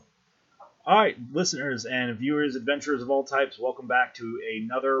All right, listeners and viewers, adventurers of all types, welcome back to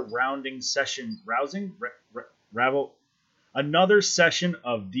another rounding session, ravel, another session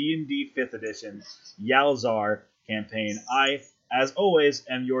of D&D 5th Edition Yalzar campaign. I, as always,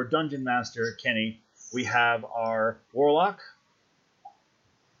 am your dungeon master, Kenny. We have our warlock.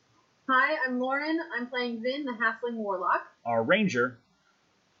 Hi, I'm Lauren. I'm playing Vin, the halfling warlock. Our ranger.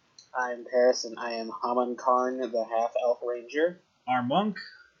 I'm Paris, and I am Haman Karn, the half-elf ranger. Our monk.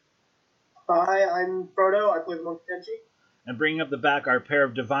 Hi, I'm Frodo. I play the monk Tenchi. And bringing up the back, our pair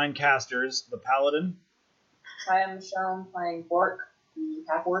of divine casters, the paladin. Hi, I'm Michelle. I'm playing Bork, the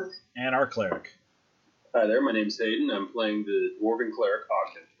half-orc. And our cleric. Hi there, my name's Hayden. I'm playing the Dwarven Cleric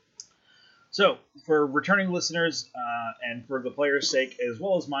Ogden. So, for returning listeners and for the players' sake, as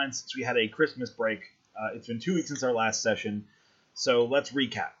well as mine, since we had a Christmas break, it's been 2 weeks since our last session, so let's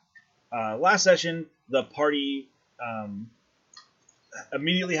recap. Last session, the party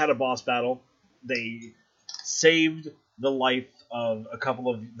immediately had a boss battle. They saved the life of a couple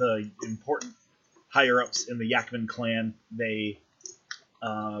of the important higher-ups in the Yakman clan. They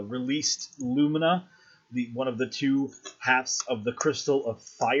released Lumina, one of the two halves of the Crystal of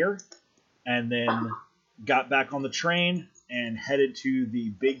Fire, and then got back on the train and headed to the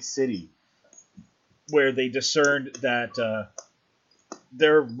big city, where they discerned that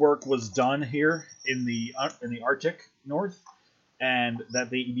their work was done here in the Arctic North, and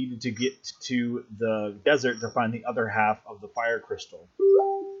that they needed to get to the desert to find the other half of the fire crystal.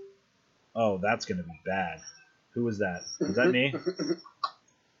 Oh, that's going to be bad. Who was that? Was that me?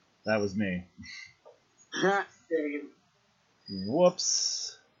 That was me.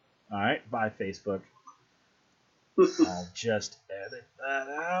 Whoops. Alright, bye Facebook. I'll just edit that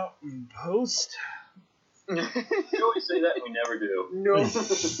out and post. You always say that and we never do. No.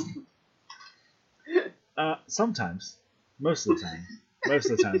 Sometimes. Most of the time. Most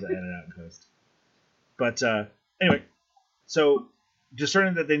of the times I edit out and post. But anyway, so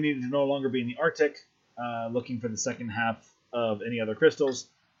discerning that they needed to no longer be in the Arctic, looking for the second half of any other crystals,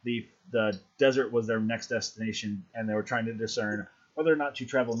 the desert was their next destination, and they were trying to discern whether or not to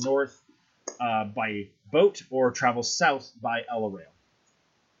travel north by boat or travel south by Ele-Rail.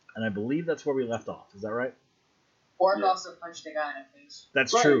 And I believe that's where we left off. Is that right? Bork also punched a guy in the face.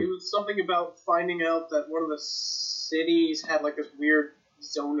 That's Right, true. it was something about finding out that one of the cities had like this weird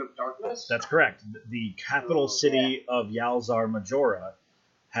zone of darkness. That's correct. The capital city of Yalzar Majora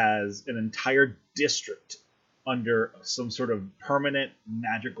has an entire district under some sort of permanent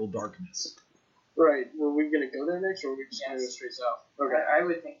magical darkness. Right. Were we going to go there next, or were we just going to go straight south? Okay. I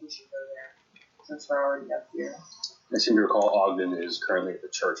would think we should go there, since we're already up here. I seem to recall Ogden is currently at the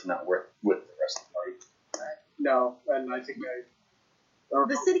church and not with the rest of the party. No, and I think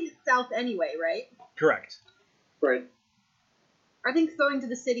The city is south anyway, right? Correct. Right. I think going to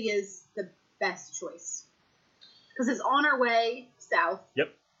the city is the best choice. Because it's on our way south.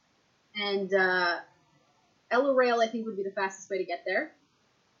 Yep. And Ele-Rail, I think, would be the fastest way to get there.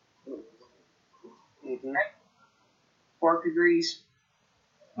 Mm-hmm. Bork agrees.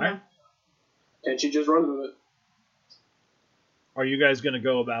 Alright. Tenchi just runs with it. Are you guys going to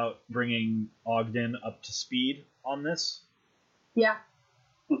go about bringing Ogden up to speed on this? Yeah.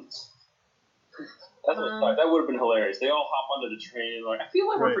 That would have been hilarious. They all hop onto the train and like, I feel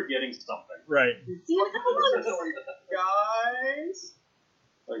like Right. we're forgetting something. Right. Guys.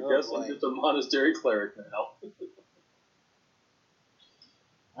 I Oh, guess boy. I'm just a monastery cleric now.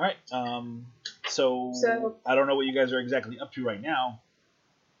 Alright. So, I don't know what you guys are exactly up to right now.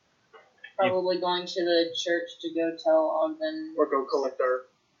 Probably going to the church to go tell Ogden. Or go collect our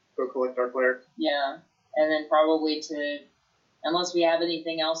cleric. Yeah. And then probably to, unless we have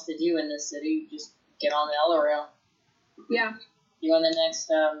anything else to do in this city, just get on the Ele-Rail. Yeah. You on the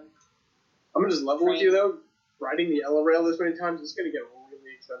next, I'm going to just level with you, though. Riding the Ele-Rail this many times is going to get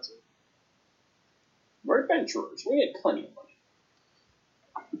really expensive. We're adventurers. We had plenty of money.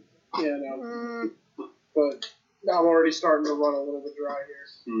 Yeah, no. But I'm already starting to run a little bit dry here.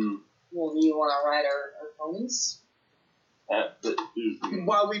 well, do you want to ride our ponies?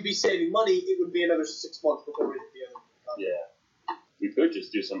 While we'd be saving money, it would be another 6 months before we hit the other. Yeah. We could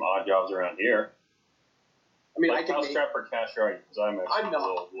just do some odd jobs around here. I mean, like I can I'll make... strap for cash right because I'm I'm a not.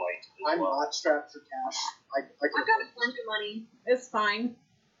 little light as I'm well. not strapped for cash. I I've got plenty of money. It's fine.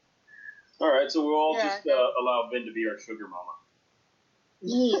 Alright, so we'll all Yeah, just allow Vin to be our sugar mama.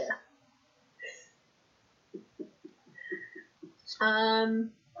 Yeah.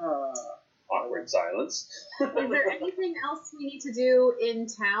 Awkward silence. Is there anything else we need to do in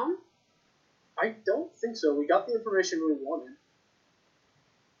town? I don't think so. We got the information we wanted.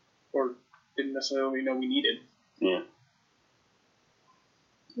 Or didn't necessarily know we needed. Yeah.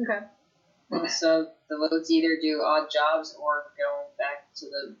 Okay. So the votes either do odd jobs or go back to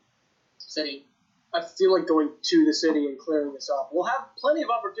the city. I feel like going to the city and clearing this up. We'll have plenty of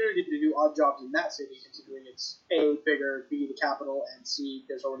opportunity to do odd jobs in that city, considering it's A, bigger, B, the capital, and C,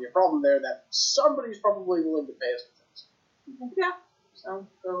 there's already a problem there that somebody's probably willing to pay us for things. Yeah. So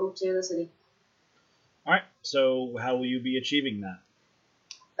go to the city. All right. So how will you be achieving that?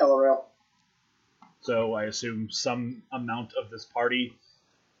 Ele-Rail. So I assume some amount of this party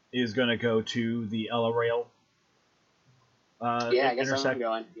is going to go to the Ele-Rail Yeah, I guess I'm intersect.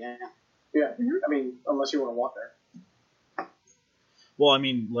 going. Yeah. Yeah, I mean, unless you want to walk there. Well, I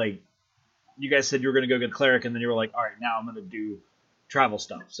mean, like, you guys said you were going to go get cleric, and then you were like, all right, now I'm going to do travel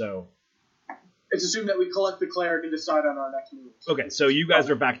stuff. So It's assumed that we collect the cleric and decide on our next move. okay, so you guys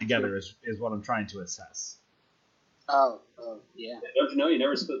are back together is what I'm trying to assess. Oh, yeah. Don't you know you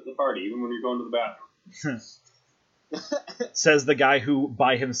never split the party, even when you're going to the bathroom? Says the guy who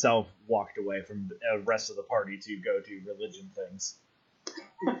by himself walked away from the rest of the party to go do religion things.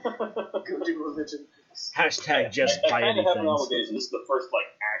 Go do religion. Hashtag just I by kind of have an anything. obligation. This is the first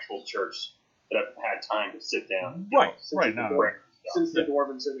actual church that I've had time to sit down. Right, Since right the now. Dwarven- Since the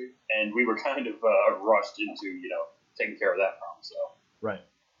Dwarven City. And we were kind of rushed into taking care of that problem. So Right.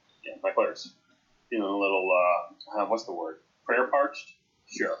 yeah, my clerics feeling a little what's the word? Prayer parched?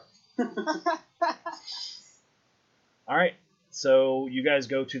 Sure. All right, so you guys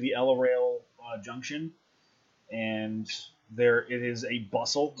go to the Ele-Rail junction, and there it is a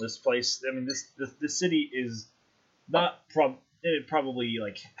bustle. This place, I mean, this city is not probably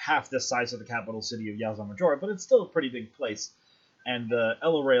like half the size of the capital city of Yazan Majora, but it's still a pretty big place. And the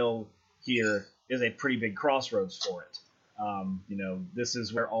Ele-Rail here is a pretty big crossroads for it. This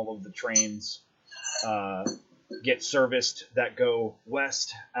is where all of the trains get serviced that go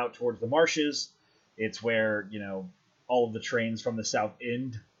west out towards the marshes. It's where all of the trains from the south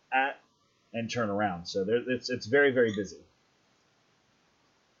end at and turn around. So it's very, very busy.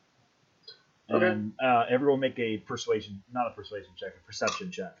 Okay. And everyone make a perception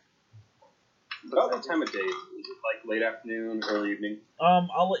check. About what time of day? Is it like late afternoon, early evening?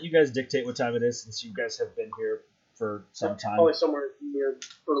 I'll let you guys dictate what time it is since you guys have been here for some time. Probably somewhere near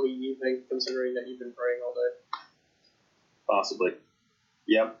early evening, considering that you've been praying all day. Possibly.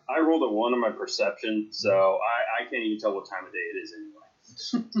 Yep. I rolled a 1 on my perception, so I can't even tell what time of day it is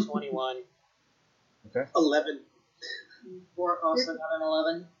anyway. 21. 11. Or also got an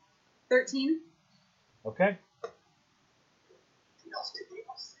 11. 13. Okay.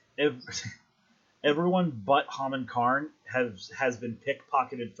 Everyone but Haman Karn has been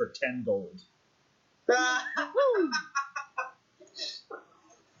pickpocketed for 10 gold.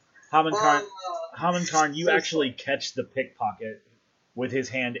 Haman Karn, you actually catch the pickpocket with his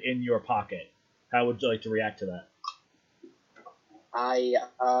hand in your pocket. How would you like to react to that?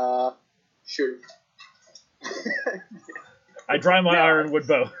 Sure. I dry my ironwood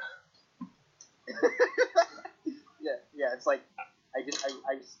bow. Yeah, it's like I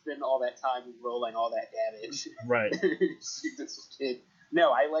spend all that time rolling all that damage. Right. Shoot this kid.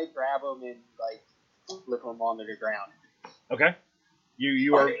 No, I grab him and flip him onto the ground. Okay.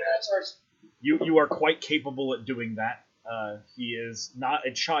 You are quite capable at doing that. He is not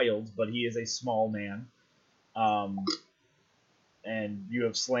a child, but he is a small man. And you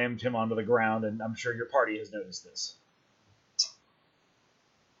have slammed him onto the ground, and I'm sure your party has noticed this.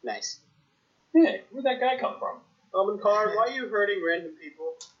 Nice. Hey, where'd that guy come from? Car, why are you hurting random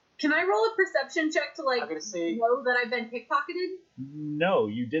people? Can I roll a perception check to I'm gonna say know that I've been pickpocketed? No,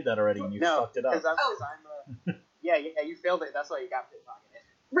 you did that already, and you fucked it up. because I'm yeah, you failed it. That's why you got pickpocketed.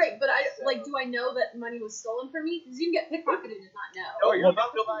 Right, but do I know that money was stolen from me? Because you can get pickpocketed and not know. Oh, you're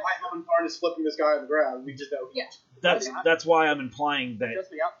not building why Car is flipping this guy on the ground. We just know. Yeah. That's why I'm implying that.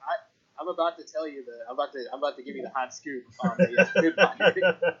 Trust me, I'm about to tell you I'm about to give you the hot scoop on the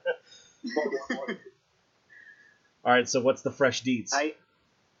pickpocketing. All right, so what's the fresh deets?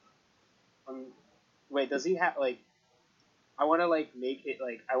 Wait, does he have I want to make it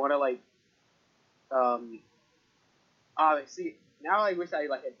I want to see now I wish I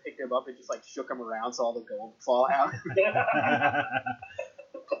had picked him up and just shook him around so all the gold would fall out.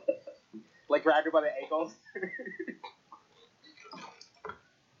 Grabbed her by the ankles.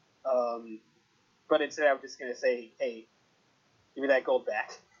 But instead I'm just gonna say, hey, give me that gold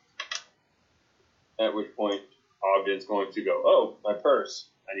back. At which point, Ogden's going to go, oh, my purse.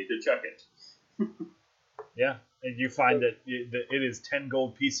 I need to check it. Yeah, and you find that it is 10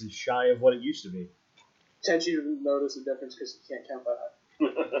 gold pieces shy of what it used to be. Tenchi didn't notice the difference because he can't count that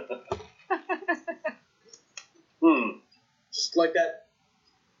high. Just like that.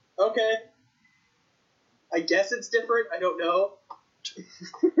 Okay. I guess it's different. I don't know.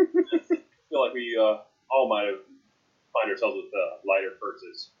 feel like we all might have find ourselves with lighter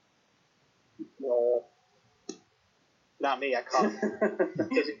purses. No. Not me. I caught him. Does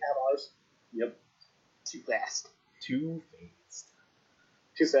he have ours? Yep. Too fast. Too fast.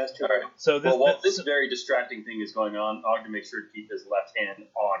 Too fast, too All right. So this, Well, while this very distracting thing is going on, Og to make sure to keep his left hand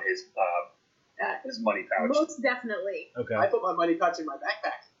on his money pouch. Most definitely. okay. I put my money pouch in my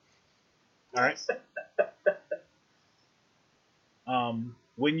backpack. All right.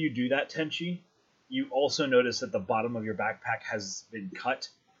 When you do that, Tenchi, you also notice that the bottom of your backpack has been cut,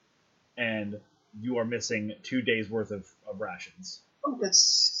 and you are missing 2 days worth of rations. Oh, that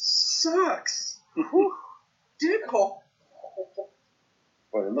sucks. Whew. Dickhole.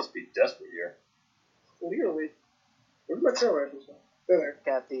 Boy, they must be desperate here. Clearly. Where's my trail rifles? There.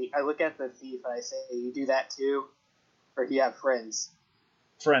 I look at the thief and I say, "You do that too, or do you have friends?"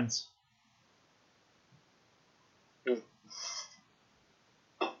 Friends.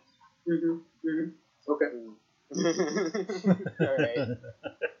 Mm-hmm. Mm-hmm. Okay. All right.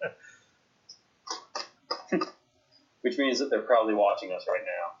 Which means that they're probably watching us right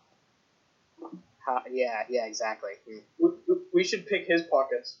now. Yeah, exactly. We should pick his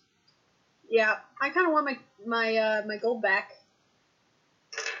pockets. Yeah, I kind of want my gold back.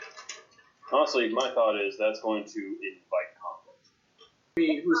 Honestly, my thought is that's going to invite conflict.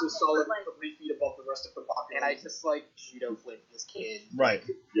 Who's a solid 3 feet above the rest of the population. And I just like judo flip this kid. Right.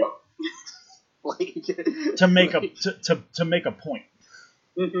 Yep. Like To make a to make a point.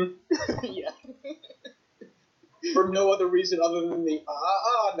 Mm-hmm. yeah. For no other reason other than the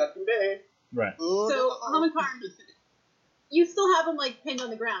not today. Right. So, Hamakarn, you still have him like pinned on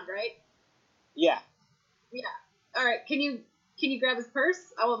the ground, right? Yeah. All right. Can you grab his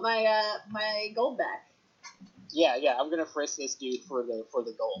purse? I want my gold back. Yeah. I'm gonna frisk this dude for the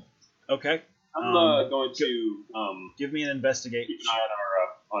gold. Okay. I'm going to give me an investigate. keep an eye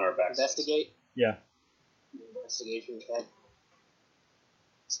on our backs. Investigate. Yeah. Investigation check.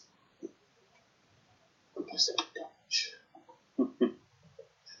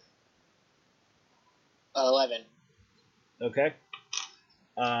 11. Okay.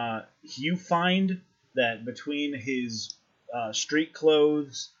 You find that between his street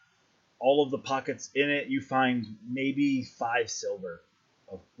clothes, all of the pockets in it, you find maybe 5 silver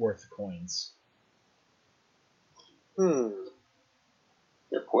of worth coins.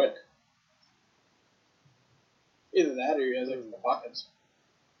 They're quick. Either that or he has extra pockets.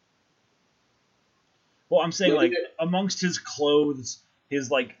 Well, I'm saying, Maybe like, amongst his clothes, his,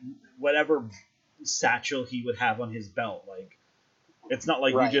 like, whatever satchel he would have on his belt, like, it's not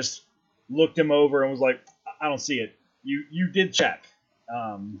like Right. you just looked him over and was like, I don't see it. You did check.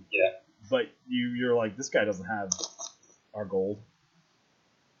 Yeah. But you're like, this guy doesn't have our gold.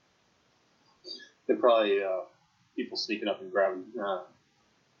 They're probably people sneaking up and grabbing a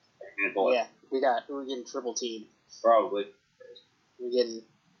handful. Yeah. We're getting triple team. Probably. We're getting.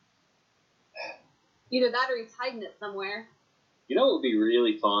 Either that or he's hiding it somewhere. You know what would be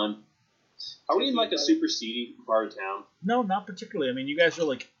really fun? Are we in like a super seedy part of town? No, not particularly. I mean, you guys are,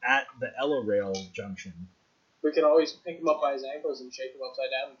 like, at the Ele-Rail junction. We can always pick him up by his ankles and shake him upside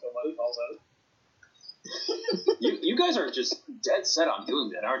down until money falls out. You guys are just dead set on doing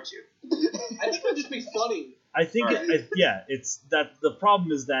that, aren't you? I think it would just be funny. I think, Right. it's that the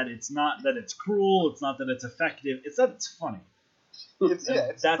problem is that it's not that it's cruel, it's not that it's effective, it's that it's funny. That's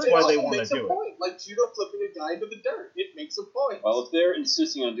why they want to do it. Point. Like judo flipping a guy into the dirt. It makes a point. Well, if they're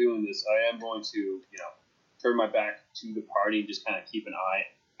insisting on doing this, I am going to, turn my back to the party and just kind of keep an eye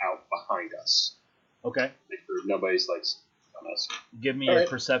out behind us. Okay. Make sure nobody's like on us. Give me All a right.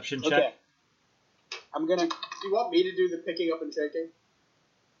 perception check. Okay. I'm gonna. Do you want me to do the picking up and shaking?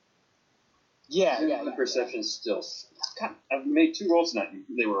 Yeah. The perception's still. God, I've made 2 rolls tonight.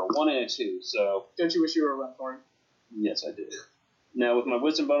 They were a 1 and a 2, so Don't you wish you were a rep for him? yes, I did. Now with my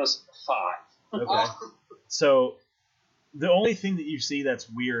wisdom bonus, 5. Okay. So the only thing that you see that's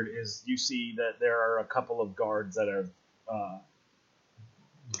weird is you see that there are a couple of guards that have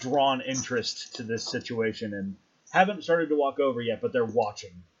drawn interest to this situation and haven't started to walk over yet, but they're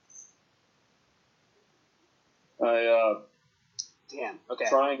watching. I Damn. Okay.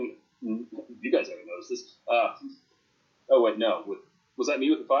 trying. You guys haven't noticed this. Oh wait, no. Was that me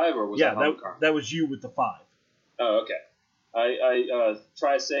with the 5 or was Yeah, that Hamakarn? that was you with the 5. Oh, okay. I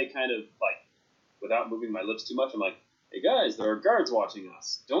try to say kind of like, without moving my lips too much, I'm like, hey guys, there are guards watching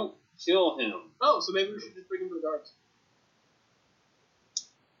us. Don't kill him. Oh, so maybe we should just bring him to the guards.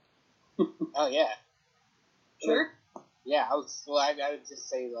 Oh yeah. Sure. Yeah. I would just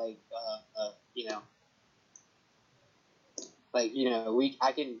say like you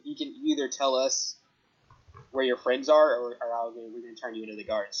can either tell us where your friends are or we're gonna turn you into the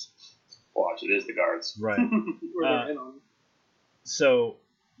guards. Watch, it is the guards. Right. We're in on. So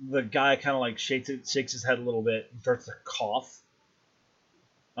the guy kind of like shakes his head a little bit and starts to cough.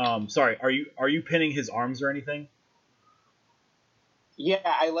 Sorry, are you pinning his arms or anything? Yeah,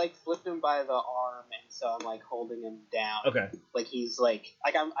 I like flipped him by the arm, and so I'm like holding him down. Okay. Like he's like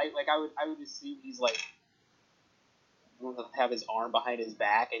I would assume he's like have his arm behind his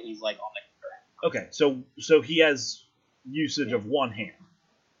back, and he's like on the ground. Okay. So he has usage of one hand.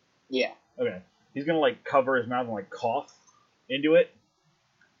 Yeah. Okay. He's gonna like cover his mouth and like cough into it,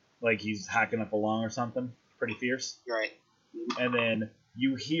 like he's hacking up a lung or something. Pretty fierce. Right. And then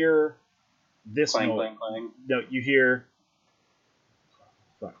you hear this Clang, note. clang, clang. No, you hear.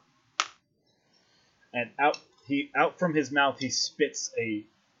 Fuck. And out from his mouth he spits a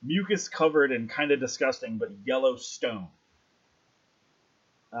mucus covered and kind of disgusting but yellow stone.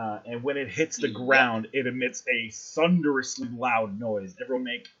 And when it hits the ground, it emits a thunderously loud noise. Everyone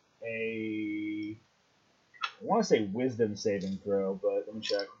make a, I want to say wisdom saving throw, but let me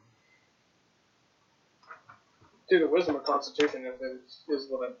check. Dude, a wisdom or constitution if it is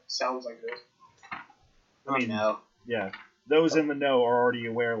what it sounds like it is. I mean, no. yeah, those in the know are already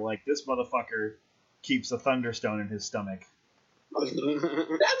aware, like, this motherfucker keeps a thunderstone in his stomach.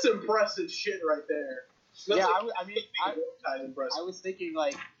 That's impressive shit right there. That's Yeah, like, I was thinking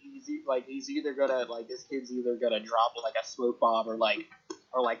like he's either gonna like this kid's either gonna drop like a smoke bomb or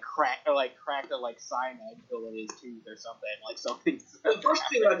crack a like cyanide pill in his tooth or something like something. the first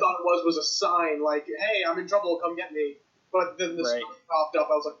thing I thought it was a sign like, hey, I'm in trouble, come get me. But then the Right. smoke popped up,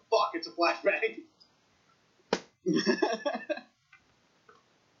 I was like, fuck, it's a flashbang.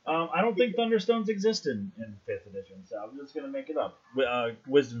 I don't think thunderstones exist in 5th edition, so I'm just gonna make it up.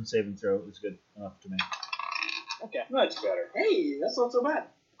 Wisdom saving throw is good enough to me. Okay. Much better. Hey, that's not so bad.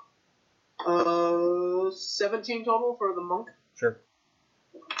 17 total for the monk. Sure.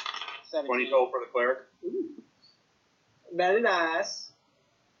 20 total for the cleric. Ooh. Very nice.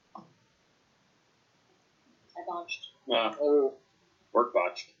 I botched. Oh, Work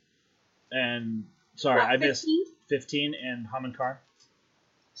botched. And sorry, What, I missed 15? 15 and Hamankar.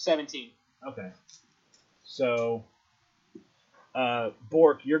 17. Okay. So,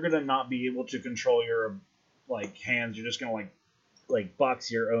 Bork, you're gonna not be able to control your like hands. You're just gonna like box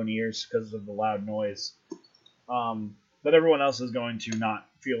your own ears because of the loud noise. But everyone else is going to not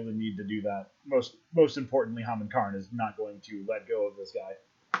feel the need to do that. Most importantly, Hamankarn is not going to let go of this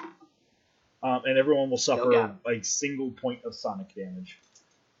guy. And everyone will suffer Yeah. a single point of sonic damage.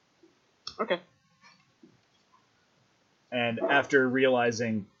 Okay. And after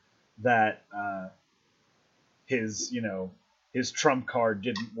realizing that his trump card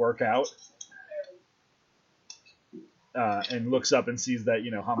didn't work out, and looks up and sees that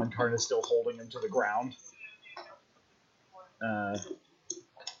Hamankarn is still holding him to the ground.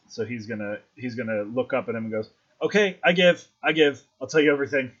 So he's gonna look up at him and goes, "Okay, I give. I'll tell you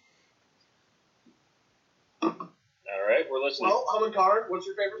everything." All right, we're listening. well, Hamankar, what's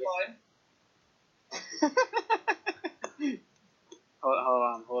your favorite line?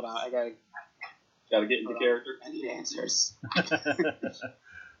 Hold on. I Gotta get into character. need answers.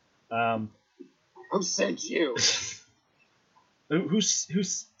 Who Who sent you?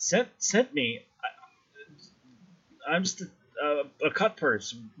 sent me? I'm just a cut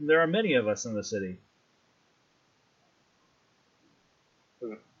purse. There are many of us in the city.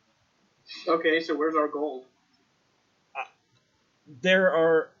 Okay, so where's our gold?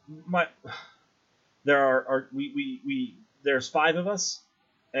 There's 5 of us,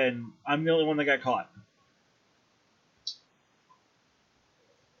 and I'm the only one that got caught.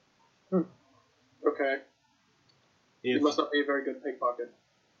 Okay. You If, must not be a very good pickpocket.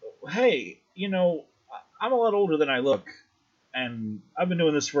 hey, I'm a lot older than I look, and I've been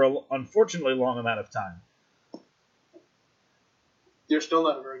doing this for an unfortunately long amount of time. You're still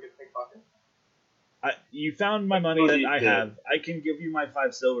not a very good pickpocket. You found my money Oh, that you I did. have. I can give you my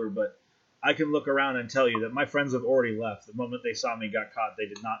 5 silver, but I can look around and tell you that my friends have already left. The moment they saw me got caught, they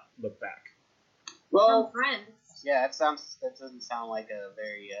did not look back. Well, From friends. Yeah, that doesn't sound like a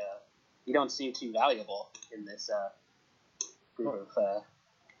very you don't seem too valuable in this group of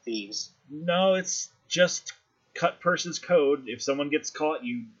thieves. No, it's just cut purses code. If someone gets caught,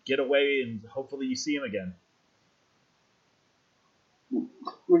 you get away, and hopefully you see him again.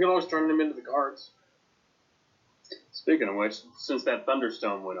 we can always turn them into the guards. Speaking of which, since that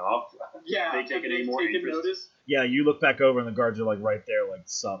thunderstone went off, Yeah, they take have any more taken interest? notice? Yeah, you look back over, and the guards are like right there, like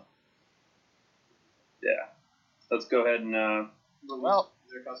sup. Yeah. Let's go ahead and Well,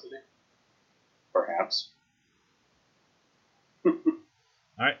 Their custody. perhaps. All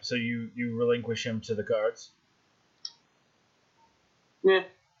right, so you relinquish him to the guards. Yeah.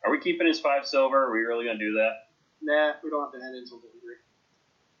 Are we keeping his 5 silver? Are we really gonna do that? Nah, we don't have to head until delivery.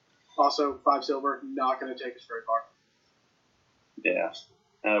 Also, 5 silver, not going to take us very far. Yeah.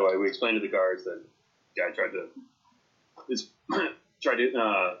 Anyway, we explained to the guards that the guy tried to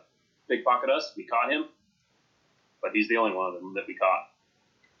pickpocket us. We caught him, but he's the only one of them that we caught.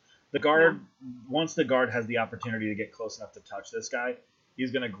 The guard, once the guard has the opportunity to get close enough to touch this guy, he's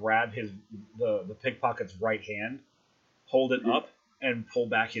going to grab the pickpocket's right hand, hold it up, and pull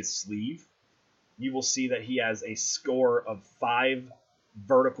back his sleeve. You will see that he has a score of 5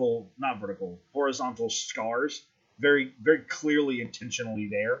 horizontal scars, very, very clearly intentionally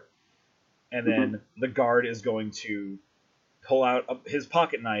there. And then the guard is going to pull out his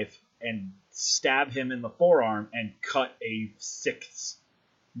pocket knife and stab him in the forearm and cut a 6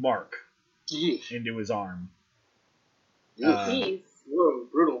 mark into his arm. Jeez. Whoa,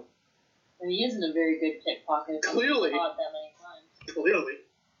 brutal. And he isn't a very good pickpocket. Clearly. Caught that many times. Clearly.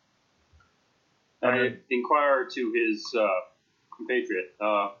 I inquire to his compatriot,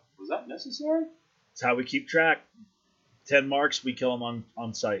 was that necessary? That's how we keep track. 10 marks, we kill him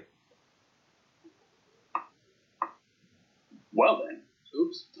on sight. Well then.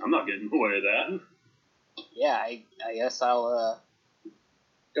 Oops. I'm not getting away with that. Yeah, I guess I'll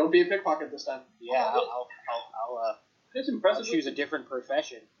Don't be a pickpocket this time. It's I'll impressive. choose a different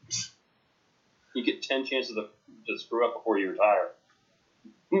profession. You get 10 chances to screw up before you retire.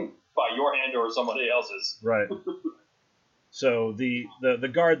 By your hand or somebody else's. Right. So the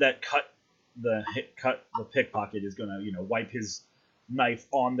guard that cut the pickpocket is gonna wipe his knife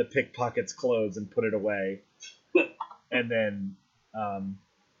on the pickpocket's clothes and put it away, and then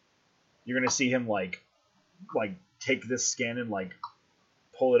you're gonna see him like take this skin and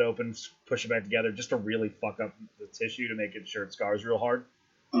pull it open, push it back together, just to really fuck up the tissue to make sure it scars real hard.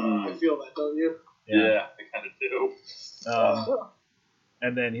 I feel that, don't you? Yeah, I kind of do.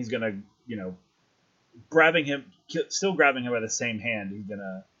 And then he's gonna, still grabbing him by the same hand. He's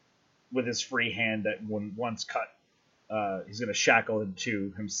gonna, with his free hand that once cut, he's gonna shackle him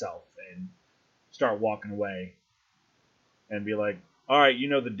to himself and start walking away, and be like, "All right, you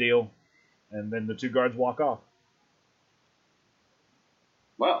know the deal." And then the 2 guards walk off.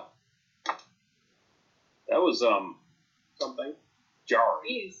 Well, that was Something. jarring.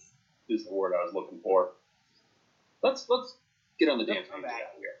 Jeez. Is the word I was looking for. Let's get on the damn train and get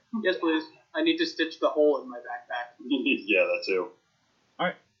out of here. Yes, please. I need to stitch the hole in my backpack. Yeah, that too. All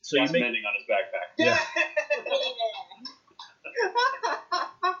right, so Gas you make mending on his backpack. Yeah.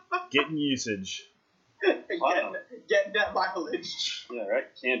 Getting usage. Getting that mileage. Yeah, right.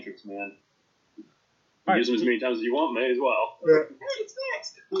 Cantrips, man. All right. Use them as many times as you want, may as well. Hey, it's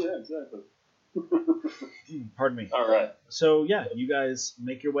next. Yeah, exactly. Pardon me. All right. So yeah, you guys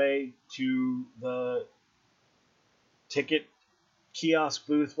make your way to the ticket kiosk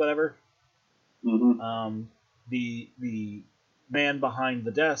booth, whatever. Mm-hmm. The man behind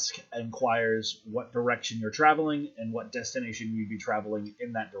the desk inquires what direction you're traveling and what destination you'd be traveling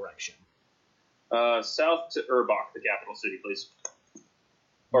in that direction. South to Urbach, the capital city, please.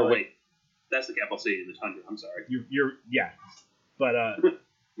 Or What? wait, that's the capital city in the tundra. I'm sorry. You're yeah, but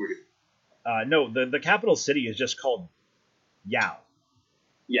We're good. no, the capital city is just called Yao,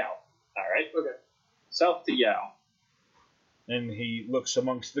 Yao. All right. Okay. South to Yao. and he looks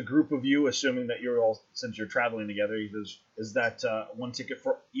amongst the group of you, assuming that you're all, since you're traveling together. He goes, "Is that 1 ticket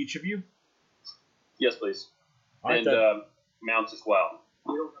for each of you?" Yes, please. All right, And then. mounts as well.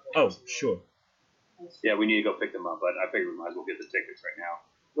 We don't have Oh, any- sure. Yeah, we need to go pick them up, but I figure we might as well get the tickets right now.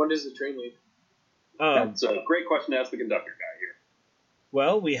 When does the train leave? That's a great question to ask the conductor guy here.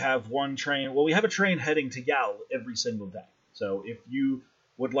 Well, we have one train. Well, we have a train heading to Yao every single day. So if you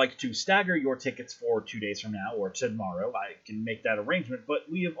would like to stagger your tickets for 2 days from now or tomorrow, I can make that arrangement. But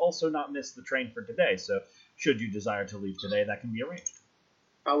we have also not missed the train for today. So should you desire to leave today, that can be arranged.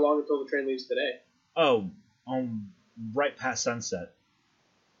 How long until the train leaves today? Oh, right past sunset.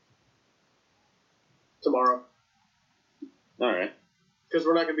 Tomorrow. All right. Because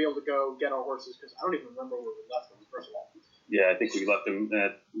we're not going to be able to go get our horses, because I don't even remember where we left them, first of all. Yeah, I think we left them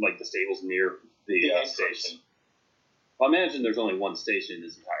at the stables near the entrance. station. Well, I imagine there's only one station in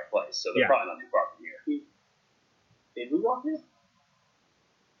this entire place, so they're Yeah. probably not too far from here. Did we walk here?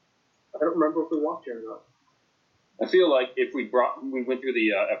 I don't remember if we walked here or not. I feel like if we went through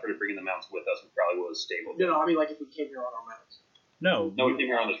the effort of bringing the mounts with us, we probably would have stabled them. No, I mean, like, if we came here on our mounts. No, No, we came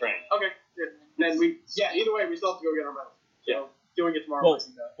here on the train. Okay, good. Then either way, we still have to go get our mounts. So, Yeah. doing it tomorrow Well,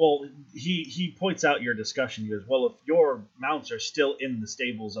 wasn't bad. well, he points out your discussion. He goes, well, if your mounts are still in the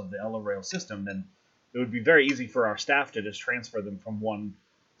stables of the Ele-Rail system, then it would be very easy for our staff to just transfer them from one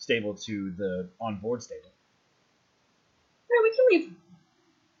stable to the onboard stable. Yeah, we can leave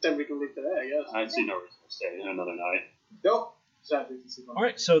Then we can leave today, I guess. I see no reason to stay another night. Nope. Sadly, we can sleep on All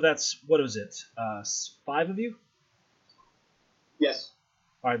right, so that's what was it? 5 of you. Yes.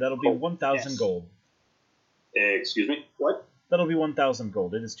 All right, that'll be Oh, 1,000 yes. gold. Excuse me? What? That'll be 1,000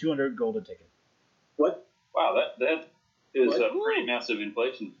 gold. It is 200 gold a ticket. What? Wow, that is What? a pretty massive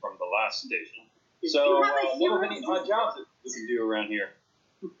inflation from the last station. You So, have a what are hero any odd jobs that we can do around here?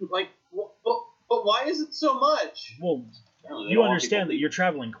 Like, but why is it so much? Well, Apparently they you don't want understand that people you're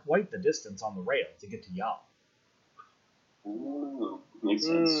traveling quite the distance on the rail to get to Yal. Oh, makes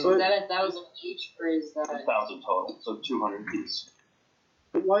sense. Is that 1,000 each, or is that 1,000 total, so 200 piece.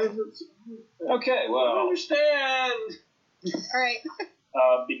 But why is it so Okay, I don't well, understand. All right.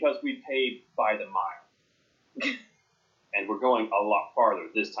 because we pay by the mile. And we're going a lot farther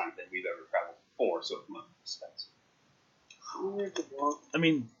this time than we've ever traveled before, so it's much more expensive. I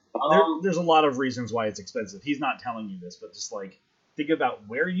mean, Um, there's a lot of reasons why it's expensive. He's not telling you this, but just like think about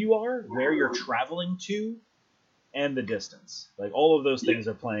where you are, where you're traveling to, and the distance. Like all of those things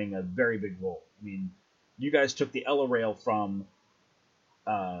are playing a very big role. I mean, you guys took the Ele-Rail from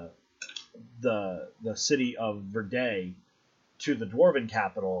the city of Verde to the Dwarven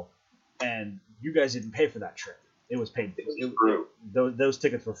capital, and you guys didn't pay for that trip. It was paid. True. Those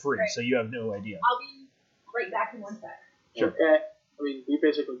tickets were free, Right. so you have no idea. I'll be right back in 1 sec. Sure. Okay. I mean, we've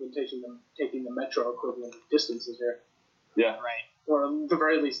basically been taking the metro equivalent of distances here, Yeah. Right. or at the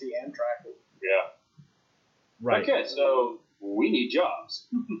very least the Amtrak. Yeah. Right. Okay, so we need jobs.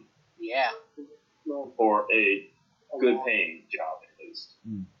 Yeah. Well, Or a good paying job, at least.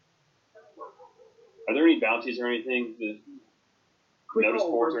 Mm. Are there any bounties or anything, that quick notice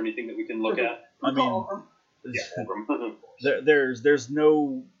call boards or over. anything that we can look at? I mean, Yeah, over 'em, of course. there's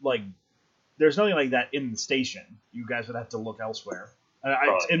no like there's nothing like that in the station. You guys would have to look elsewhere.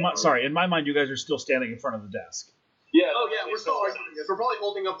 In my mind, you guys are still standing in front of the desk. Yeah. Oh yeah, we're still arguing this. We're probably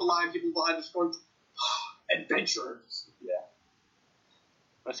holding up the line. People behind us going, adventurers.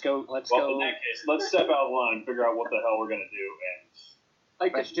 Let's go. Well, in that case, let's step out of line and figure out what the hell we're going to do.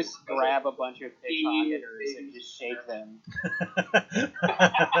 Like, Let's just grab a bunch of pickpocketers and just shake them. And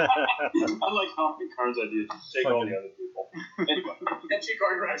I like how Karn's idea to shake all the other people. Anyway, and she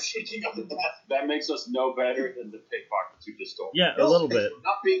going around shaking up the desk. that makes us no better than the pickpockets who just stole. Yeah, a little bit.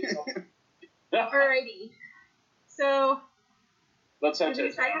 Not being so. Alrighty. So, Let's have Did we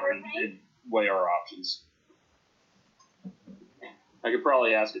to decide how we're paying? and weigh our options. I could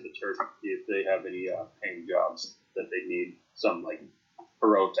probably ask at the church if they have any paying jobs that they need some like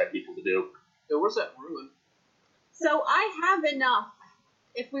heroic type people to do. Yeah, where's that ruin? so I have enough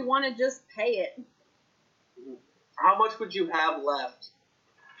if we want to just pay it. How much would you have left?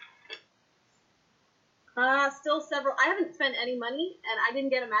 Still several. I haven't spent any money, and I didn't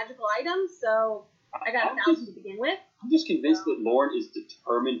get a magical item, so I got I'm 1,000 to begin with. just convinced that Lauren is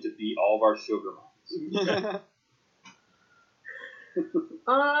determined to be all of our sugar moms.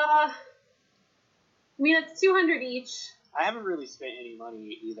 I mean, it's 200 each. I haven't really spent any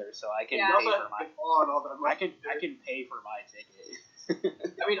money either, so I can Yeah. pay for my. all that I can pay for my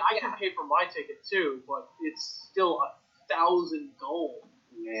ticket. I mean, I can pay for my ticket too, but it's still 1,000 gold.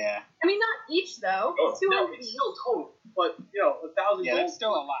 Yeah. I mean, not each though. Oh, It's 200 No, it's each. still total, but 1,000 Yeah, gold. that's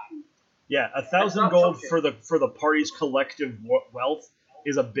still a lot. Yeah, 1,000 not gold something. for the party's collective wealth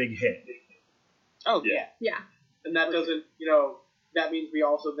is a big hit. Oh Yeah. yeah. Yeah. And that doesn't, that means we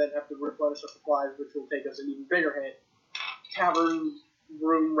also then have to replenish our supplies, which will take us an even bigger hit. Tavern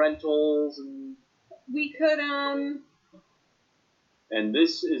room rentals and We could And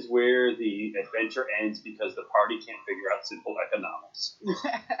this is where the adventure ends because the party can't figure out simple economics.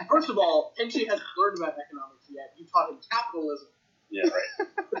 first of all, Kenshi hasn't learned about economics yet. You taught him capitalism. Yeah,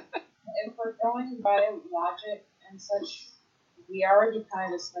 right. If we're going by logic and such, we already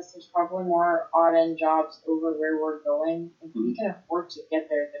kind of discussed there's probably more odd end jobs over where we're going. If we can afford to get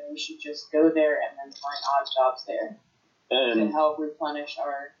there, then we should just go there and then find odd jobs there to And help replenish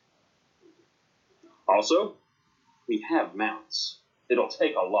our. also, we have mounts. It'll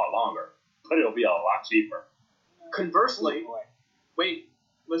take a lot longer, but it'll be a lot cheaper. Conversely, Boy. wait,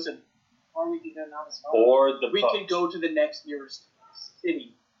 listen, Or we could go not as far. Or the we boat. can go to the next nearest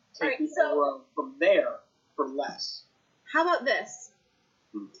city, take Alright, the so- road from there for less. How about this?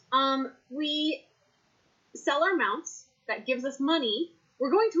 We sell our mounts. That gives us money.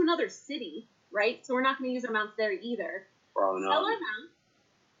 We're going to another city, right? So we're not going to use our mounts there either. Probably Sell not. our mounts.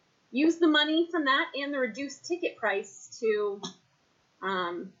 Use the money from that and the reduced ticket price to,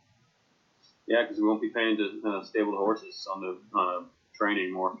 Yeah, because we won't be paying to stable the horses on the train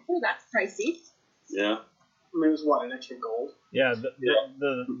anymore. oh, that's pricey. Yeah. lose what, an extra gold? Yeah,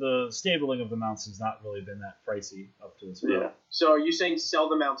 the stabling of the mounts has not really been that pricey up to this point. Yeah. So are you saying sell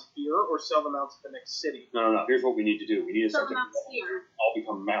the mounts here or sell the mounts at the next city? No. Here's what we need to do. We need to So start the to mounts here. all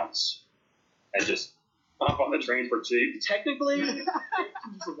become mounts and just hop on the train for cheap. Technically, you can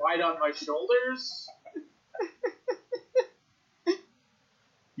just ride on my shoulders.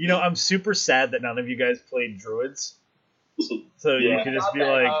 You know, I'm super sad that none of you guys played druids. So you Yeah. could just Not be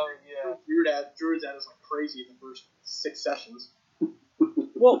that- like, Oh yeah. Druids at us like crazy in the first 6 sessions.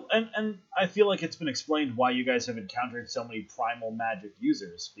 well, and I feel like it's been explained why you guys have encountered so many primal magic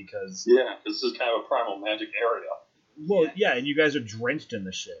users, because, Yeah, this is kind of a primal magic area. well, yeah, and you guys are drenched in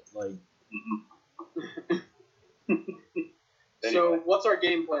the shit. Like, So Anyway. what's our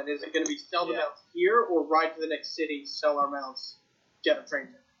game plan? Is it going to be sell the Yeah. mounts here or ride to the next city, sell our mounts, get a train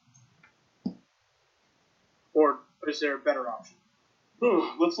ticket? Or is there a better option?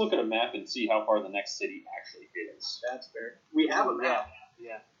 Let's look at a map and see how far the next city actually is. That's fair. We have a map.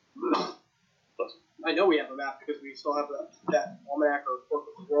 Yeah. I know we have a map because we still have that almanac or book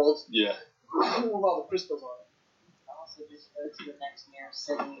of the worlds Yeah. with all the crystals on it. Also, just go to the next nearest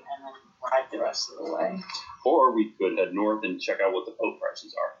city and then ride the rest of the way. Or we could head north and check out what the boat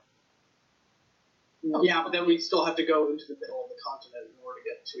prices are. Yeah, but then we still have to go into the middle of the continent in order to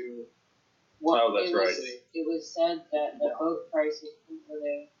get to. Oh, that's it right. Was, it was said that the boat prices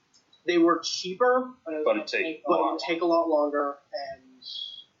including, They were cheaper, but it But would it'd take but it a would lot. take a lot longer, and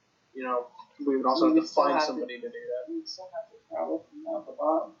we would also We have would to still find have to- somebody to do that. We'd still have to travel from the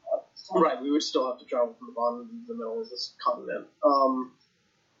bottom up. Right, we would still have to travel from the bottom to the middle of this continent.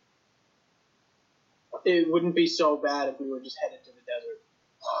 It wouldn't be so bad if we were just headed to the desert.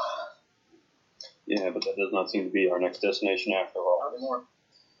 Yeah, but that does not seem to be our next destination after all. Not anymore.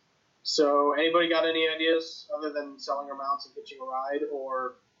 So, anybody got any ideas other than selling our mounts and hitching a ride,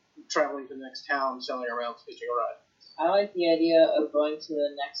 or traveling to the next town, selling our mounts, hitching a ride? I like the idea of going to the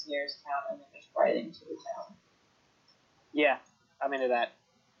next nearest town and then just riding to the town. Yeah. I'm into that.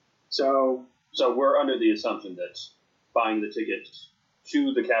 So, So we're under the assumption that buying the ticket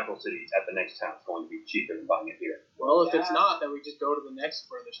to the capital city at the next town is going to be cheaper than buying it here. well, if it's Yeah. not, then we just go to the next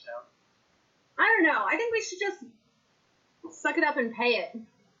furthest town. I don't know. I think we should just suck it up and pay it.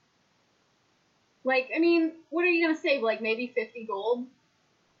 Like, I mean, what are you gonna save? Like maybe 50 gold?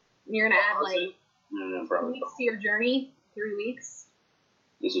 And you're gonna add like Probably. weeks to your journey, 3 weeks.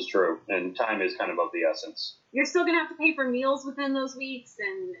 This is true, and time is kind of the essence. You're still gonna have to pay for meals within those weeks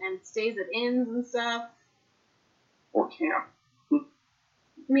and stays at inns and stuff. Or camp.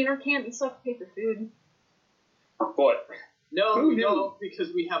 I mean, or camp, you still have to pay for food. Or foot. No, Who we knew? don't,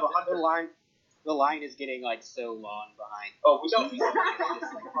 because we have a hunter. The line is getting like so long behind. Oh, No, we don't.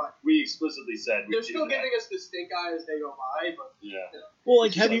 But we explicitly said we they're do still that. giving us the stink eye as they go by, but Yeah. well,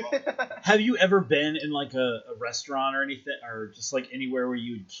 like, have you ever been in like a restaurant or anything, or just like anywhere where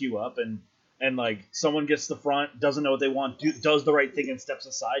you would queue up and like someone gets the front, doesn't know what they want, does the right thing and steps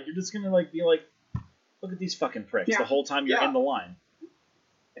aside? You're just gonna like be like, look at these fucking pricks Yeah. the whole time you're Yeah. in the line.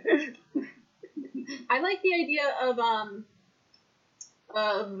 I like the idea of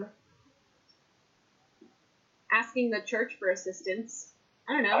asking the church for assistance.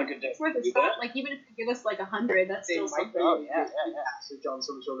 I don't know. I could It's worth a do shot. that. Like even if you give us like 100, that's they still might something. Oh, yeah. passage on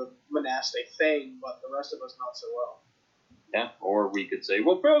some sort of monastic thing, but the rest of us not so well. Yeah. Or we could say,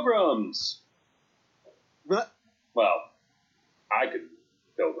 well, pilgrims. But Well, I could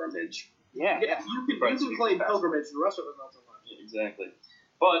pilgrimage. yeah. You can claim pilgrimage, the rest of us not so much. Exactly.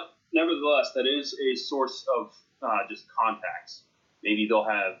 But nevertheless, that is a source of just contacts. Maybe they'll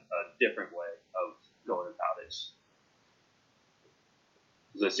have a different way of going about it.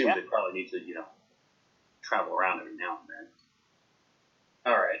 Because I assume Yeah. they probably need to, travel around every now and then.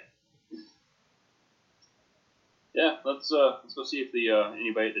 All right. Yeah, let's go see if the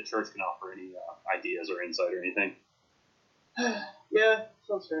anybody at the church can offer any ideas or insight or anything. Yeah,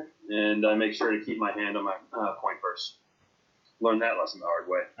 sounds fair. And I make sure to keep my hand on my coin purse. Learned that lesson the hard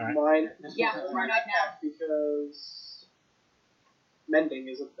way. All right. Mine. Yeah, we're not now. Because mending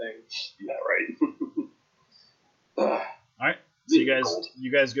is a thing. Yeah, right. All right. So Gold.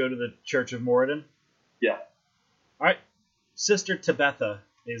 you guys go to the Church of Moradin? Yeah. All right. Sister Tabetha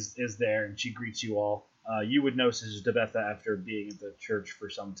is there, and she greets you all. You would know Sister Tabetha after being at the church for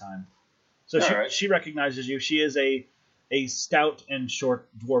some time. So All right. she recognizes you. She is a stout and short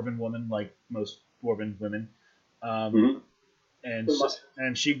dwarven woman, like most dwarven women. Mhm. And The so- must-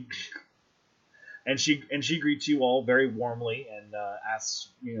 and she greets you all very warmly and asks,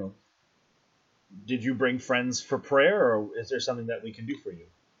 did you bring friends for prayer, or is there something that we can do for you?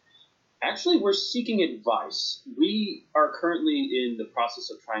 Actually, we're seeking advice. We are currently in the process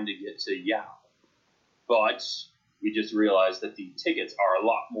of trying to get to Yao. but we just realized that the tickets are a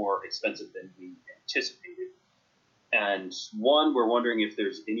lot more expensive than we anticipated. And one, we're wondering if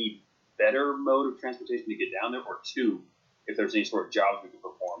there's any better mode of transportation to get down there, or two, if there's any sort of jobs we could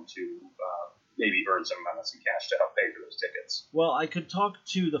perform to maybe earn some amount of some cash to help pay for those tickets. Well, I could talk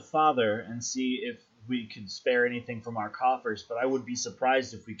to the father and see if we could spare anything from our coffers, but I would be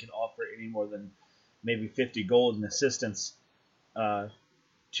surprised if we could offer any more than maybe 50 gold in assistance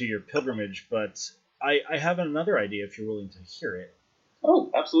to your pilgrimage. But I have another idea if you're willing to hear it.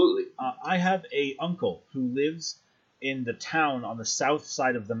 Oh, absolutely. I have a uncle who lives in the town on the south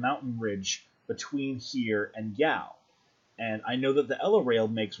side of the mountain ridge between here and Yao. And I know that the Ele-Rail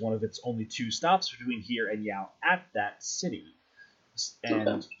makes one of its only 2 stops between here and Yao at that city.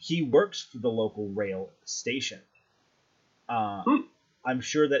 And he works for the local rail station. I'm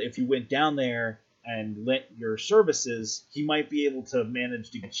sure that if you went down there and lent your services, he might be able to manage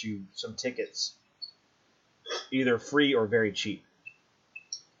to get you some tickets, either free or very cheap.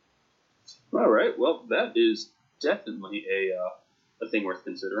 All right. Well, that is definitely a thing worth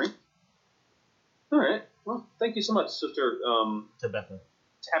considering. All right. Well, thank you so much, Sister Tabetha.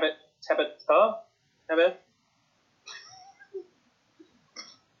 Tabetha?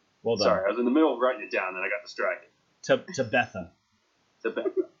 Well done. Sorry, I was in the middle of writing it down and I got distracted. Tabetha.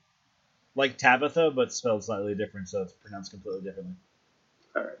 Tabetha. Like Tabitha, but spelled slightly different, so it's pronounced completely differently.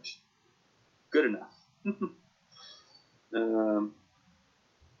 All right. Good enough.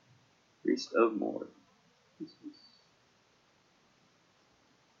 Priest of Mord.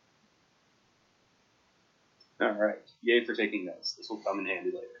 All right. Yay for taking notes. This will come in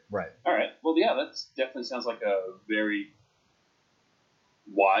handy later. Right. All right. Well, yeah, that definitely sounds like a very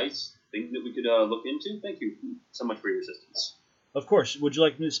wise thing that we could look into. Thank you so much for your assistance. Of course. Would you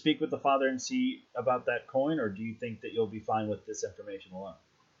like me to speak with the father and see about that coin, or do you think that you'll be fine with this information alone?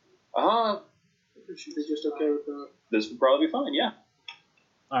 Should be just okay with that. This would probably be fine, yeah.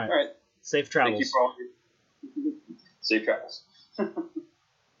 All right. All right. Safe travels. Thank you for all your... Safe travels. All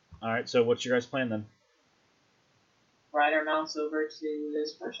right, so what's your guys' plan then? Ride our mounts over to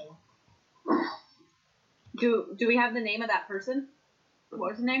this person. Do we have the name of that person? What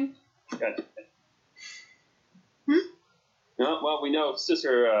was the name? Gotcha. No, well, we know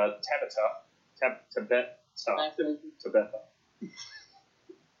Sister Tabetha. Tabetha. Oh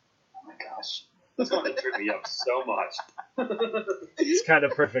my gosh. That's going to trip me up so much. It's kind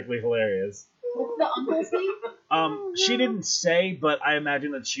of perfectly hilarious. What's the uncle's name? She didn't say, but I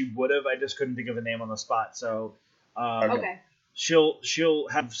imagine that she would have. I just couldn't think of a name on the spot, so Okay. she'll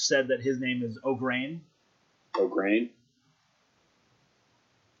have said that his name is O'Grain. O'Grain?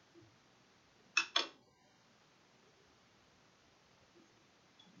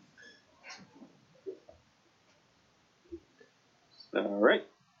 All right.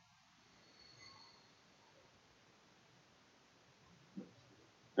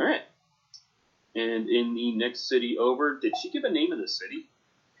 All right. And in the next city over, did she give a name of the city?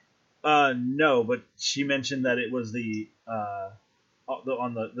 No, but she mentioned that it was the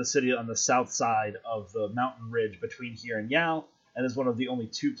city on the south side of the mountain ridge between here and Yao, and is one of the only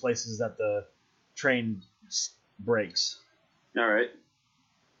 2 places that the train breaks. All right.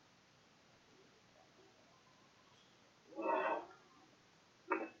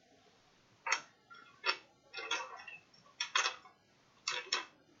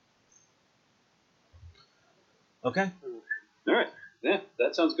 Okay. All right. Yeah,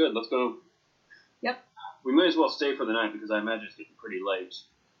 that sounds good. Let's go. Yep. We may as well stay for the night because I imagine it's getting pretty late.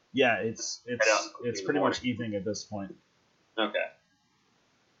 Yeah, it's in the pretty much morning. evening at this point. Okay.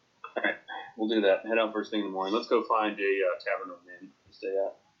 All right. We'll do that. Head out first thing in the morning. Let's go find a tavern or an inn to stay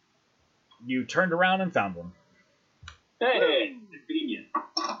at. You turned around and found one. Hey, convenient.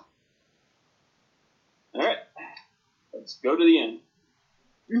 All right. Let's go to the inn.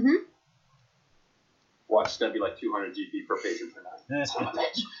 Mm-hmm. Watch that be like 200 GP per patron per night. Son of a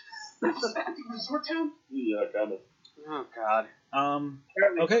bitch. That's a bad resort town? Yeah, kind of. Oh God.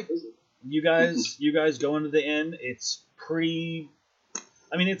 Okay. You guys go into the inn. It's pretty.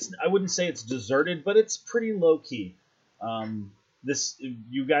 I mean, I wouldn't say it's deserted, but it's pretty low key.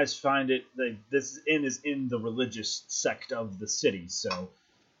 You guys find it. This inn is in the religious sect of the city, so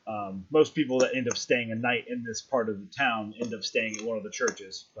most people that end up staying a night in this part of the town end up staying at one of the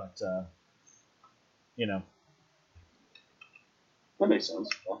churches. But you know. That makes sense.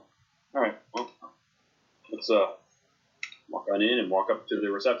 Well, all right. Well, let's walk on in and walk up to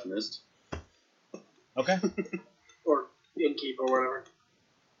the receptionist. Okay. Or innkeep or whatever.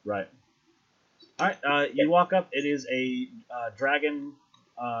 Right. All right. You walk up. It is a dragon.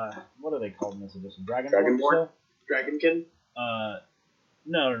 What are they called in this edition? Dragonborn. Dragonborn? Dragonkin?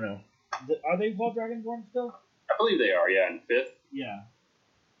 No. Are they called Dragonborn still? I believe they are, yeah, in 5th. Yeah.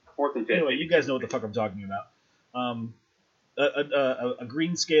 4th and 5th. Anyway, you guys know what the fuck I'm talking about. A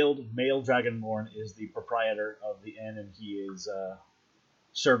green-scaled male Dragonborn is the proprietor of the inn, and he is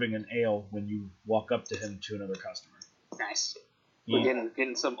serving an ale when you walk up to him to another customer. Nice. He- We're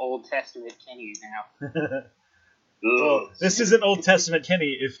getting some Old Testament Kenny now. Well, this isn't Old Testament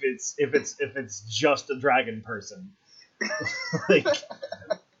Kenny if it's just a dragon person. Like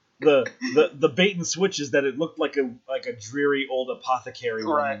the bait and switch is that it looked like a dreary old apothecary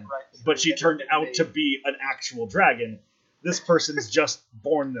woman, Right. but she turned out to be an actual dragon. This person's just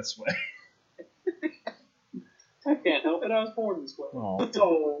born this way. I can't help it, I was born this way. Aw.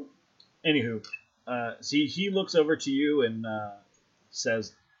 Oh, Anywho, see, he looks over to you and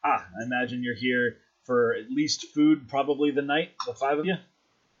says, I imagine you're here for at least food, probably the night, the 5 of you?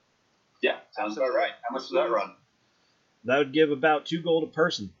 Yeah, sounds about right. How much does that run? That would give about 2 gold a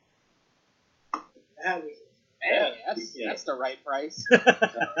person. Hey, that's the right price.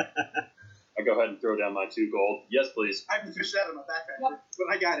 I go ahead and throw down my 2 gold. Yes, please. I haven't fished that in my backpack, but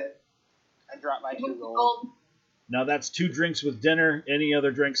I got it. I dropped my 2 gold. Gold. Now that's 2 drinks with dinner. Any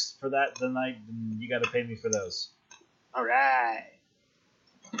other drinks for that the night, then you got to pay me for those. All right.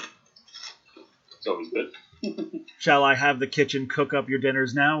 It's always good. Shall I have the kitchen cook up your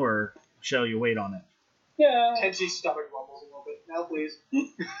dinners now, or shall you wait on it? Yeah. Tenchi's stomach rumbles a little bit. Now, please.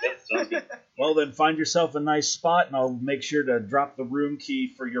 Yep, sounds good. Well, then find yourself a nice spot, and I'll make sure to drop the room key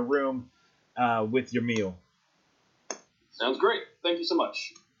for your room with your meal. Sounds great. Thank you so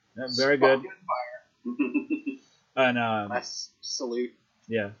much. Yeah, very good. And Nice salute.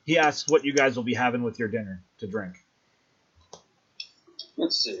 yeah, he asks what you guys will be having with your dinner to drink.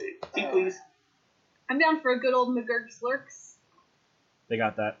 Let's see. Tea, please. I'm down for a good old McGurk Slurks. They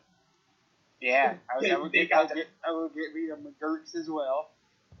got that. Yeah, I would They get me the McGurks as well.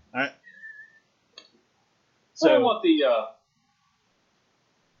 All right. So I So want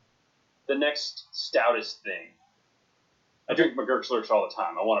the next stoutest thing. I drink McGurk Slurps all the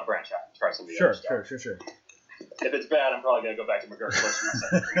time. I want to branch out and try some of the other stuff. sure. If it's bad, I'm probably going to go back to McGurk Slurps for my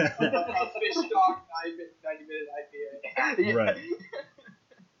second drink. A fish dog 90-minute IPA. Right.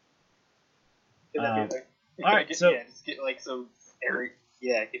 Get that feeling. All right, so just get like some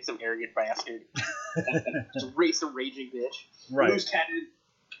get some arrogant bastard. Just race some raging bitch. right. Loose cannon.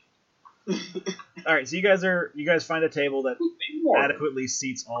 All right, so you guys find a table that Maybe more. adequately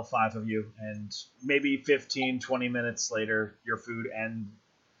seats all 5 of you, and maybe 15, 20 minutes later, your food and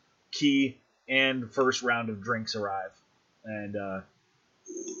key and first round of drinks arrive. And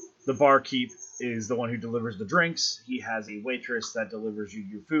the barkeep is the one who delivers the drinks. He has a waitress that delivers you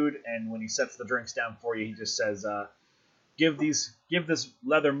your food, and when he sets the drinks down for you, he just says, give this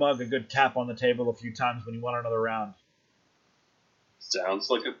leather mug a good tap on the table a few times when you want another round. Sounds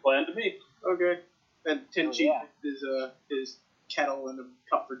like a plan to me. Okay. And Tenchi Oh, is his kettle and a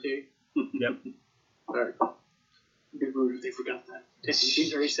cup for tea. Yep. Alright. Be rude if they forgot that. Tenchi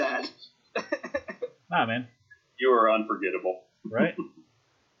seems very sad. Ah, man, You are unforgettable. right?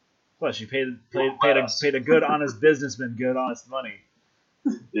 Plus, you paid a good, honest businessman good, honest money.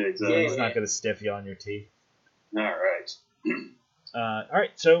 Yeah, exactly. He's not going to stiff you on your tea. All right. All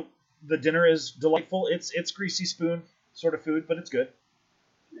right, so the dinner is delightful. It's greasy spoon sort of food, but it's good.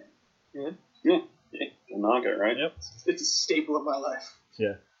 Yeah, you'll knock it, right? Yep. It's a staple of my life.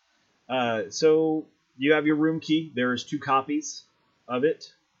 Yeah. So you have your room key. There's 2 copies of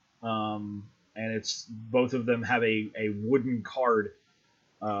it, and it's both of them have a wooden card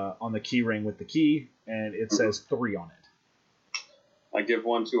on the key ring with the key, and it says 3 on it. I give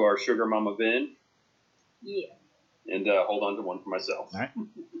one to our sugar mama Vin, Yeah. and hold on to one for myself. All right.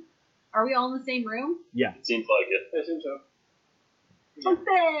 Are we all in the same room? It seems like it. I assume so. On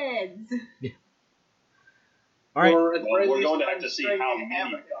beds. All right. Or at the Well, very we're least, going to have I'm to see stringing how a many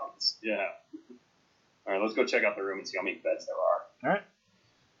hammock up. beds. Yeah. All right, let's go check out the room and see how many beds there are. All right.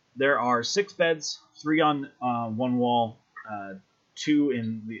 There are 6 beds, 3 on one wall, 2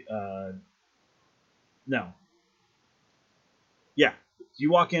 in the no. Yeah.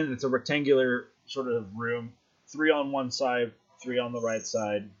 You walk in, it's a rectangular sort of room, 3 on one side, 3 on the right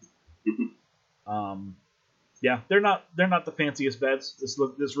side. Yeah, they're not the fanciest beds.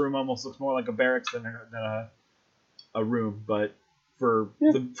 This room almost looks more like a barracks than a room, but for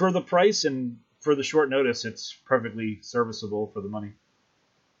the price and for the short notice, it's perfectly serviceable for the money.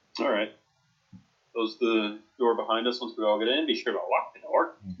 All right. Close the door behind us once we all get in. Be sure to lock the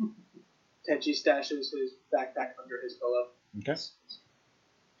door. Tenchi stashes his backpack under his pillow. Okay.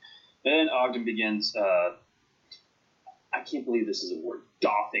 Then Ogden begins, I can't believe this is a word,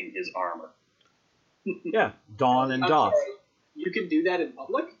 doffing his armor. Yeah, Dawn and I'm Doff. sorry, you can do that in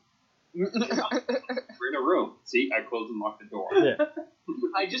public? We're in a room. See, I closed and locked the door. Yeah.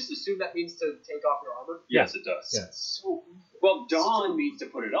 I just assume that means to take off your armor. Yes, it does. Yeah. So Well, Dawn means to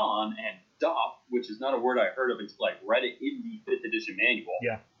put it on, and doff, which is not a word I heard of until I read it in the 5th edition manual.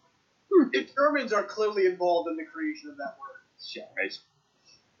 Yeah. Germans are clearly involved in the creation of that word. Yeah, right.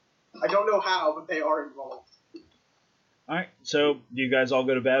 I don't know how, but they are involved. All right. So, do you guys all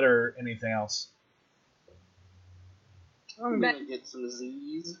go to bed or anything else? I'm gonna get some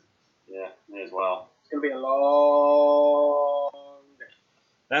Z's. Yeah, may as well. It's gonna be a long day.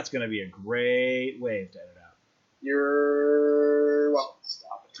 That's going to be a great wave to edit out. You're welcome.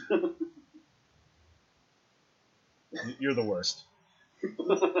 Stop it. You're the worst.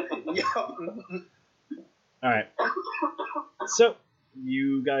 Yeah. All right. So,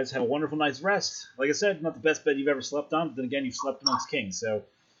 you guys have a wonderful night's rest. Like I said, not the best bed you've ever slept on, but then again, you've slept amongst kings, so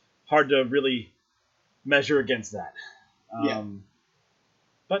hard to really measure against that. Yeah.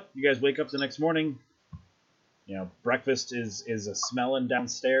 But you guys wake up the next morning. You know, breakfast is a smelling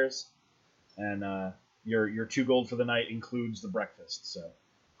downstairs, and your 2 gold for the night includes the breakfast. So.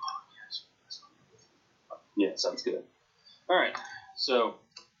 Yeah, sounds good. All right, so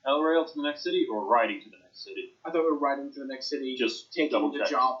Ele-Rail to the next city or riding to the next city? I thought we were riding to the next city, Just taking double the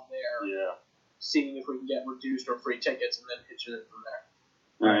checking. job there, Yeah. seeing if we can get reduced or free tickets, and then pitching it from there.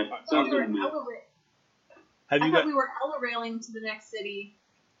 All right. Sounds good to me. Have I you thought got? we were Ele-Railing to the next city,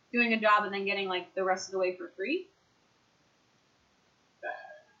 doing a job, and then getting like the rest of the way for free.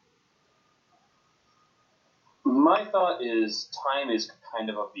 My thought is time is kind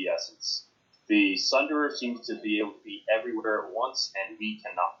of the essence. The Sunderer seems to be able to be everywhere at once, and we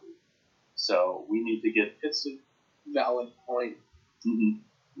cannot be. So we need to get. It's a valid point.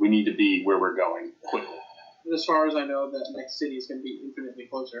 We need to be where we're going quickly. And as far as I know, that next city is going to be infinitely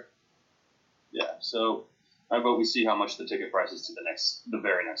closer. Yeah. So how about we see how much the ticket prices to the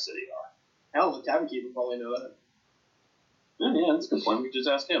very next city are? Hell, the tavern keeper probably know that. Yeah, that's a good point. We could just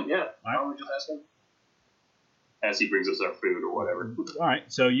ask him. Yeah, why don't we just ask him? As he brings us our food or whatever. All right.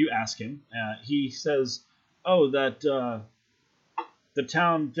 So you ask him. He says, "Oh, that the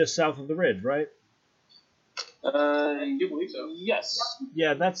town just south of the ridge, right? I do believe so. Yes.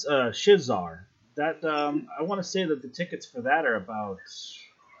 Yeah, that's Shizar. That I want to say that the tickets for that are about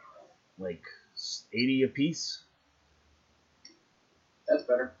like 80 apiece. That's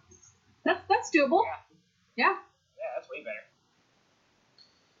better. That's doable. Yeah. Yeah, that's way better.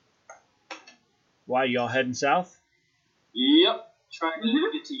 Why y'all heading south? Yep. Trying to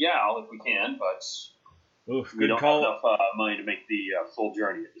get to Yao if we can, but Oof, we good don't call. have enough money to make the full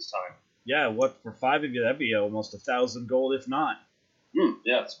journey at this time. Yeah, what for 5 of you? That'd be almost 1,000 gold, if not.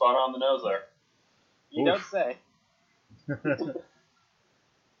 Yeah, spot on the nose there. You Oof. don't say.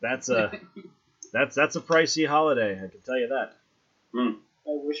 That's a pricey holiday. I can tell you that. I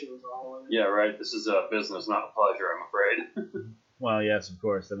wish it was all in. Yeah, right. This is a business, not a pleasure, I'm afraid. Well, yes, of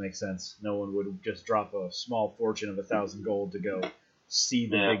course, that makes sense. No one would just drop a small fortune of 1,000 gold to go see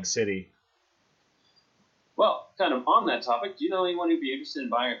the Yeah. big city. Well, kind of on that topic, do you know anyone who'd be interested in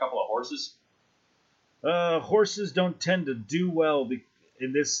buying a couple of horses? Horses don't tend to do well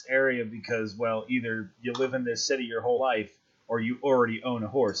in this area because, well, either you live in this city your whole life or you already own a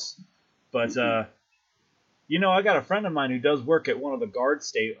horse. But, you know, I got a friend of mine who does work at one of the guard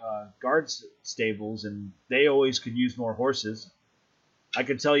stables, and they always could use more horses. I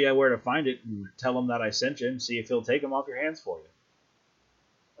could tell you where to find it and tell him that I sent you and see if he'll take them off your hands for you.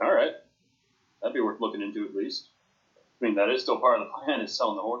 All right. That'd be worth looking into at least. I mean, that is still part of the plan, is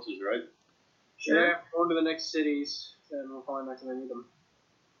selling the horses, right? Sure. Yeah, going to the next cities, and we'll probably not going to need them.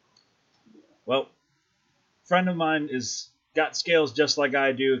 Well, a friend of mine is got scales just like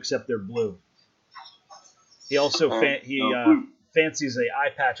I do, except they're blue. He also fancies a eye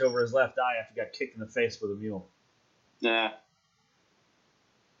patch over his left eye after he got kicked in the face with a mule. Nah.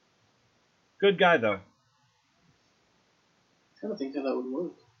 Good guy, though. I'm trying to think how that would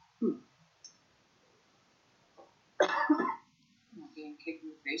work. Being kicked in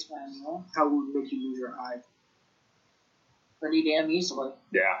the face by a mule How would it make you lose your eye? pretty damn easily.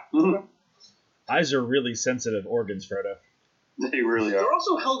 Yeah. Eyes are really sensitive organs, Frodo. They really They're are.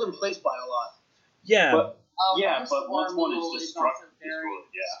 also held in place by a lot. Yeah, But, Yeah, but once one is just struck, also very destroyed,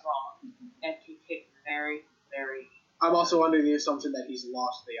 yeah. strong and can kick very, very. I'm also under the assumption that he's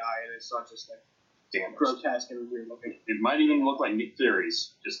lost the eye, and it's not just like Damn. grotesque and weird looking. It might even look like Nick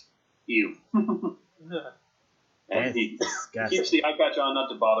Fury's. Just ew. And he disgusting. keeps the eye patch on not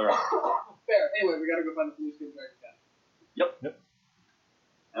to bother us. Fair. Anyway, we gotta go find the blue skin dragon guy. Yep.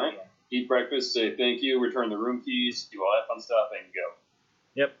 All right. Eat breakfast, say thank you, return the room keys, do all that fun stuff, and go.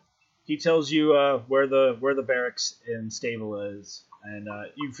 Yep. He tells you where the barracks and stable is, and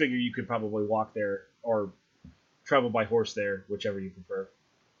you figure you could probably walk there or travel by horse there, whichever you prefer.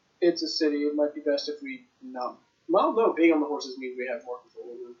 It's a city. It might be best if we not. Well, no, being on the horses means we have more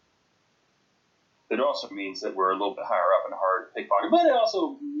control over them. It also means that we're a little bit higher up and harder to pickpocket, but it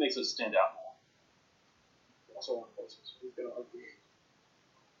also makes us stand out more. We also on horses. Who's going to argue?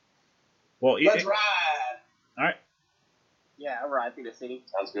 Well, Let's ride. All right. Yeah, I'll ride through the city.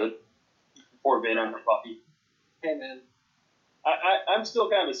 Sounds good. Poor Vin on her puppy. Hey, man. I'm still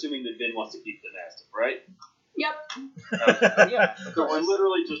kind of assuming that Vin wants to keep the Mastiff, right? Yep. Yeah. So we're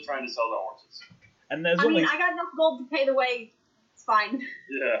literally just trying to sell the horses. And there's I only mean, I got enough gold to pay the way. It's fine.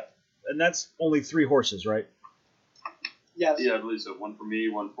 Yeah. and that's only 3 horses, right? Yes. Yeah, I believe so. One for me,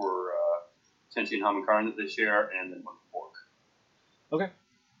 one for Tenchi and Hamakarn that they share, and then one for Bork. Okay.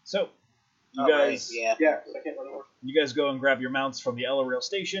 So you Oh, guys, right, yeah. Yeah, 'cause I can't run a horse. you guys go and grab your mounts from the Ele-Rail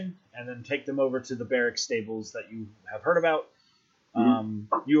station, and then take them over to the barracks stables that you have heard about.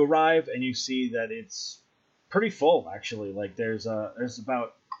 You arrive and you see that it's pretty full, actually. Like there's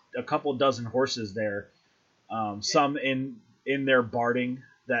about a couple dozen horses there. Some in their barding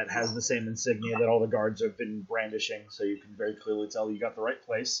that has the same insignia that all the guards have been brandishing, so you can very clearly tell you got the right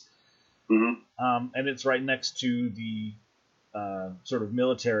place. Mm-hmm. And it's right next to the sort of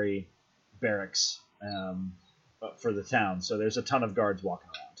military barracks for the town, so there's a ton of guards walking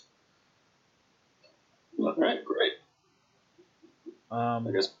around. All right, great. I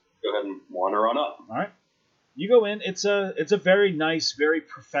guess go ahead and wander on up. All right, you go in. It's a very nice, very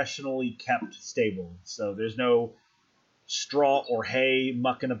professionally kept stable. So there's no straw or hay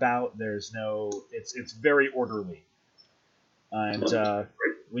mucking about. There's no. It's very orderly. And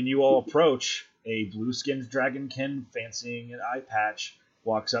when you all approach, a blue-skinned dragonkin fancying an eye patch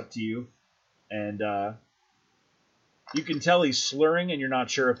walks up to you, and you can tell he's slurring, and you're not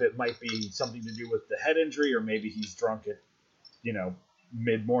sure if it might be something to do with the head injury or maybe he's drunk at,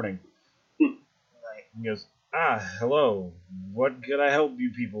 mid-morning. Right. He goes, hello. What could I help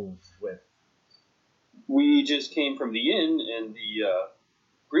you people with? We just came from the inn, and the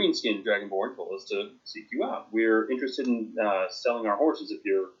green-skinned dragonborn told us to seek you out. We're interested in selling our horses if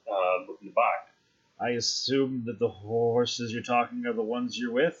you're looking to buy. I assume that the horses you're talking are the ones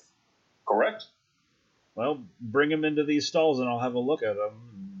you're with? Correct? Well, bring them into these stalls and I'll have a look at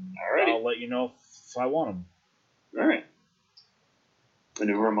them. Alrighty. I'll let you know if I want them. All right.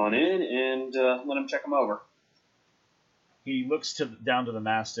 Maneuver him on in and let him check him over. He looks down to the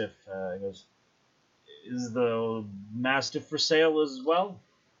Mastiff and goes, is the Mastiff for sale as well?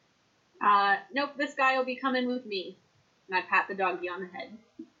 Nope, this guy will be coming with me. And I pat the doggy on the head.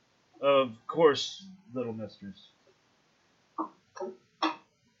 Of course, little mistress. I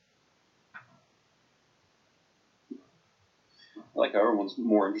like how everyone's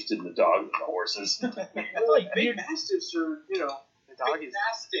more interested in the dog than the horses. Like, big mastiffs are, The dog is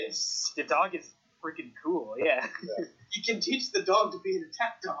mastiffs. the dog is freaking cool. Yeah. You can teach the dog to be an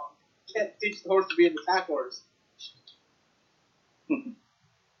attack dog. You can't teach the horse to be an attack horse.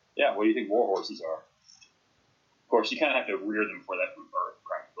 Yeah, what do you think war horses are? Of course, you kind of have to rear them for that from birth,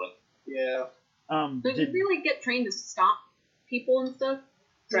 practically. Yeah. Does it really get trained to stop people and stuff?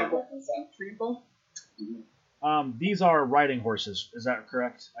 Trample. Trample? These are riding horses. Is that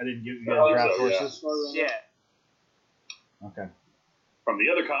correct? I didn't give you guys Oh, draft so, yeah. horses? Yeah. Okay. From the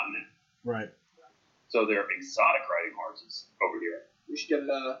other continent. Right. So they're exotic riding horses over here. We should get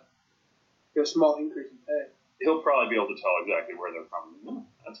a small increase in pay. He'll probably be able to tell exactly where they're from. Oh,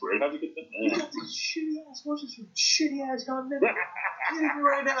 that's weird. How'd you get You that? got these shitty ass horses from shitty ass continent. Get it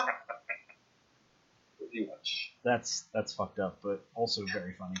right now. Pretty much. That's fucked up, but also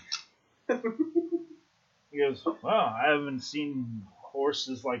very funny. He goes, well, I haven't seen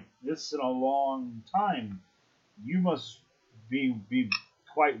horses like this in a long time. You must be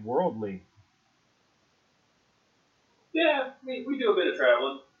quite worldly. Yeah, we do a bit of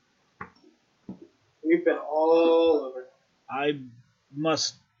traveling. We've been all over. I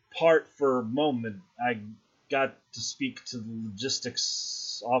must part for a moment. I got to speak to the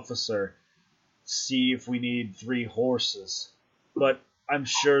logistics officer, see if we need 3 horses. But I'm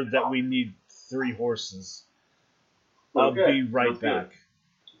sure that we need 3 horses. I'll Okay, be right sounds good. back.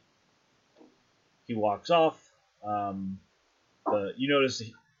 He walks off. You notice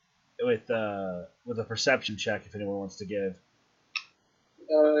with a perception check, if anyone wants to give,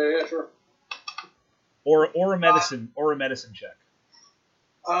 Yeah, sure. or a medicine check.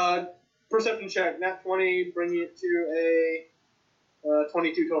 Perception check, nat 20, bringing it to a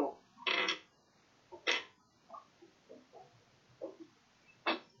 22 total.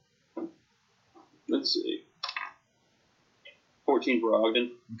 Let's see. 14 for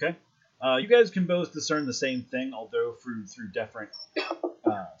Ogden. Okay. You guys can both discern the same thing, although through different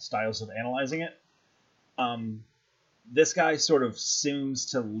styles of analyzing it. This guy sort of seems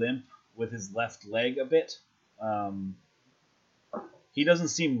to limp with his left leg a bit. He doesn't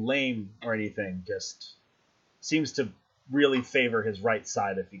seem lame or anything, just seems to really favor his right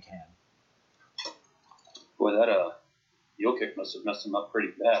side if he can. Boy, that heel kick must have messed him up pretty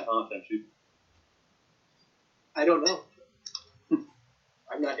bad, huh, Tenchu? I don't know.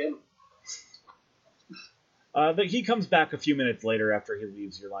 I'm not him. But he comes back a few minutes later after he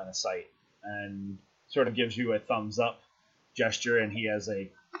leaves your line of sight and sort of gives you a thumbs up gesture, and he has a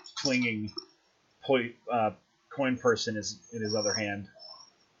clinging coin purse in his other hand.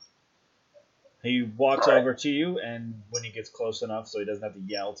 He walks over to you, and when he gets close enough so he doesn't have to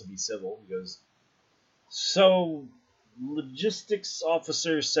yell to be civil, he goes, "So, logistics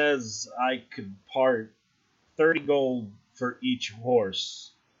officer says I could part 30 gold for each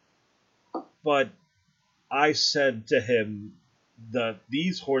horse. But I said to him that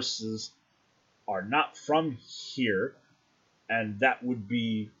these horses are not from here, and that would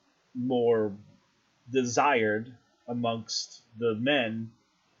be more desired amongst the men.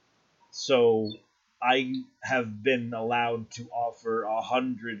 So I have been allowed to offer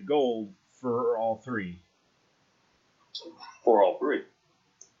 100 gold for all three." For all three.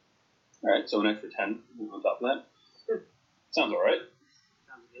 Alright, so an extra 10 on top of that. Sounds alright.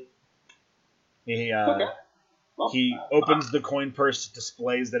 Sounds good. He opens the coin purse,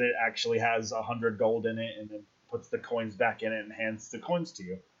 displays that it actually has 100 gold in it, and then puts the coins back in it and hands the coins to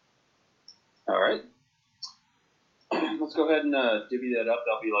you. Alright. Let's go ahead and divvy that up.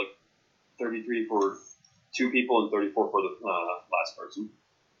 That'll be like 33 for 2 people and 34 for the last person.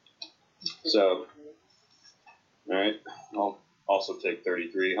 So, alright. I'll also take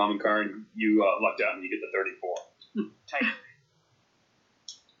 33. Hamankarn, you lucked out and you get the 34. Tight.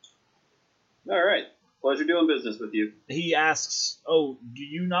 Alright. Pleasure doing business with you. He asks, "Oh, do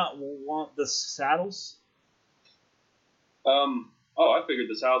you not want the saddles?" I figured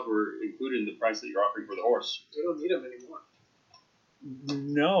the saddles were included in the price that you're offering for the horse. We don't need them anymore.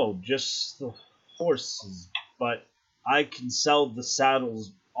 No, just the horses. But I can sell the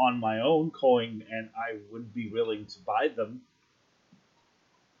saddles on my own coin, and I would be willing to buy them.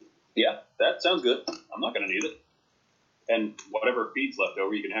 Yeah, that sounds good. I'm not going to need it. And whatever feed's left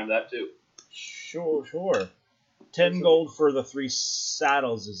over, you can have that too. Sure. 10 gold for the 3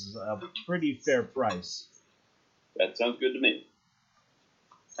 saddles is a pretty fair price. That sounds good to me.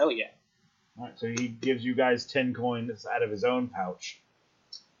 Hell yeah. Alright, so he gives you guys 10 coins out of his own pouch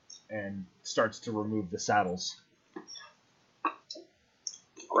and starts to remove the saddles.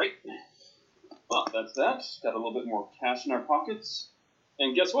 Great. Well, that's that. Got a little bit more cash in our pockets.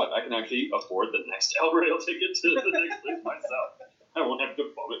 And guess what? I can actually afford the next Ele-Rail ticket to the next place myself. I won't have to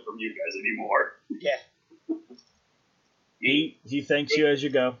bum it from you guys anymore. Yeah. He thanks you as you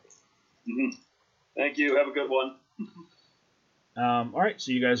go. Mm-hmm. Thank you. Have a good one. Alright,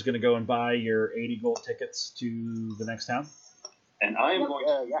 so you guys are going to go and buy your 80 gold tickets to the next town? And I am going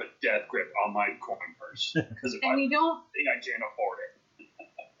to put a death grip on my coin purse. Because if I think I can't afford it.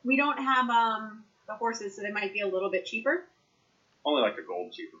 We don't have the horses, so they might be a little bit cheaper. Only like a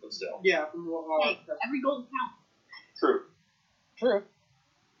gold cheaper, but still. Yeah. Hey, every gold counts. True.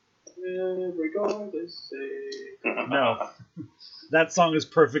 Every gold is safe. No. That song is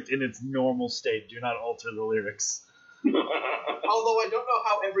perfect in its normal state. Do not alter the lyrics. Although I don't know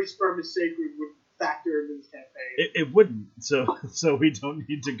how every sperm is sacred would factor into this campaign. It wouldn't, so we don't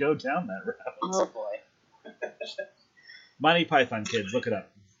need to go down that route. Oh boy. Monty Python kids, look it up.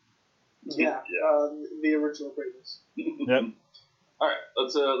 Yeah. The original greatness. Yep. All right,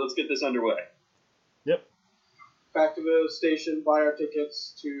 let's get this underway. Yep. Back to the station, buy our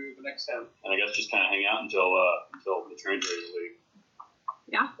tickets to the next town. And I guess just kind of hang out until the train's ready to leave.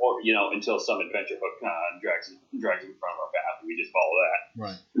 Yeah. Or until some adventure hook drags in front of our path, and we just follow that.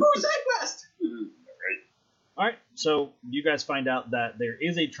 Right. Who's that quest? Right. Alright, so you guys find out that there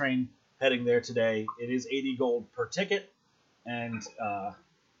is a train heading there today. It is 80 gold per ticket, and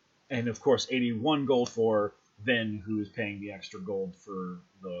of course 81 gold for Vin, who is paying the extra gold for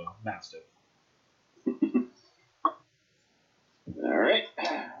the Mastiff. All right.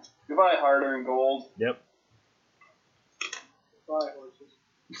 Goodbye, hard-earned gold. Yep. Buy horses.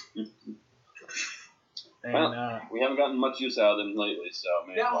 And Well, we haven't gotten much use out of them lately, so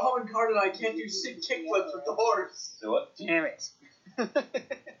maybe. Now Hovencard and I can't do sick kickflips with the horse. So what? Damn it.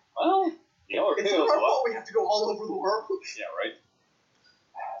 Well, It's not our fault we have to go all over the world. Yeah, right.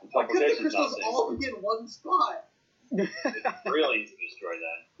 The Why couldn't the teleportation's not crystals safe. all be in one spot? It's really easy to destroy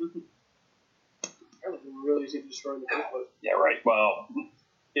that. That was really easy to destroy in the first place. Yeah, right. Well,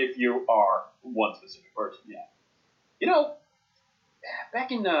 if you are one specific person, yeah. You know,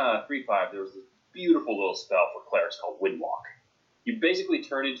 back in 3.5, there was this beautiful little spell for clerics called Windwalk. You basically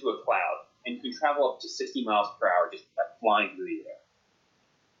turn into a cloud, and you can travel up to 60 miles per hour just by flying through the air.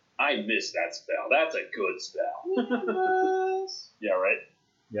 I miss that spell. That's a good spell. Yeah, right?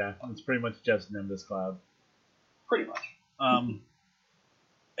 Yeah, it's pretty much just Nimbus Cloud. Pretty much.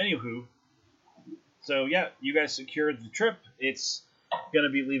 Anywho, so yeah, you guys secured the trip. It's going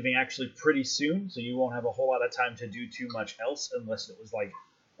to be leaving actually pretty soon, so you won't have a whole lot of time to do too much else unless it was like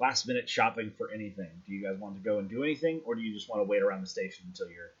last minute shopping for anything. Do you guys want to go and do anything, or do you just want to wait around the station until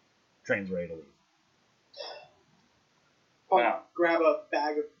your train's ready to leave? Wow. Grab a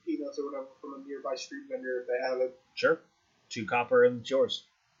bag of peanuts or whatever from a nearby street vendor if they have it. Sure. 2 copper and it's yours.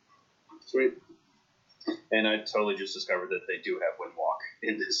 Sweet. And I totally just discovered that they do have Windwalk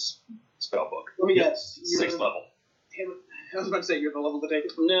in this spell book. Let me guess. 6th level. Damn it. I was about to say you're the level to take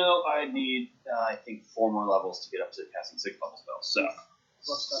it. No, I need, I think, 4 more levels to get up to casting 6th level spells.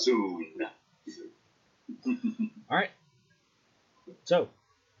 So, soon. All right. So,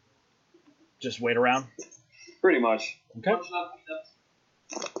 just wait around. Pretty much. Okay.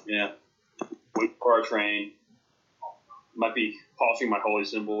 Yeah. Wait for our train. Might be polishing my holy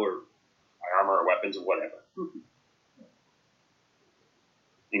symbol or my armor or weapons or whatever.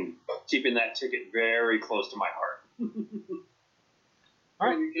 And keeping that ticket very close to my heart. All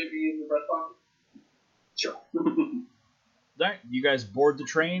right. You could be in the breast pocket. Sure. All right. You guys board the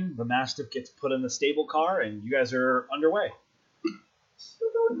train. The Mastiff gets put in the stable car, and you guys are underway.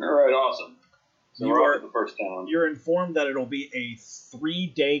 All right, awesome. So You we're are- off at the first town. You're informed that it'll be a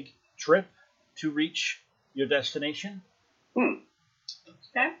 3-day trip to reach your destination. Okay.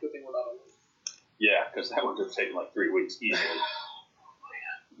 Good thing we're not alone. Yeah, because that would have taken like 3 weeks easily.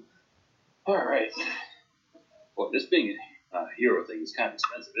 All right. Well, this being a hero thing is kind of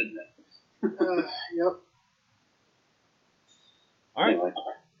expensive, isn't it? Yep. All right. Anyway.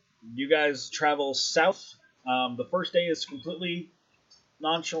 You guys travel south. The first day is completely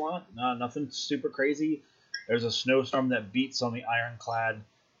nonchalant. Nothing super crazy. There's a snowstorm that beats on the ironclad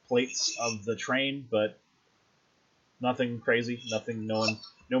plates of the train, but nothing crazy. Nothing.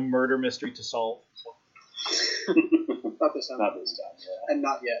 No murder mystery to solve. Not this time. Not this time, yeah. And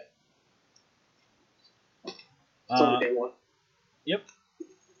not yet. It's only day one. Yep.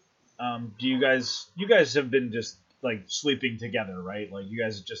 Do you guys have been just like sleeping together, right? Like you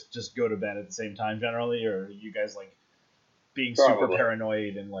guys just go to bed at the same time generally, or are you guys like being super Probably.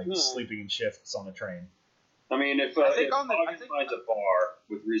 paranoid and like Yeah. sleeping in shifts on the train? I mean, if think August finds a bar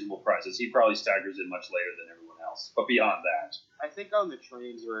with reasonable prices, he probably staggers in much later than everyone else. But beyond that, I think on the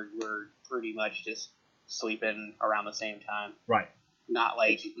trains we're pretty much just sleeping around the same time. Right. Not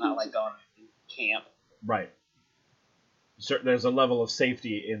like on camp. Right. There's a level of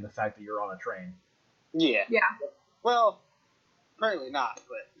safety in the fact that you're on a train. Yeah. Yeah. Well, apparently not,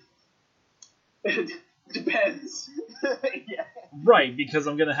 but It depends. yeah. Right, because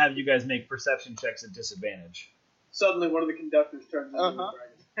I'm gonna have you guys make perception checks at disadvantage. Suddenly one of the conductors turns into Uh-huh.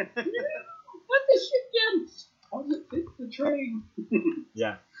 a dragon. What the shit, Jim? How does it fit the train?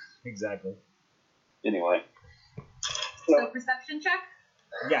 Yeah, exactly. anyway. So perception check.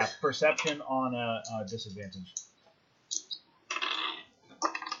 Yeah, perception on a disadvantage.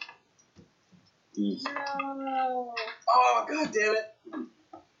 No. Oh, god damn it.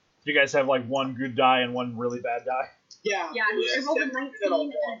 You guys have like one good die and one really bad die. Yeah. Yeah, I rolled a 19 and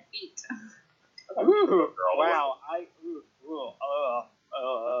an 8. Ooh, wow.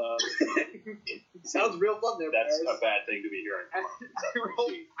 Sounds real fun there, That's Paris. a bad thing to be hearing.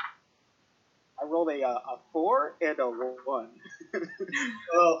 I rolled a 4 and a 1.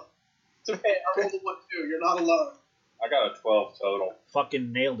 Oh. It's okay, I rolled a 1 too. You're not alone. I got a 12 total.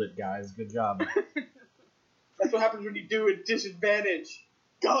 Fucking nailed it, guys. Good job. That's what happens when you do a disadvantage.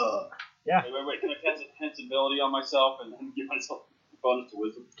 Gah! Yeah. Wait. Can I cast Insensibility on myself and then give myself a bonus to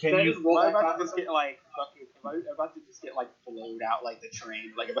wisdom? Can Can I you? just roll Am I that about to back? just get like fucking? Am I about to just get like flowed out like the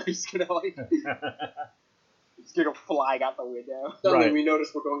train? Like am I just gonna like just gonna fly out the window? Suddenly Right. we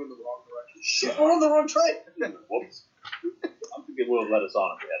notice we're going in the wrong direction. Shit, we're on the wrong train! Whoops. I'm thinking it would have let us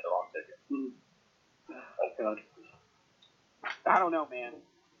on if we had the wrong ticket. Oh god. I don't know, man.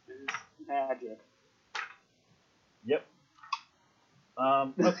 It's magic. Yep.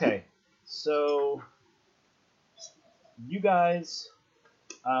 Okay. So you guys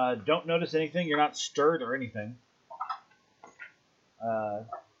don't notice anything. You're not stirred or anything. But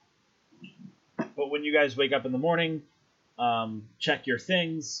when you guys wake up in the morning, check your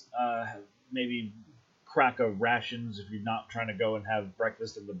things. Maybe crack a rations if you're not trying to go and have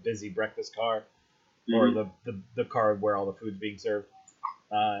breakfast in the busy breakfast car or the car where all the food's being served.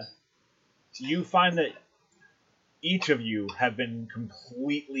 You find that each of you have been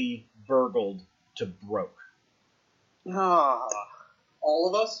completely burgled to broke. Ah, All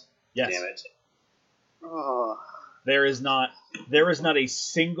of us? Yes. Damn it. ah, There is not a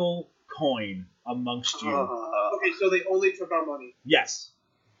single coin amongst you. Okay, so they only took our money. Yes.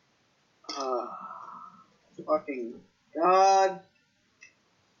 Fucking God.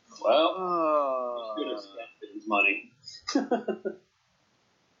 Well, could have spent his money.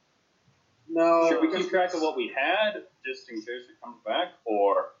 No. Should we keep track of what we had, just in case it comes back,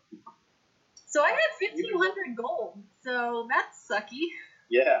 or... So I had 1,500 gold, so that's sucky.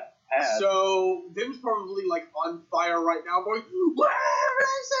 Yeah, had. So Vim's probably like on fire right now, going, "Where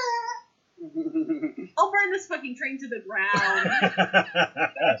is it?" I'll burn this fucking train to the ground.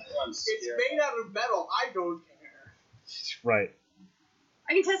 That's what I'm It's scared. made out of metal. I don't care. Right.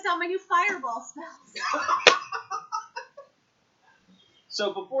 I can test out my new fireball spells.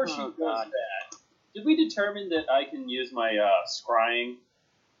 So before she Oh, does God. that, did we determine that I can use my scrying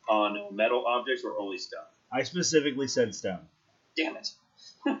on metal objects or only stone? I specifically said stone. Damn it.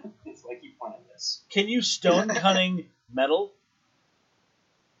 It's like you planned this. Can you stone cunning metal?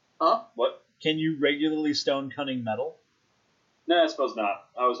 Huh? What? Can you regularly stone cunning metal? No, I suppose not.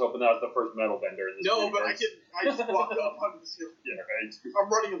 I was hoping that was the first metal bender in this No, but universe. I just walked up on this hill. Yeah, right. I'm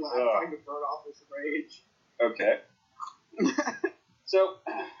running a lap Oh. trying to burn off this rage. Okay. So,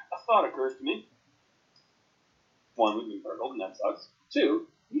 a thought occurs to me. One, we've been burgled, and that sucks. Two,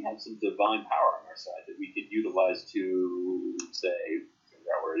 we have some divine power on our side that we could utilize to, say,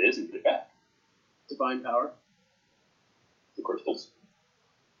 figure out where it is and get it back. Divine power. The crystals.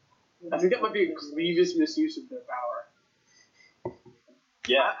 I think that might be a grievous misuse of their power.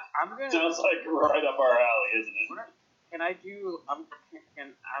 Yeah, I'm gonna. sounds like right up our alley, isn't it? Can I do?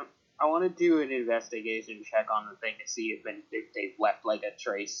 I want to do an investigation check on the thing to see if they've left like a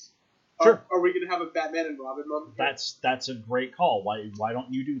trace. Sure. Are we gonna have a Batman and Robin moment? That's a great call. Why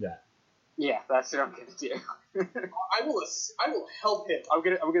don't you do that? Yeah, that's what I'm gonna do. I will help him. I'm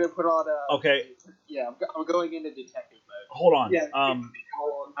gonna put on a. Okay, Yeah, I'm going into detective mode. hold on. Yeah.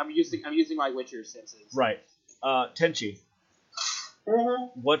 I'm using my Witcher senses. Right. Tenchi,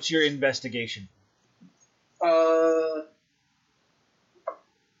 what's your investigation?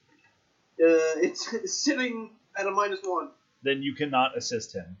 It's sitting at a -1. Then you cannot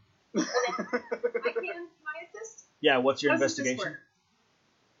assist him. I can my assist. Yeah, what's your How does this investigation?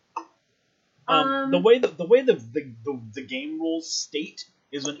 work? The way the game rules state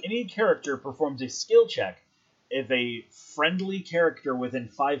is when any character performs a skill check, if a friendly character within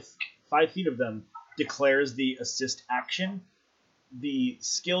 5 feet of them declares the assist action, the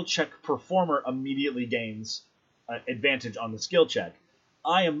skill check performer immediately gains advantage on the skill check.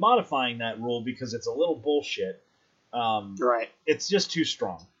 I am modifying that rule because it's a little bullshit. Right. It's just too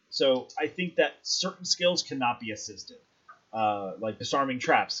strong. So I think that certain skills cannot be assisted. Like disarming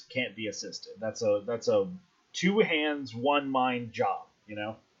traps can't be assisted. That's a 2 hands, 1 mind job. You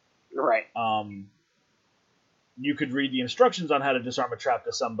know. Right. You could read the instructions on how to disarm a trap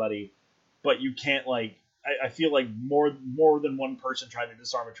to somebody, but you can't like. I feel like more than one person trying to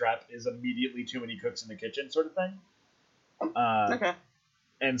disarm a trap is immediately too many cooks in the kitchen, sort of thing. Okay.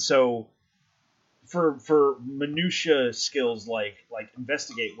 And so, for minutia skills like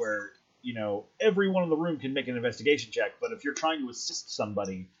investigate, where everyone in the room can make an investigation check, but if you're trying to assist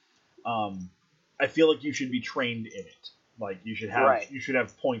somebody, I feel like you should be trained in it. Like you should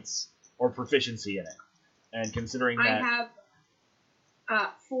have points or proficiency in it. And considering I that,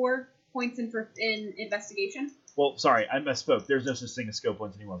 have 4 points in investigation. well, sorry, I misspoke. There's no such thing as skill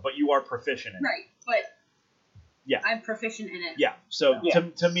points anymore, but you are proficient in it. Right, but Yeah. I'm proficient in it. Yeah. So Yeah.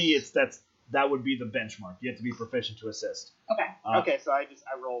 to me, that would be the benchmark. You have to be proficient to assist. Okay. Okay, so I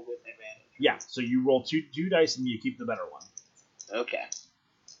roll with advantage. Yeah. So you roll two dice and you keep the better one. Okay.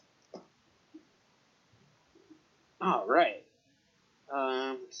 All right.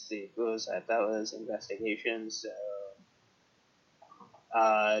 Let's see. What was that? That was investigation. So,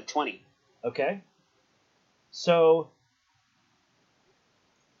 20. Okay. So,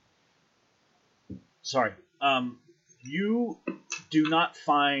 sorry. You do not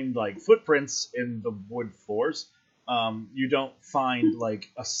find like footprints in the wood floors. You don't find like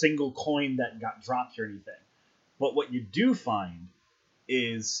a single coin that got dropped or anything. But what you do find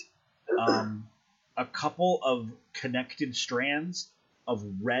is a couple of connected strands of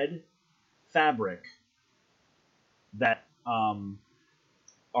red fabric that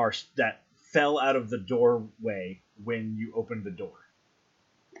that fell out of the doorway when you opened the door.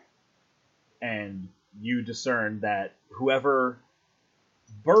 And you discern that whoever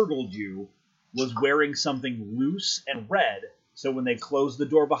burgled you was wearing something loose and red So when they closed the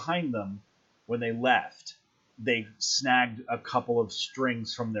door behind them, when they left, they snagged a couple of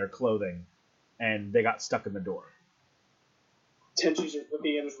strings from their clothing, and they got stuck in the door. Tenchi's just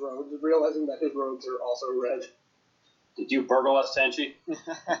looking at his robes, realizing that his robes are also red. Did you burgle us, Tenchi?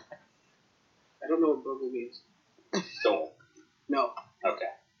 I don't know what burgle means. Stole. No.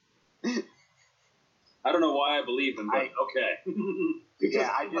 Okay. I don't know why I believe him, but okay. Yeah,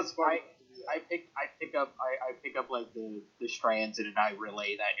 I pick up like the strands and I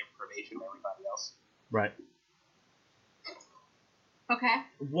relay that information to everybody else. Right. Okay.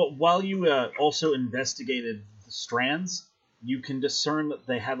 While you also investigated the strands, you can discern that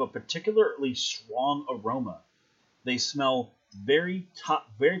they have a particularly strong aroma. They smell very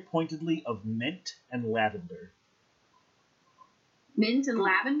pointedly of mint and lavender. Mint and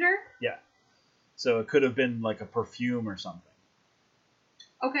lavender? Yeah. So it could have been like a perfume or something.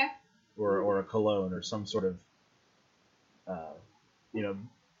 Okay. Or a cologne or some sort of,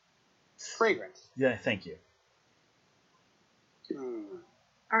 Fragrance. Yeah, thank you.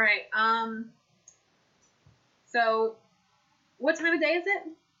 All right. So, what time of day is it?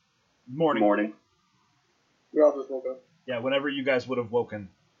 Morning. We all just woke up. Yeah, whenever you guys would have woken.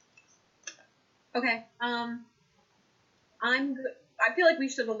 Okay. I feel like we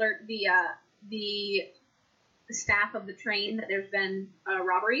should alert the staff of the train that there's been a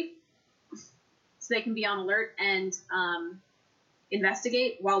robbery, so they can be on alert and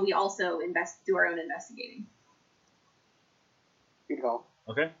investigate while we also do our own investigating. Good call.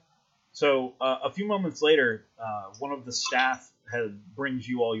 Okay. So a few moments later, one of the staff brings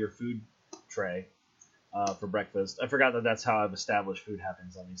you all your food tray for breakfast. I forgot that that's how I've established food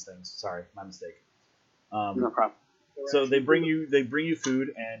happens on these things. Sorry, my mistake. No problem. So they bring you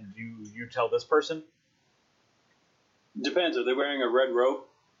food, and you tell this person. Depends. Are they wearing a red robe?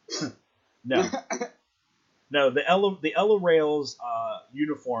 No. No, the Ele-Rail's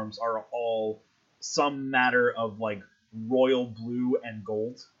uniforms are all some matter of like royal blue and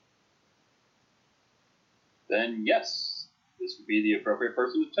gold. Then yes, this would be the appropriate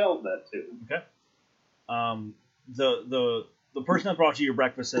person to tell that to. Okay. The person that brought you your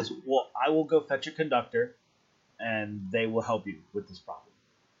breakfast says, "Well, I will go fetch a conductor, and they will help you with this problem."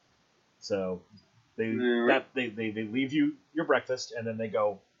 So they leave you your breakfast, and then they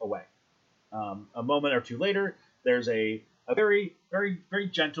go away. A moment or two later, there's a very, very, very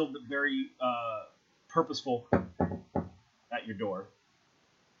gentle but very purposeful at your door.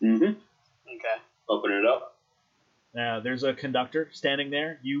 Mm-hmm. Okay. Open it up. There's a conductor standing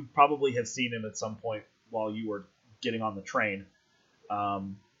there. You probably have seen him at some point while you were getting on the train.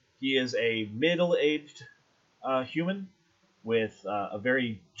 He is a middle-aged human with a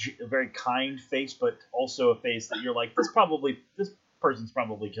very kind face, but also a face that you're like, this person's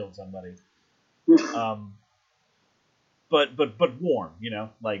probably killed somebody. But warm,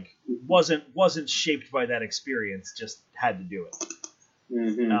 like wasn't shaped by that experience, just had to do it.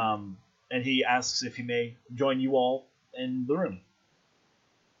 Mm-hmm. And he asks if he may join you all in the room.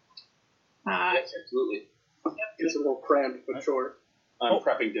 Yes, absolutely. It's a little cramped, but sure. I'm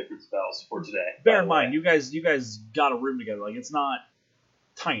prepping different spells for today. Bear in mind, you guys got a room together. Like, it's not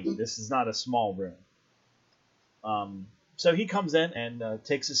tiny. This is not a small room. So he comes in and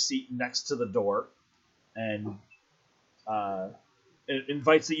takes a seat next to the door, and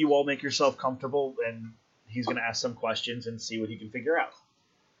invites that you all make yourself comfortable, and he's going to ask some questions and see what he can figure out.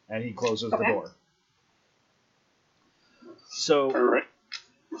 And he closes the door. So All right.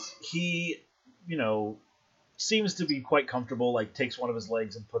 he, seems to be quite comfortable, like takes one of his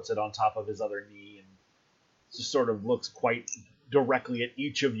legs and puts it on top of his other knee and just sort of looks quite directly at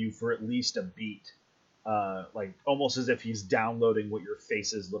each of you for at least a beat. Like almost as if he's downloading what your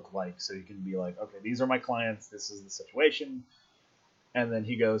faces look like, so he can be like, okay, these are my clients, this is the situation. And then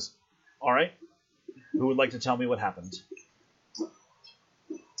he goes, all right, who would like to tell me what happened?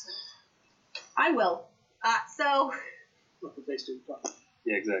 I will. So What the face do?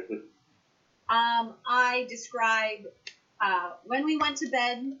 Yeah, exactly. I describe when we went to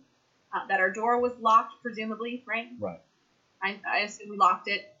bed that our door was locked, presumably, right? Right. I assume we locked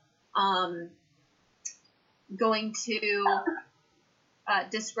it. Going to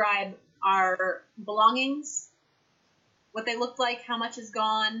describe our belongings, what they looked like, how much is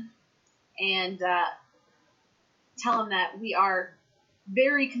gone, and tell them that we are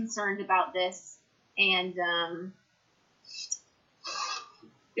very concerned about this, and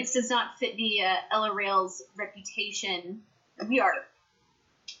this does not fit the Ele-Rail's reputation. We are.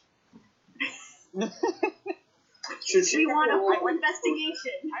 Should she We want a have full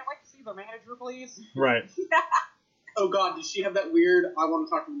investigation. I'd like to see the manager, please. Right. Oh God, does she have that weird? I want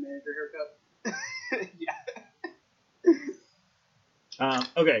to talk to the manager haircut. Yeah.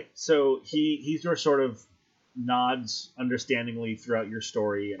 Okay, so he sort of nods understandingly throughout your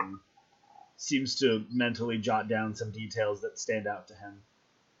story and seems to mentally jot down some details that stand out to him.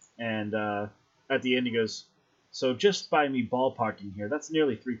 And at the end he goes, so just by me ballparking here, that's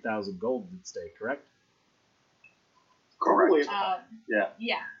nearly 3,000 gold at stake, correct? Correct. Yeah.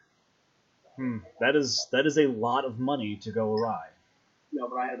 Yeah. That is a lot of money to go awry. No,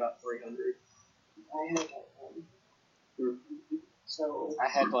 but I had about 300. I had like one. So I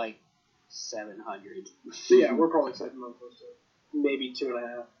had like 700. So yeah, we're probably sitting on close to maybe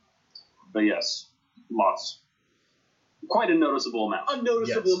 2.5. But yes, lots. Quite a noticeable amount. A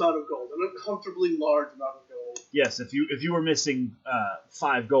noticeable Yes. amount of gold, an uncomfortably large amount of gold. Yes, if you were missing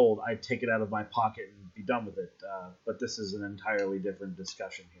 5 gold, I'd take it out of my pocket and be done with it. But this is an entirely different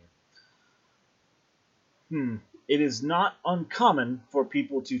discussion here. It is not uncommon for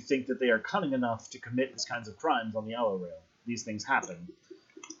people to think that they are cunning enough to commit these kinds of crimes on the Ele-Rail. These things happen.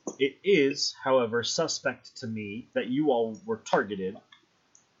 It is, however, suspect to me that you all were targeted,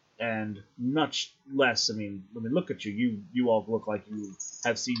 and much less. I mean, look at you. You all look like you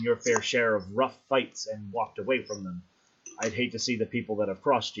have seen your fair share of rough fights and walked away from them. I'd hate to see the people that have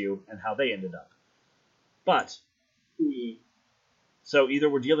crossed you and how they ended up. But so either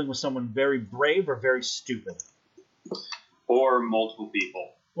we're dealing with someone very brave or very stupid. Or multiple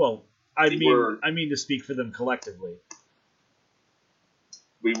people. Well, I mean to speak for them collectively.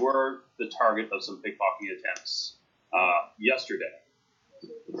 We were the target of some pickpocketing attempts yesterday.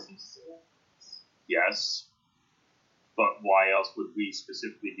 Yes. But why else would we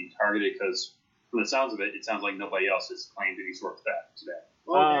specifically be targeted? Because from the sounds of it, it sounds like nobody else has claimed any sort of theft today.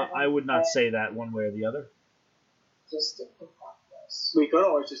 I would not say that one way or the other. just to pick up this. We could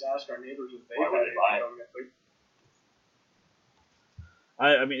always just ask our neighbors if they Why would had they it. buy it?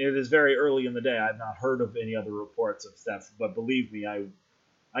 I mean, it is very early in the day. I've not heard of any other reports of theft, but believe me, I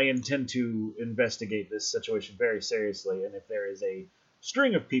intend to investigate this situation very seriously, and if there is a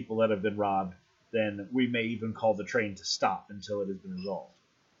string of people that have been robbed, then we may even call the train to stop until it has been resolved.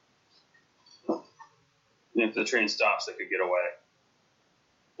 And if the train stops, they could get away.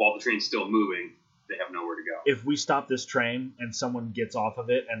 While the train's still moving, they have nowhere to go. If we stop this train and someone gets off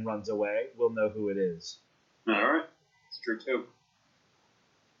of it and runs away, we'll know who it is. All right. It's true, too.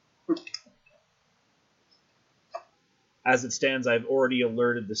 As it stands, I've already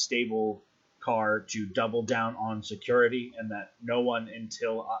alerted the stable car to double down on security, and that no one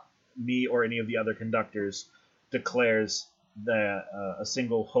until me or any of the other conductors declares that a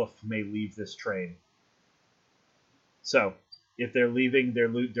single hoof may leave this train. So, if they're leaving, they're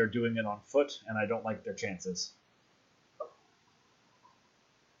doing it on foot, and I don't like their chances.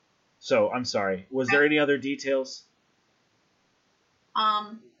 So, I'm sorry. Was there any other details?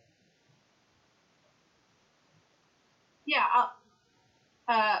 Yeah,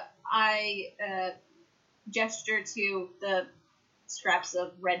 I gesture to the scraps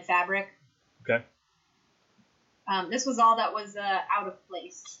of red fabric. Okay. This was all that was out of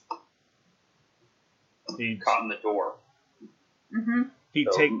place. Caught in the door. Mm-hmm. He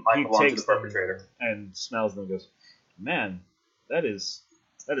So, takes the them perpetrator. and smells them and goes, "Man, that is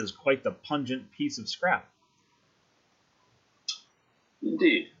quite the pungent piece of scrap.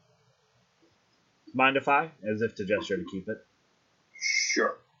 Indeed. Mind if I?" As if to gesture to keep it.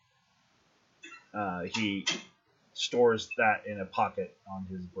 Sure. He stores that in a pocket on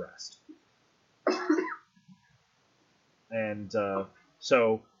his breast. And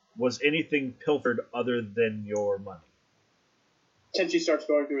so, was anything pilfered other than your money? Tenchi starts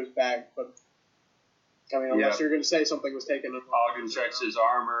going through his bag, but I mean, unless Yeah. you're going to say something was taken. Ogden checks his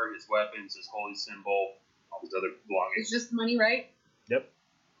armor, his weapons, his holy symbol, all his other belongings. It's just money, right? Yep.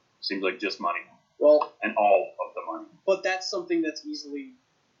 Seems like just money. Well, And all of the money. but that's something that's easily,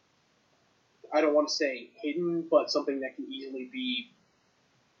 I don't want to say hidden, but something that can easily be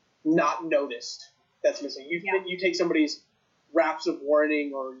not noticed. That's missing. You take somebody's wraps of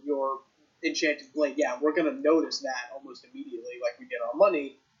warning or your enchanted blade. Yeah, we're going to notice that almost immediately, like we did our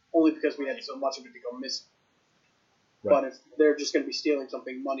money, only because we had so much of it to go missing. Right. But if they're just going to be stealing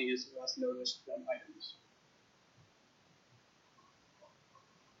something, money is less noticed than items.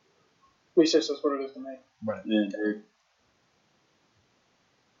 At least that's what it is to me. Right. Indeed.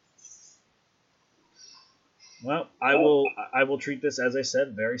 Well, I will treat this, as I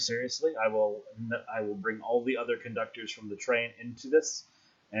said, very seriously. I will bring all the other conductors from the train into this,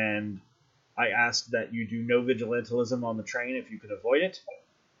 and I ask that you do no vigilantism on the train if you can avoid it.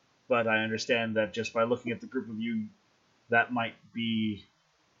 But I understand that just by looking at the group of you, that might be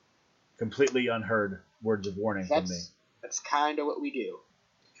completely unheard words of warning from me. That's kind of what we do.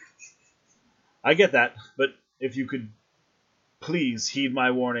 I get that, but if you could please heed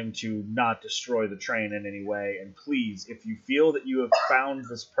my warning to not destroy the train in any way. And please, if you feel that you have found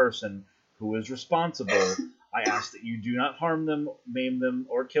this person who is responsible, I ask that you do not harm them, maim them,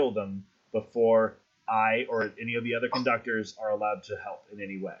 or kill them before I or any of the other conductors are allowed to help in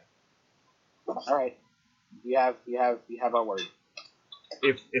any way. All right. You have our word.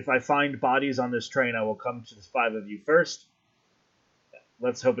 If I find bodies on this train, I will come to the 5 of you first.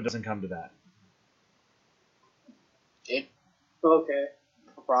 Let's hope it doesn't come to that. It Okay.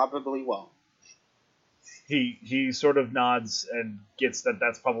 probably won't. He sort of nods and gets that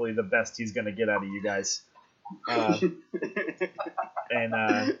that's probably the best he's going to get out of you guys.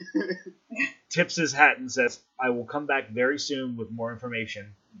 And tips his hat and says, I will come back very soon with more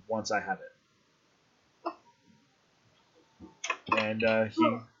information once I have it. And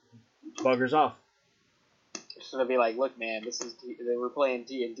he buggers off. It's gonna be like, look, man, we're playing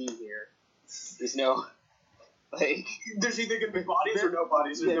D&D here. There's no, like... There's either going to be bodies or no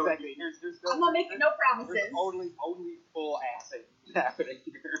bodies. There's no exactly. There's no, I'm not making no promises. There's only full assing happening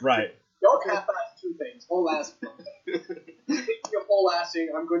here. Right. Don't half-ass two things. Full-ass. You're full-assing.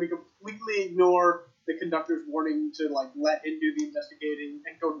 I'm going to completely ignore the conductor's warning to let him do the investigating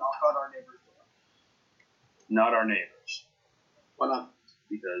and go knock on our neighbor's door. Not our neighbors, Why not?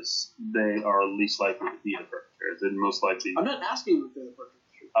 because they are least likely to be the perpetrators. They're most likely. I'm not asking if they're the person.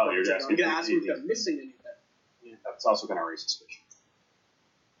 Oh, you're asking I'm going to if ask you if they're they're missing anything. That's also going to raise suspicion.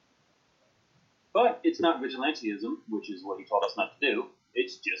 But it's not vigilantism, which is what he told us not to do.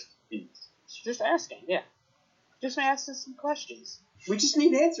 It's just Just asking, yeah. Just ask us some questions. We just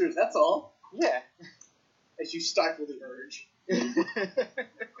need answers, that's all. Yeah. As you stifle the urge.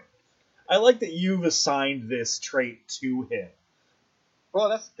 I like that you've assigned this trait to him. Well,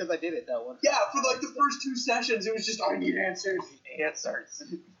 that's because I did it that one. Yeah, for the first 2 sessions, it was just, I need answers. Answers.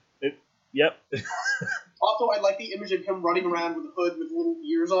 Yep. Also, I like the image of him running around with a hood with little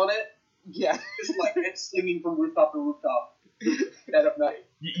ears on it. Yeah. Just and slinging from rooftop to rooftop. Dead of night.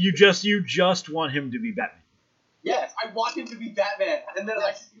 You just want him to be Batman. Yes, I want him to be Batman, and then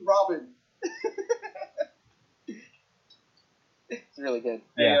I should be Robin. It's really good.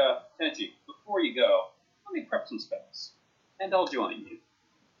 Hey, Tenchi, before you go, let me prep some spells, and I'll join you.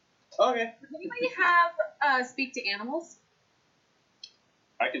 Okay. Does anybody have speak to animals?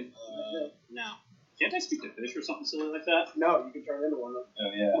 I can. No. Can't I speak to fish or something silly like that? No, you can turn into one of them.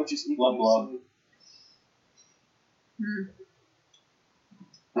 Oh yeah. Which is Love, equally love. silly.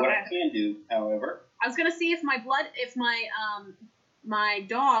 What Okay. I can do, however, I was gonna see if my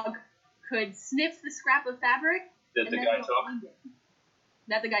dog could sniff the scrap of fabric that and the then guy go took. find it.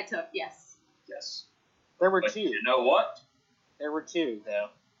 That the guy took, yes. Yes. There were But 2. you know what? There were 2, though.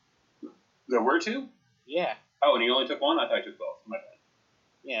 There were 2. Yeah. Oh, and he only took 1. I thought he took both. My bad.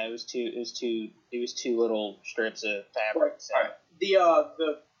 Yeah, it was 2. It was 2 little strips of fabric. So. All right.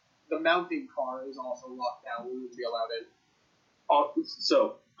 The mounting car is also locked down. We wouldn't be allowed in.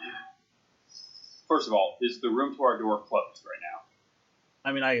 So, first of all, is the room to our door closed right now?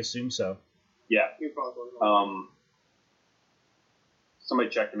 I mean, I assume so. Yeah. You probably won't. Somebody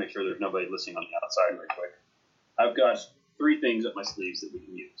check to make sure there's nobody listening on the outside right quick. I've got 3 things up my sleeves that we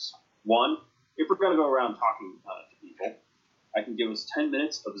can use. 1, if we're going to go around talking to people, I can give us 10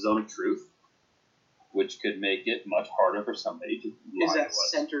 minutes of zone of truth, which could make it much harder for somebody to lie Is to that us.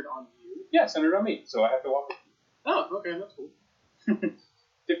 centered on you? Yeah, centered on me, so I have to walk. Oh, okay, that's cool.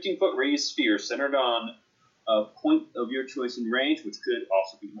 15-foot raised sphere centered on a point of your choice in range, which could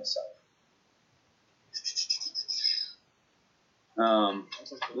also be myself.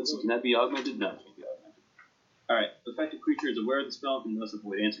 Let's see, can that be augmented? No, it can't be augmented. Alright, affected creature is aware of the spell and can thus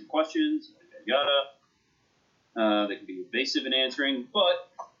avoid answering questions, yada yada. They can be evasive in answering, but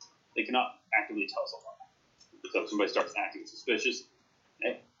they cannot actively tell us a lie. So if somebody starts acting suspicious,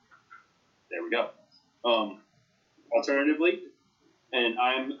 hey, there we go. Alternatively, and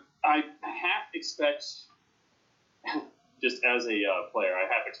I half expect, just as a player, I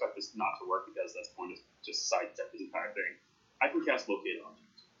half expect this not to work because that's going to just sidestep this entire thing. I can cast Locate Object.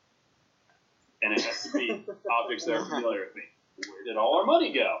 And it has to be objects that are familiar with me. Where did all our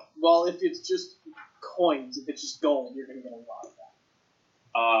money go? Well, if it's just coins, if it's just gold, you're going to get a lot of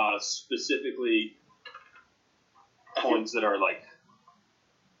that. Specifically, coins that are like,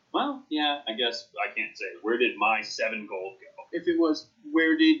 well, yeah, I guess I can't say. Where did my 7 gold go? If it was,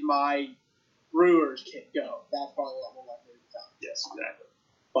 where did my brewer's kit go? That's probably a lot more likely to be found. Yes, exactly.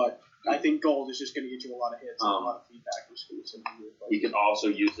 But I think gold is just going to get you a lot of hits and a lot of feedback. Which is going to send you to a We place. can also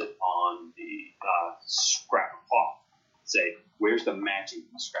use it on the scrap of cloth. Say, where's the matching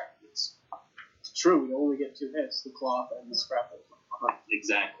scrap of this? It's true. We only get 2 hits: the cloth and the scrap.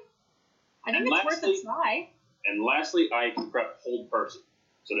 Exactly. I think And it's worth lastly- a try. And lastly, I can prep hold person.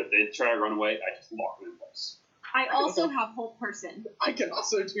 So that if they try to run away, I just lock them in place. I also have hold person. I can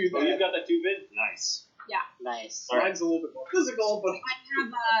also do that. Oh, you've got that 2-bit? Nice. Nice. Mine's a little bit more physical, but I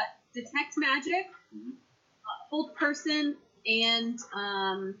have detect magic, hold person, and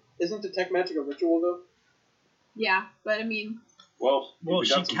isn't detect magic a ritual though? yeah. But I mean, Well, if we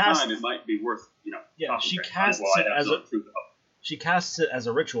she got some casts- time, it might be worth, Yeah, she concentrating on it casts while I it have as some a truth to help. she casts it as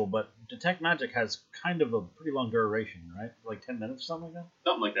a ritual, but detect magic has kind of a pretty long duration, right? Like 10 minutes or something like that.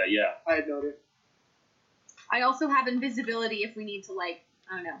 Something like that, yeah. I had no idea. I also have invisibility if we need to, like,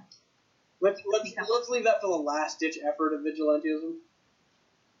 I don't know. Let's leave that for the last ditch effort of vigilantism.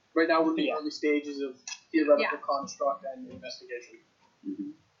 Right now we're in the early stages of theoretical construct and investigation. Mm-hmm.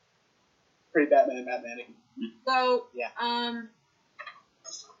 Pretty Batman-y. So, Yeah.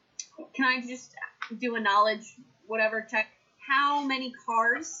 Can I just do a knowledge whatever check? How many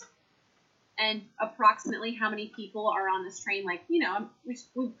cars and approximately how many people are on this train? Like, we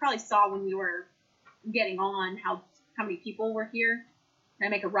probably saw when we were getting on how many people were here. Can I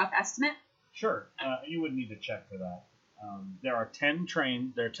make a rough estimate? Sure. You would need to check for that. There are 10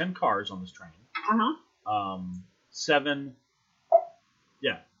 cars on this train. Uh-huh. 7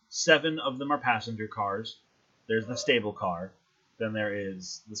 of them are passenger cars. There's the stable car. Then there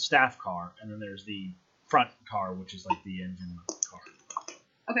is the staff car, and then there's the front car, which is like the engine car.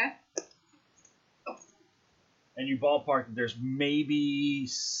 Okay. And you ballpark that there's maybe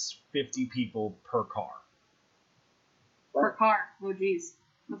 50 people per car. Per car. Oh, geez.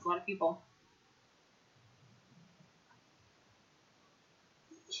 That's a lot of people.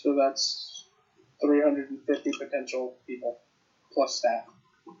 So that's 350 potential people plus staff.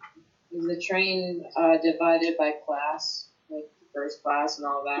 Is the train divided by class, like the first class and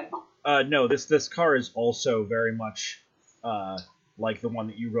all that? No, this car is also very much like the one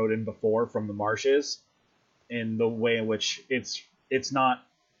that you rode in before from the marshes, in the way in which it's not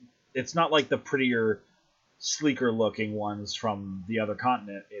like the prettier, sleeker looking ones from the other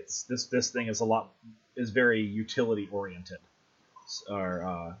continent. It's this thing is very utility oriented,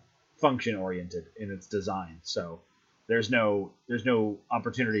 or function oriented in its design. So there's no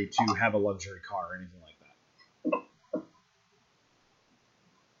opportunity to have a luxury car or anything like that.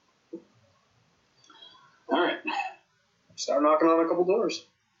 All right. Start knocking on a couple doors.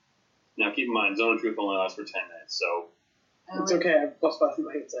 Now keep in mind, Zone of Truth only lasts for 10 minutes, so It's okay, I have +5 in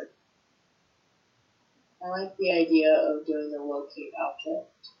my insight. I like the idea of doing the locate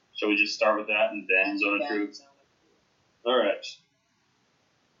object. shall we just start with that and then Zone of then Truth? Zone of All right.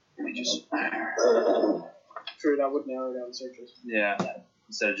 Let me just... True, that would narrow down searches. Yeah.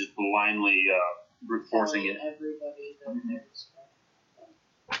 Instead of just blindly brute forcing telling it. everybody that there's.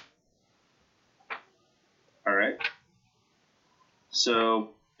 All right. So,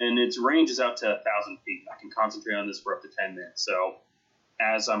 and its range is out to 1,000 feet. I can concentrate on this for up to 10 minutes. So,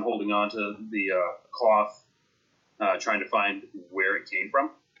 as I'm holding on to the cloth, trying to find where it came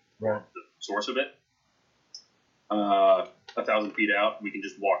from, Right. the source of it, 1,000 feet out, we can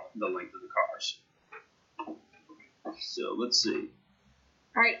just walk the length of the cars. So, let's see.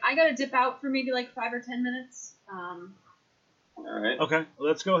 All right, I gotta dip out for maybe like 5 or 10 minutes. All right. Okay,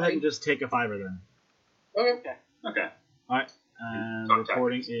 let's go ahead and just take a 5 then. Okay. Okay. All right, and Okay.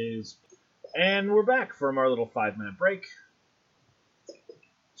 recording is, and we're back from our little 5-minute break.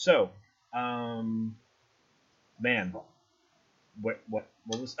 So, man, what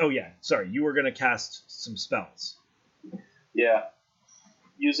was? Oh yeah, sorry, you were gonna cast some spells. Yeah.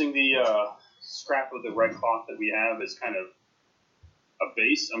 Using the scrap of the red cloth that we have as kind of a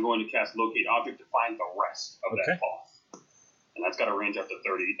base, I'm going to cast Locate Object to find the rest of Okay. that cloth. And that's got a range up to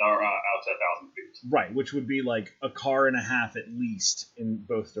 30, or out to 1,000 feet. Right, which would be like a car and a half at least in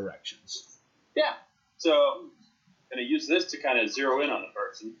both directions. Yeah. So, I'm going to use this to kind of zero in on the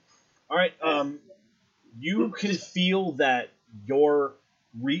person. All right, you can feel that your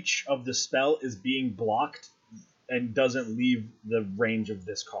reach of the spell is being blocked and doesn't leave the range of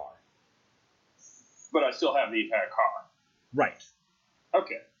this car. But I still have the entire car. Right.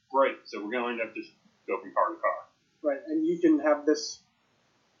 Okay, great. So we're going to have to just go from car to car. Right, and you can have this...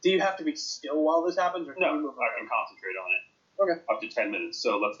 Do you have to be still while this happens, or can No, you move I can concentrate on it. Okay. Up to 10 minutes,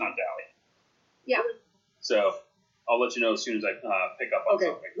 so let's not dally. Yeah. So, I'll let you know as soon as I pick up on Okay,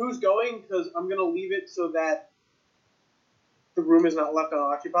 something. who's going? Because I'm going to leave it so that the room is not left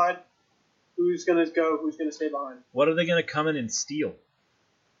unoccupied. Who's going to go? Who's going to stay behind? What are they going to come in and steal?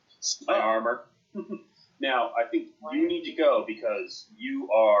 My armor. Now, I think you need to go because you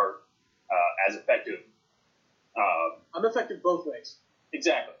are as effective. I'm effective both ways.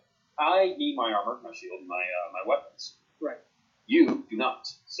 Exactly. I need my armor, my shield, my weapons. Right. You do not.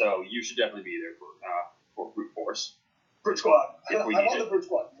 So you should definitely be there for for brute force. Brute Squad. If we I'm need on it. the Brute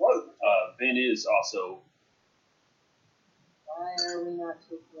Squad. You are the Brute Squad. Vin is also. Why are we not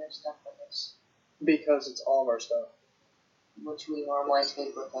taking our stuff with us? Because it's all of our stuff. Which we normally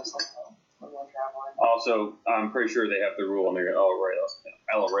take with us when we're traveling. Also, I'm pretty sure they have the rule on their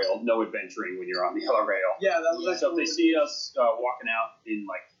Ele-Rail, no adventuring when you're on the Ele-Rail. Yeah, that was So if they see us walking out in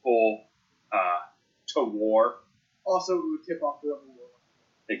like full to war, Also, we would tip off whoever we were.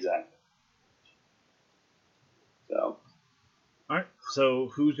 exactly. So Alright, so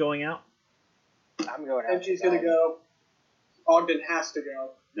who's going out? I'm going out. And she's going to go. Ogden has to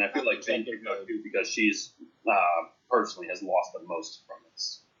go. and I feel like Vin could go too because she's personally has lost the most from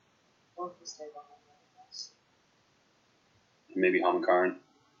this. Or if we stay behind us. Maybe Hamkarn.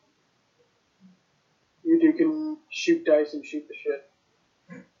 You two can shoot dice and shoot the shit.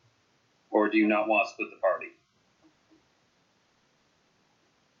 Or do you not want to split the party?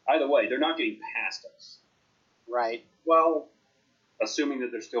 Either way, they're not getting past us, Right. Well, assuming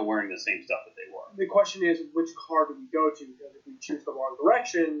that they're still wearing the same stuff that they were. the question is, which car do we go to? Because if we choose the wrong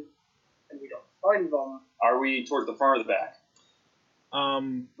direction and we don't find them, Are we towards the front or the back?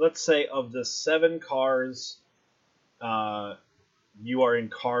 Let's say of the 7 cars, you are in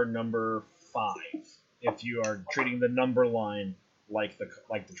car number 5. If you are treating the number line like the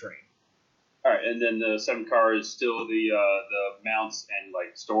train. All right, and then the 7 car is still the mounts and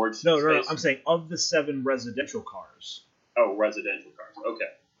like storage. No, space? I'm saying of the 7 residential cars. Oh, residential cars. Okay.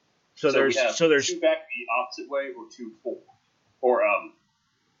 So we have there's 2 back the opposite way, or 2 forward, or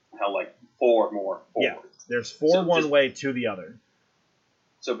how like 4 more forward. Yeah. There's 4 So one just- way, 2 the other.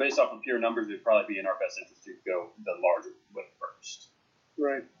 So based off of pure numbers, it'd probably be in our best interest to go the larger way first.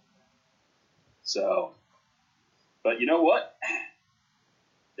 right? So, but you know what?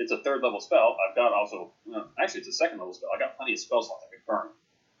 It's a 3rd level spell. I've got also, actually, it's a 2nd level spell. I got plenty of spell slots I can burn,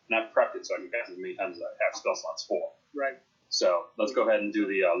 and I've prepped it so I can cast as many times as I have spell slots for. Right. So let's go ahead and do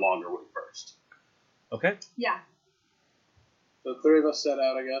the longer way first. Okay. Yeah. So 3 of us set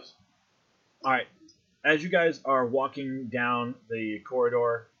out, I guess. All right. As you guys are walking down the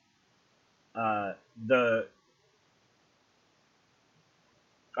corridor, I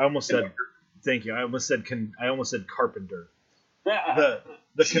almost said thank you. I almost said carpenter.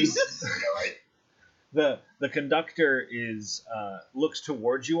 Jesus. The conductor looks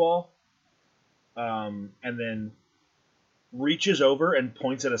towards you all, and then reaches over and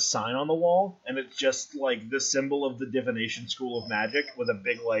points at a sign on the wall, and it's just like the symbol of the divination school of magic with a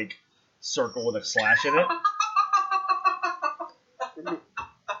big like circle with a slash in it.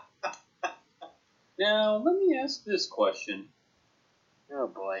 Now, let me ask this question. Oh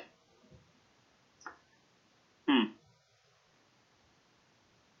boy.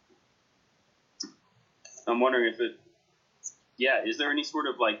 I'm wondering if is there any sort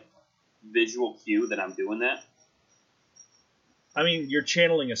of like visual cue that I'm doing that? I mean, you're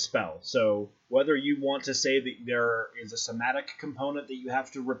channeling a spell, so whether you want to say that there is a somatic component that you have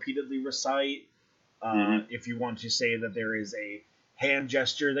to repeatedly recite, if you want to say that there is a hand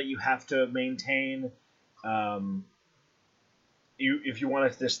gesture that you have to maintain, if you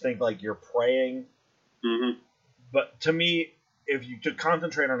want to just think like you're praying. Mm-hmm. But to me, if you to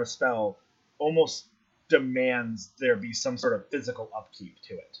concentrate on a spell, almost demands there be some sort of physical upkeep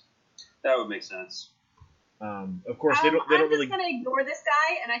to it. That would make sense. Of course, they don't I'm really. just gonna ignore this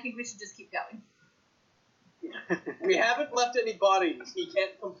guy, and I think we should just keep going. We haven't left any bodies. He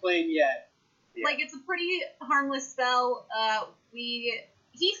can't complain yet. Yeah. Like, it's a pretty harmless spell. He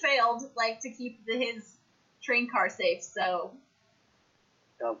failed, like, to keep his train car safe, so...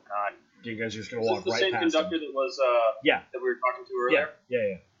 Oh god. You guys are just gonna Is this walk the right same past conductor him. that was Yeah. that we were talking to Yeah, earlier?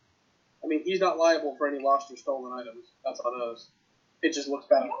 yeah. I mean, he's not liable for any lost or stolen items. That's on us. It just looks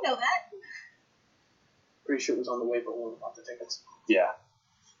bad. You don't know that. Pretty sure it was on the way, but we'll have the tickets. Yeah.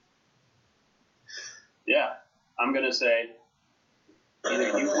 Yeah. I'm gonna say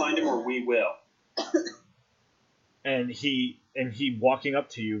either you find him or we will. And he walking up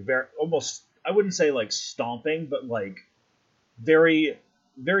to you, very almost, I wouldn't say like stomping, but like very,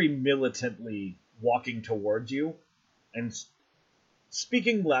 very militantly walking towards you, and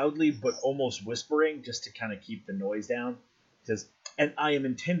speaking loudly but almost whispering just to kind of keep the noise down. He says, "And I am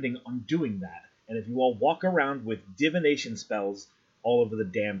intending on doing that. And if you all walk around with divination spells all over the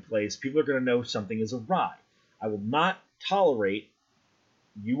damn place, people are going to know something is awry. I will not tolerate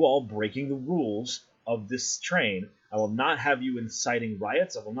you all breaking the rules of this train. I will not have you inciting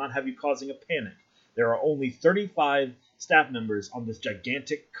riots. I will not have you causing a panic. There are only 35 staff members on this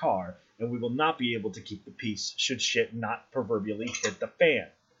gigantic car, and we will not be able to keep the peace should shit not proverbially hit the fan."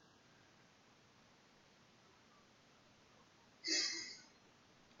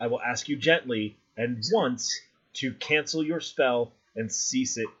 I will ask you gently and once to cancel your spell and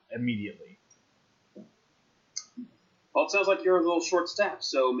cease it immediately. Well, it sounds like you're a little short-staffed,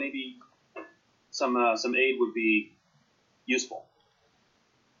 so maybe some aid would be useful.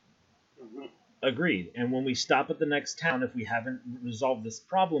 Mm-hmm. Agreed. And when we stop at the next town, if we haven't resolved this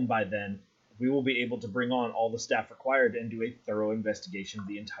problem by then, we will be able to bring on all the staff required and do a thorough investigation of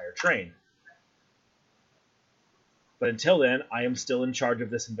the entire train. But until then, I am still in charge of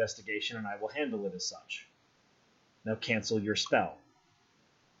this investigation, and I will handle it as such. Now cancel your spell.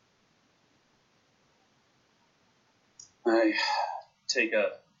 I take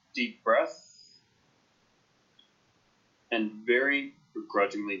a deep breath and very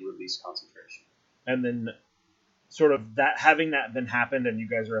begrudgingly release concentration. And then, sort of that having that then happened, and you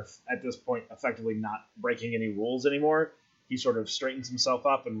guys are at this point effectively not breaking any rules anymore. He sort of straightens himself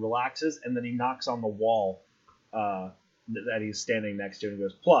up and relaxes, and then he knocks on the wall that he's standing next to, and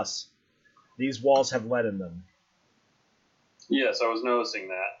goes, "Plus, these walls have lead in them." Yes, I was noticing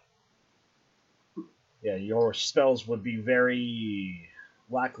that. Yeah, your spells would be very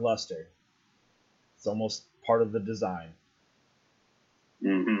lackluster. It's almost part of the design.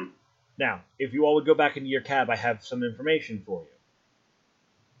 Mm-hmm. Now, if you all would go back into your cab, I have some information for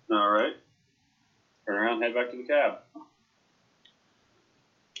you. All right. Turn around, head back to the cab.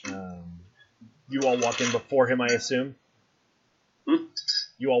 You all walk in before him, I assume? Hmm?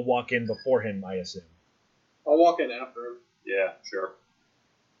 You all walk in before him, I assume. I'll walk in after him. Yeah, sure.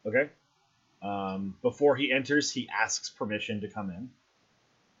 Okay. Before he enters, he asks permission to come in.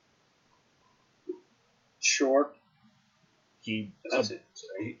 Sure. He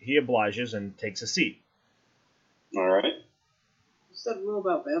obliges and takes a seat. All right. What's that rule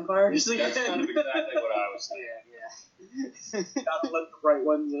about vampires? That's kind of exactly what I was saying. Yeah. Gotta let the right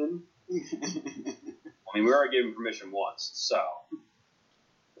ones in. I mean, we already gave him permission once, so.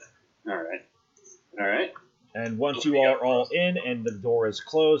 All right. And once you all are all in and the door is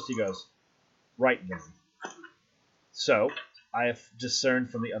closed, he goes, "Right then. So, I have discerned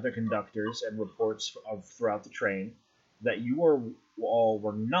from the other conductors and reports of throughout the train that you all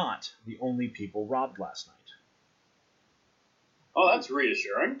were not the only people robbed last night." Oh, that's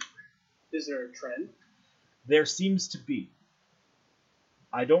reassuring. Is there a trend? There seems to be.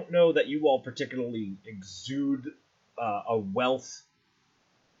 I don't know that you all particularly exude a wealth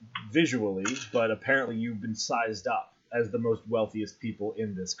visually, but apparently you've been sized up as the most wealthiest people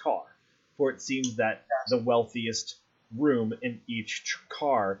in this car. For it seems that the wealthiest room in each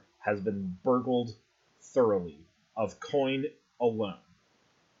car has been burgled thoroughly, of coin alone.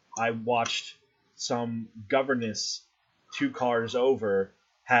 I watched some governess 2 cars over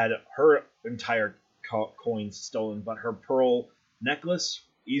had her entire coins stolen, but her pearl necklace,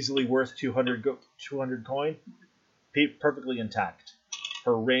 easily worth 200 coin, perfectly intact.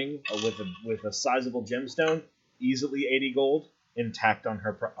 Her ring with a sizable gemstone, easily 80 gold, intact on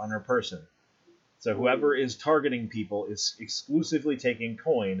her person. So whoever is targeting people is exclusively taking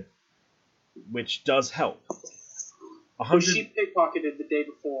coin, which does help. Was she pickpocketed the day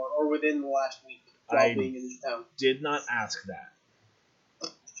before or within the last week while being in town? Did not ask that.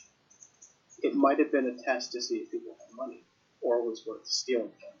 It might have been a test to see if people had money or was worth stealing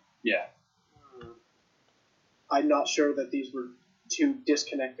from. Yeah. I'm not sure that these were 2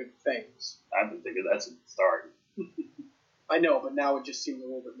 disconnected things. I've been thinking that's a start. I know, but now it just seems a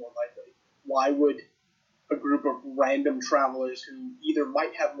little bit more likely. Why would a group of random travelers who either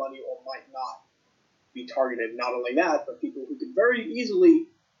might have money or might not be targeted? Not only that, but people who could very easily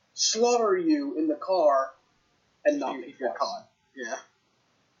slaughter you in the car and not be caught. Yeah.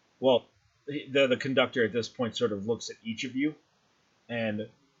 Well, the conductor at this point sort of looks at each of you and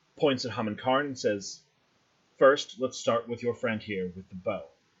points at Hamankarn and says, "First, let's start with your friend here with the bow.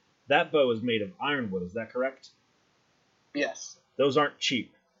 That bow is made of ironwood, is that correct?" Yes. Those aren't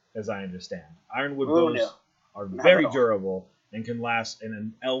cheap, as I understand. Ironwood bows are Not very at all. durable and can last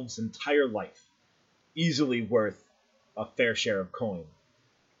an elf's entire life. Easily worth a fair share of coin.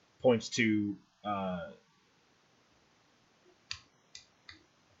 Points to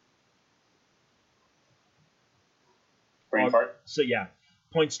Brain fart. So yeah,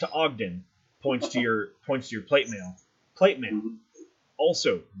 points to Ogden, points to your plate mail. Plate mail, Mm-hmm.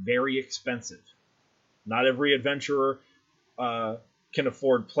 also very expensive. Not every adventurer can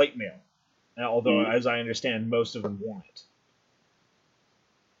afford plate mail, although as I understand, most of them want it.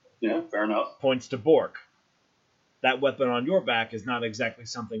 Yeah, fair enough. Points to Bork. That weapon on your back is not exactly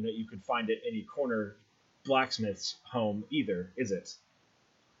something that you could find at any corner blacksmith's home either, is it?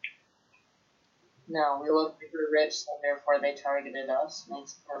 No, we look super rich, so therefore they targeted us.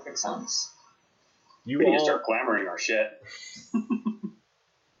 Makes perfect sense. You We need to all, start clamoring our shit.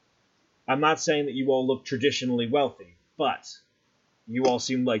 I'm not saying that you all look traditionally wealthy, but you all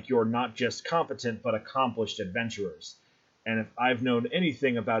seem like you're not just competent, but accomplished adventurers. And if I've known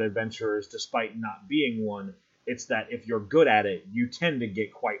anything about adventurers, despite not being one, it's that if you're good at it, you tend to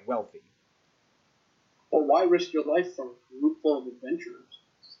get quite wealthy. Well, why risk your life for a group full of adventurers?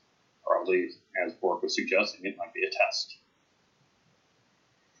 Probably, as Bork was suggesting, it might be a test.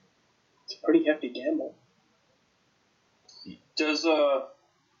 It's a pretty hefty gamble.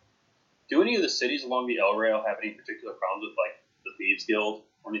 Do any of the cities along the Ele-Rail have any particular problems with, like, the Thieves Guild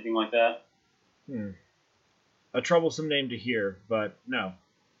or anything like that? A troublesome name to hear, but no.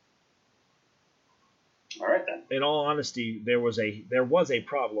 All right, then. In all honesty, there was a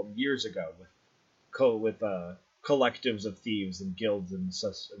problem years ago with collectives of thieves and guilds and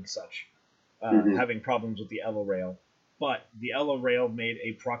such having problems with the Ele-Rail. But the Ele-Rail made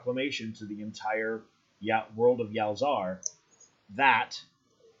a proclamation to the entire world of Yalzar that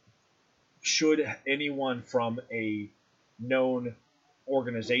should anyone from a known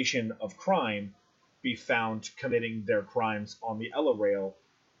organization of crime be found committing their crimes on the Ele-Rail,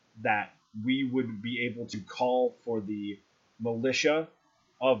 that we would be able to call for the militia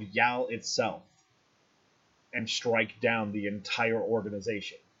of Yal itself and strike down the entire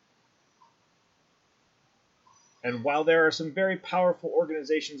organization. And while there are some very powerful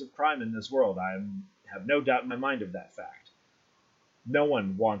organizations of crime in this world, I have no doubt in my mind of that fact, no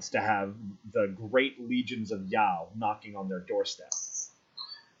one wants to have the great legions of Yal knocking on their doorstep.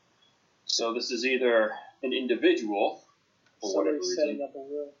 So this is either an individual, for whatever Somebody's reason, setting up a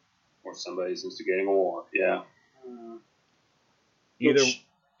will. or somebody's instigating a war. Yeah.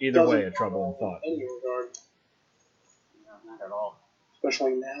 Either way, a trouble in thought. In any regard, No, not at all.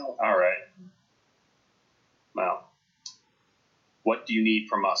 especially now. All right. Well, what do you need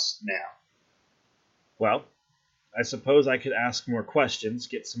from us now? Well, I suppose I could ask more questions,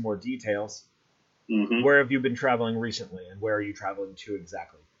 get some more details. Mm-hmm. Where have you been traveling recently, and where are you traveling to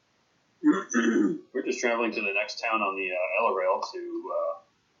exactly? We're just traveling to the next town on the Ele-Rail to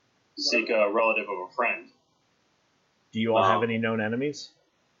seek a relative of a friend. Do you all have any known enemies?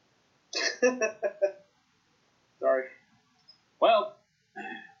 Sorry. Well,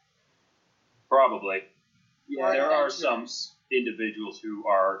 probably. Yeah. There are some individuals who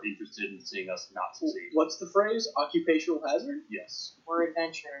are interested in seeing us not succeed. What's the phrase? Occupational hazard? Yes. We're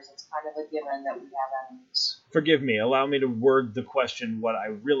adventurers. It's kind of a given that we have enemies. Forgive me, allow me to word the question what I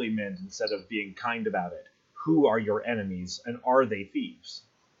really meant instead of being kind about it. Who are your enemies, and are they thieves?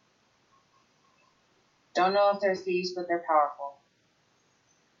 Don't know if they're thieves, but they're powerful.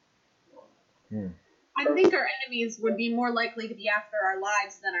 I think our enemies would be more likely to be after our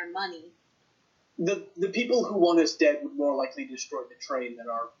lives than our money. The people who want us dead would more likely destroy the train than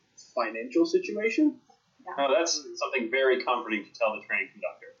our financial situation. Oh, that's something very comforting to tell the train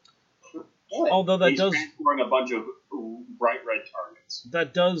conductor. Although that He's transporting a bunch of bright red targets.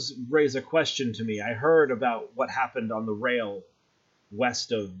 That does raise a question to me. I heard about what happened on the rail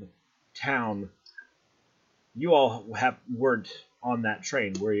west of town. You all weren't on that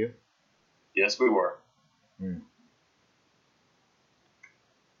train, were you? Yes, we were.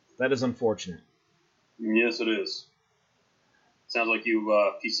 That is unfortunate. Yes, it is. Sounds like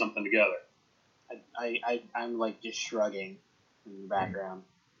you pieced something together. I'm like just shrugging in the background.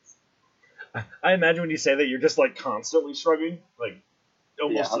 I imagine when you say that, you're just like constantly shrugging, like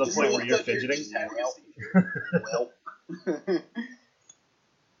almost to the point where you're fidgeting. Well.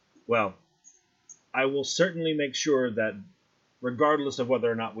 Well, I will certainly make sure that, regardless of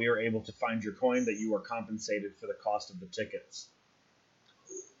whether or not we are able to find your coin, that you are compensated for the cost of the tickets.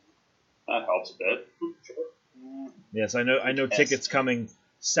 That helps a bit. Yes, I know tickets coming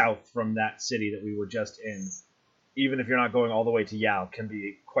south from that city that we were just in, even if you're not going all the way to Yao, can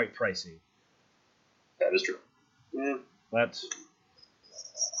be quite pricey. That is true. Yeah. But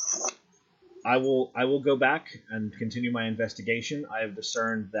I will go back and continue my investigation. I have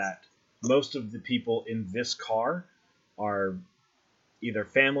discerned that most of the people in this car are either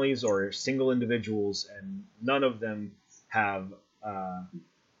families or single individuals, and none of them have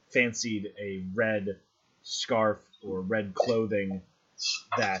fancied a red scarf or red clothing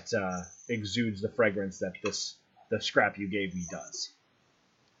that exudes the fragrance that the scrap you gave me does.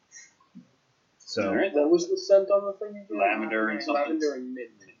 So, All right. What was the scent on the thing? Lavender and something. Lavender and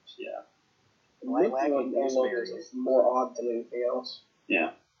mint. Yeah. Mint Lilac and one gooseberry. is more odd than anything else.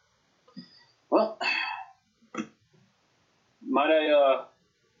 Yeah. Well, might I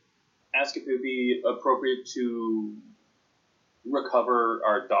ask if it would be appropriate to recover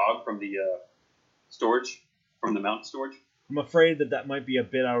our dog from the storage, from the mountain storage? I'm afraid that might be a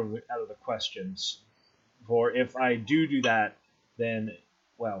bit out of the questions. For if I do that, then,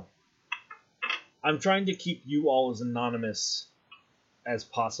 well, I'm trying to keep you all as anonymous as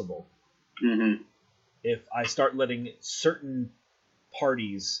possible. Mm-hmm. If I start letting certain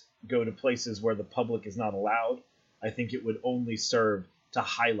parties go to places where the public is not allowed, I think it would only serve to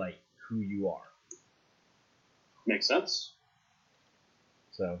highlight who you are. Makes sense.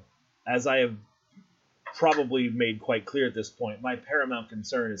 So, as I have probably made quite clear at this point, my paramount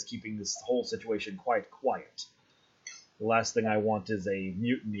concern is keeping this whole situation quite quiet. The last thing I want is a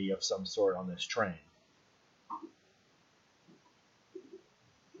mutiny of some sort on this train.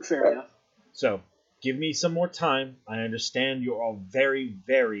 Fair enough. So, give me some more time. I understand you're all very,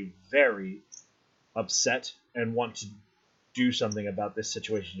 very, very upset and want to do something about this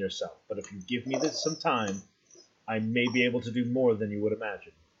situation yourself. But if you give me this some time, I may be able to do more than you would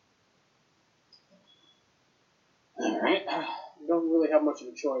imagine. All right. We don't really have much of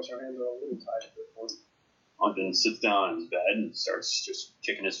a choice. Our hands are a little tied at this point. Ogden sits down on his bed and starts just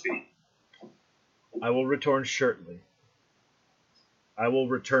kicking his feet. I will return shortly. I will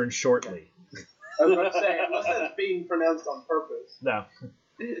return shortly. I was about to say, unless that's being pronounced on purpose. No.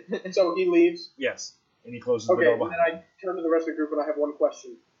 So he leaves. Yes. And he closes the Okay, door and then behind me. I turn to the rest of the group and I have one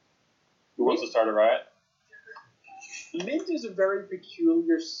question. Who wants to start a riot? Mint is a very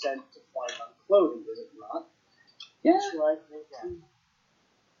peculiar scent to find on clothing, is it not? Yeah.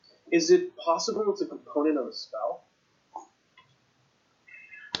 Is it possible it's a component of a spell?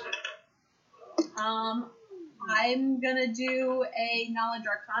 I'm gonna do a knowledge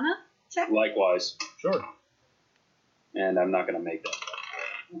arcana check. Likewise. Sure. And I'm not going to make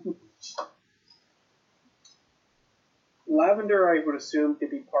that. Lavender, I would assume,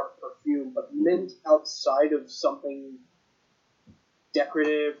 could be part perfume, but mint outside of something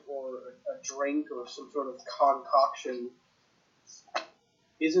decorative or a drink or some sort of concoction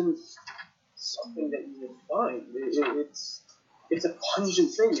isn't something that you would find. It's a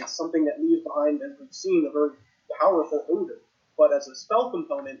pungent thing. It's something that leaves behind, as we've seen, a very powerful odor. But as a spell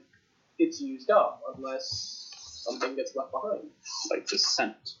component, it's used up unless something gets left behind. Like the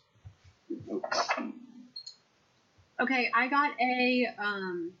scent. Okay, I got a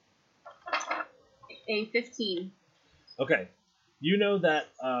 15. Okay. You know that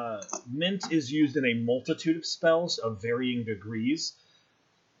mint is used in a multitude of spells of varying degrees,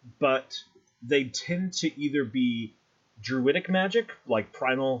 but they tend to either be druidic magic, like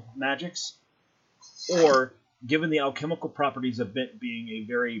primal magics, or, given the alchemical properties of mint being a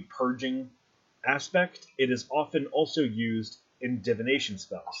very purging aspect, it is often also used in divination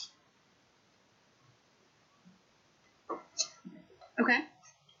spells. Okay.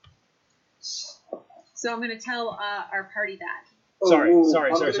 So I'm going to tell our party that. Sorry. I'm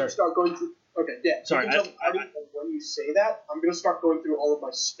going to start going through... Okay, yeah. Sorry, you can tell the party, and when you say that, I'm going to start going through all of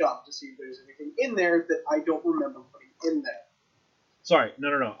my stuff to see if there's anything in there that I don't remember putting in there. Sorry,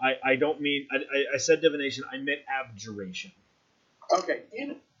 no. I don't mean... I said divination, I meant abjuration. Okay,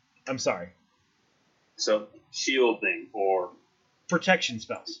 damn it. I'm sorry. So, shielding or Protection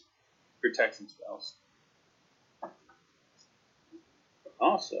spells. protection spells.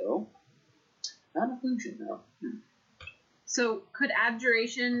 Also, not illusion, though. So could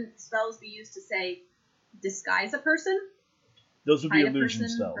abjuration spells be used to, say, disguise a person? Those would be Hide a illusion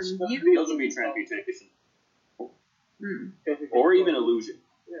person spells. from you? Those would be transmutation. Hmm. Or even illusion.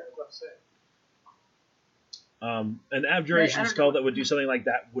 Yeah, I was about to say. An abjuration Right, I don't spell know. that would do something like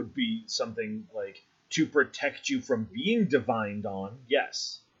that would be something like to protect you from being divined on,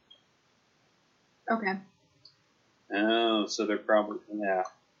 yes. Okay. Oh, so they're probably,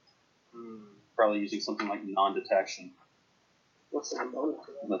 probably using something like non-detection. What's the component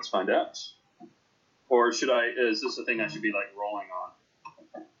for that? Let's find out. Or should I, is this a thing I should be, like, rolling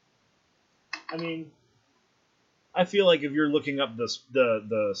on? I mean, I feel like if you're looking up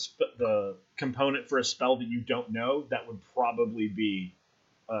the component for a spell that you don't know, that would probably be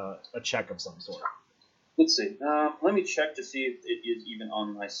a check of some sort. Let's see. Let me check to see if it is even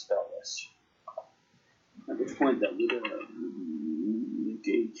on my spell list. At which point that would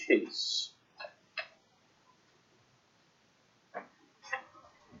a case.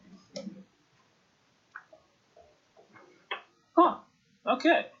 Huh.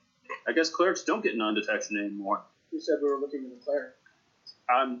 Okay. I guess clerics don't get non-detection anymore. You said we were looking at the cleric.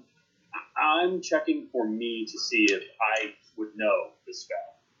 I'm checking for me to see if I would know the spell.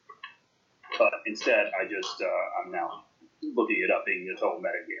 But instead, I'm now looking it up, being a total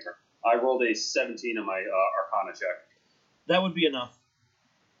metagamer. I rolled a 17 on my Arcana check. That would be enough.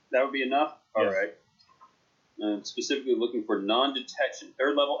 That would be enough? Yes. Alright. I'm specifically looking for non-detection.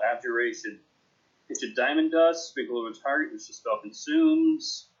 3rd level abjuration. Hit your diamond dust, sprinkle over target, which the spell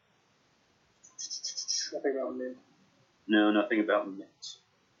consumes. Nothing about mint. No, nothing about mint.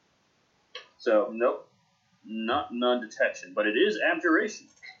 So, nope. Not non-detection, but it is abjuration.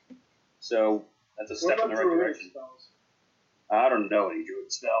 So, that's a step in the right direction. Spells? I don't know any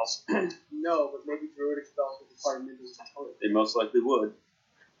druid spells. No, but maybe druidic spells would require Mint as a component. They most likely would.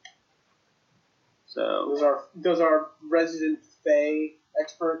 So, Does our resident Fae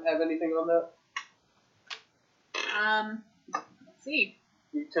expert have anything on that? Let's see.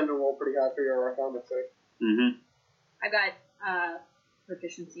 You tend to roll pretty high for your Arcana, Fae. mm-hmm. I got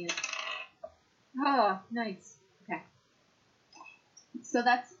proficiency in it. Oh, nice. Okay. So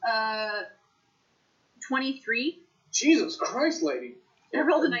that's 23. Jesus Christ, lady! I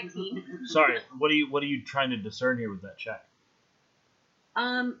rolled a 19. Sorry, what are you trying to discern here with that check?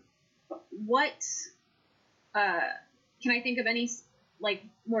 What can I think of any like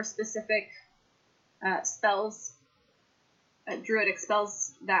more specific spells, druidic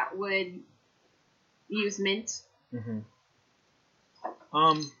spells that would use mint? Mm-hmm.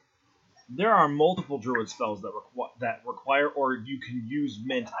 There are multiple druid spells that require, or you can use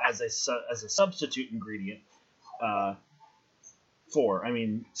mint as a substitute ingredient.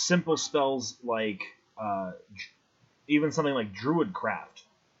 Simple spells like even something like Druidcraft,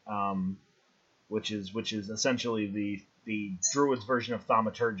 which is essentially the druid's version of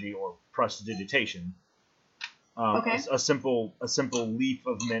thaumaturgy or prestidigitation. Okay. A simple leaf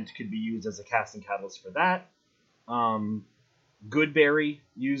of mint could be used as a casting catalyst for that. Goodberry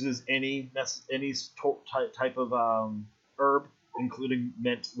uses any type of herb, including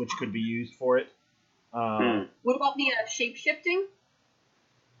mint, which could be used for it. What about the shape-shifting?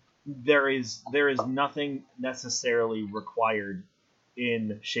 There is nothing necessarily required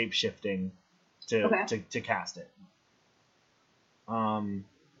in shape-shifting to cast it. All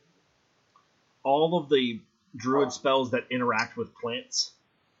of the druid spells that interact with plants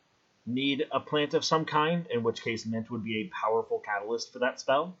need a plant of some kind, in which case mint would be a powerful catalyst for that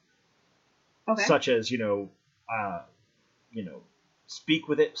spell. Okay. Such as, speak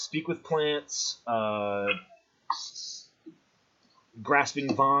with plants,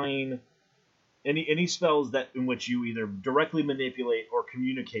 grasping vine, any spells that in which you either directly manipulate or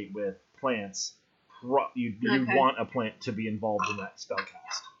communicate with plants, you want a plant to be involved in that spell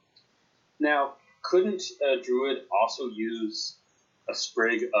cast. Now, couldn't a druid also use a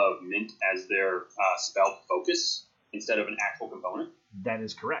sprig of mint as their spell focus instead of an actual component? That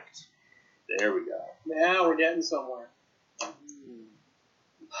is correct. There we go. Now we're getting somewhere.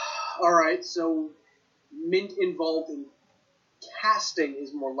 Alright, so mint involved in casting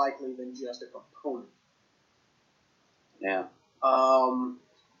is more likely than just a component. Yeah.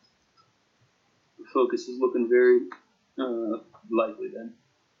 Focus is looking very likely then.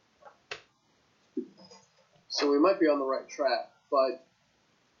 So we might be on the right track, but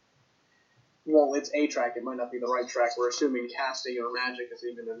well, it's a track. It might not be the right track. We're assuming casting or magic is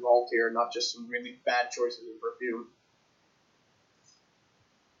even involved here, not just some really bad choices in perfume.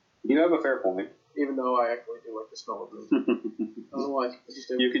 You have a fair point. Even though I actually do like the smell of them. I don't know why. I just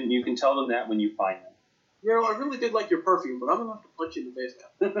do. You can tell them that when you find them. You know, I really did like your perfume, but I'm gonna have to punch you in the face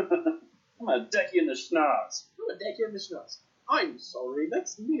now. I'm gonna deck you in the schnoz. I'm gonna deck you in the schnoz. I'm sorry,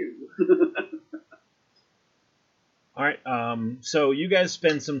 that's new. All right. So you guys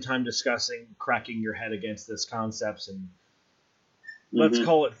spend some time discussing, cracking your head against this concept, and let's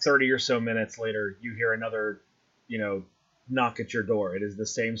call it 30 or so minutes later, you hear another, knock at your door. It is the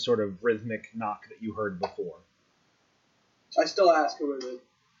same sort of rhythmic knock that you heard before. I still ask, who is it?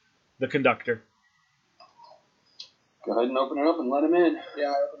 The conductor. Go ahead and open it up and let him in. Yeah,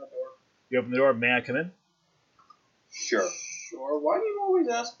 I open the door. You open the door. May I come in? Sure. Sure. Why do you always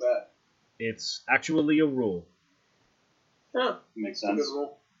ask that? It's actually a rule. Yeah, Makes it's a sense. good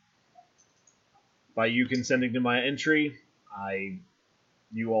rule. By you consenting to my entry,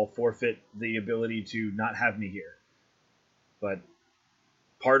 you all forfeit the ability to not have me here. But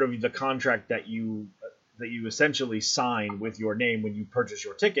part of the contract that you essentially sign with your name when you purchase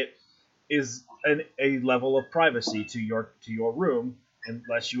your ticket is a level of privacy to your room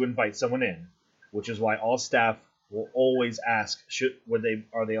unless you invite someone in, which is why all staff will always ask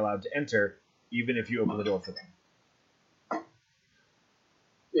are they allowed to enter, even if you open the door for them.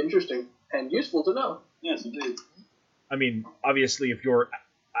 Interesting and useful to know. Yes, indeed. I mean, obviously, if you're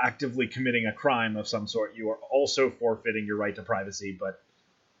actively committing a crime of some sort, you are also forfeiting your right to privacy, but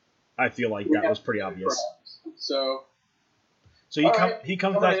I feel like that was pretty obvious. So he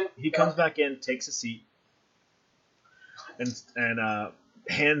comes back in, takes a seat, and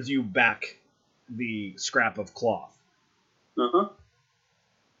hands you back the scrap of cloth. Uh-huh.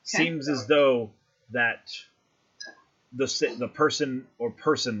 Seems as though that the person or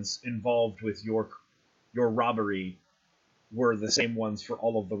persons involved with your robbery were the same ones for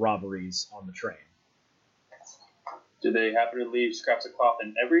all of the robberies on the train. Do they happen to leave scraps of cloth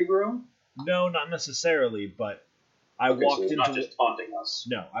in every room? No, not necessarily, but I Okay, walked so they're into not just taunting us.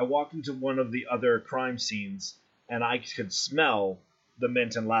 no, I walked into one of the other crime scenes, and I could smell the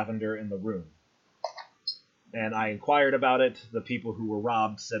mint and lavender in the room. And I inquired about it. The people who were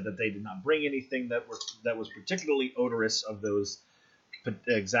robbed said that they did not bring anything that was particularly odorous of those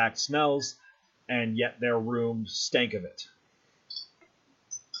exact smells, and yet their room stank of it.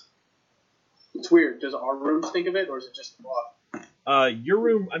 It's weird. Does our room think of it, or is it just the block? Your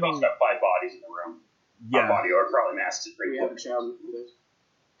room, I We've also mean, got 5 bodies in the room. Our yeah. body odor probably masks it We pretty haven't quick. shouted for this.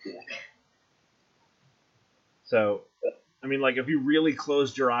 So, I mean, like, if you really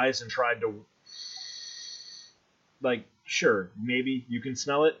closed your eyes and tried to, like, sure, maybe you can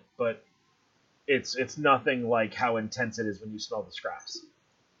smell it, but it's nothing like how intense it is when you smell the scraps.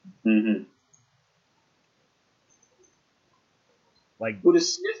 Mm-hmm. Like, Would a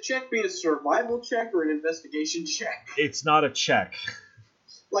sniff check be a survival check or an investigation check? it's not a check.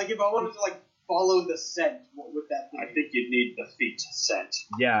 Like, if I wanted to, like, follow the scent, what would that be? I think you'd need the feet scent.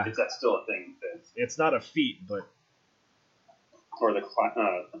 Yeah, Is that still a thing? it's not a feat, but Or the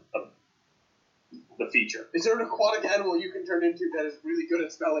feature? Is there an aquatic animal you can turn into that is really good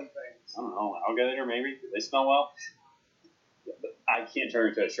at smelling things? I don't know. Alligator maybe? Do they smell well? Yeah, but I can't turn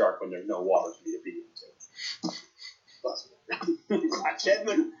into a shark when there's no water for me to be into. Possible. Get in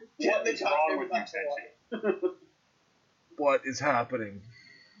the What is wrong goddamn with you, glass of water. Tenchi? what is happening?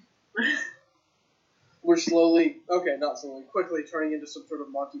 We're quickly turning into some sort of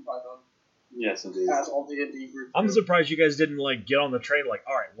Monty Python, Yes, indeed. as all D&D groups I'm do. surprised you guys didn't, like, get on the train like,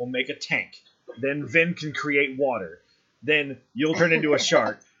 all right, we'll make a tank. Then Vin can create water. Then you'll turn into a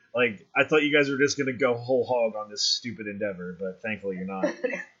shark. Like, I thought you guys were just going to go whole hog on this stupid endeavor, but thankfully you're not.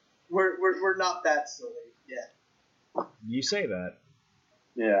 We're not that silly yet. You say that.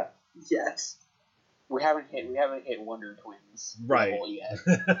 Yeah. Yet. We haven't hit Wonder Twins Right. level yet.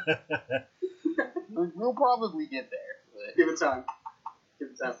 We'll probably get there. But... Give it time.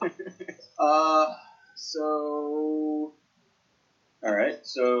 So All right.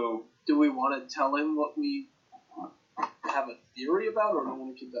 So do we want to tell him what we have a theory about, or do we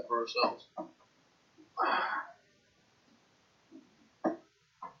want to keep that for ourselves?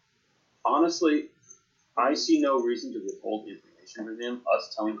 honestly, I see no reason to withhold information from him.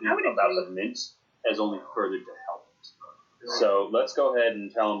 Us telling him I would about agree. the mint has only furthered to help it. So let's go ahead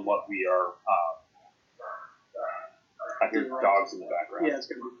and tell him what we are. I hear dogs in the background. Yeah, it's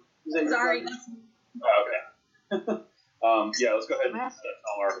gonna be. Is that your Sorry. dog? Oh, okay. Yeah, let's go ahead and tell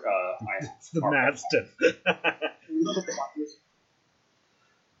our. It's the Mastiff.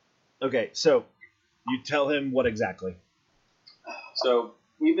 Okay, so you tell him what exactly? So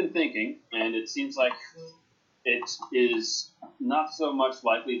we've been thinking, and it seems like it is not so much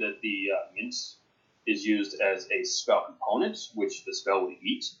likely that the mint is used as a spell component, which the spell would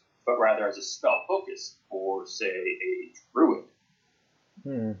eat, but rather as a spell focus for, say, a druid.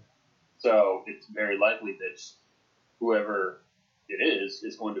 So it's very likely that whoever it is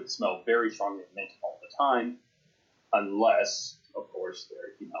going to smell very strongly of mint all the time, unless, of course, they're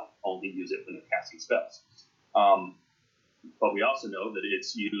only use it when they're casting spells. But we also know that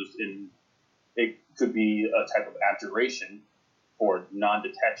it's used in, it could be a type of abjuration for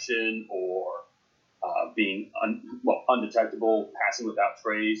non-detection or being undetectable, passing without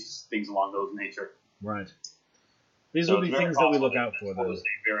trace, things along those nature. Right. These So will be it's very things that we possible look out for, this though. was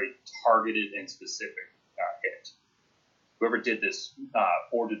a very targeted and specific hit. Whoever did this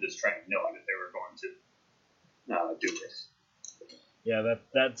ordered this training knowing that they were going to do this. Yeah,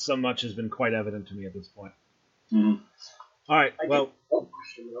 that so much has been quite evident to me at this point. Mm-hmm. All right, I well, get one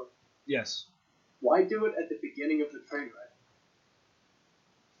question though. yes. Why do it at the beginning of the train ride?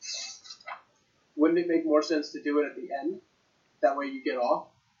 Wouldn't it make more sense to do it at the end? That way you get off.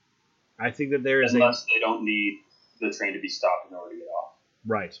 I think that there is Unless they don't need the train to be stopped in order to get off.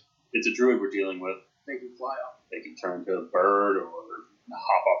 Right. It's a druid we're dealing with. They can fly off. They can turn to a bird or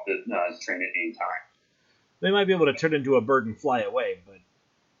hop off the train at any time. They might be able to turn into a bird and fly away, but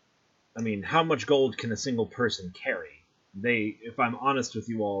I mean, how much gold can a single person carry? If I'm honest with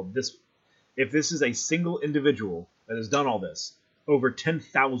you all, if this is a single individual that has done all this, over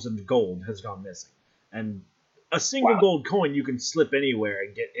 10,000 gold has gone missing. And a single gold coin you can slip anywhere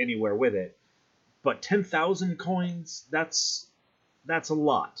and get anywhere with it. But 10,000 coins, that's a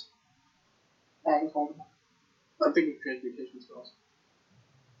lot. Bag of holding. I'm thinking transportation spells.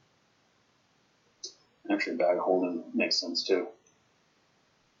 Actually, bag of holding makes sense too.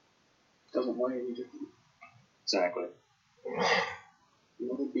 Doesn't weigh any different. Exactly. It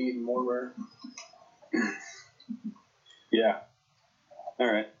would be even more rare. Yeah.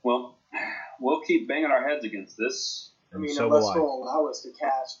 All right. Well, we'll keep banging our heads against this, I mean, so unless will I. they'll allow us to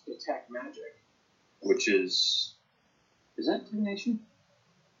cast Detect Magic. which is that divination?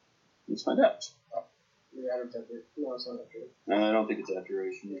 Let's find out. Yeah, I don't think it. No, it's not that true. I don't think it's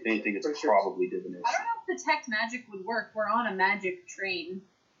abjuration. If anything, it's Pretty sure probably divination. I don't know if Detect Magic would work. We're on a magic train.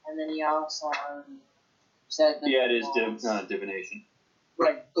 And then he also already said that Yeah, it is walls- divination.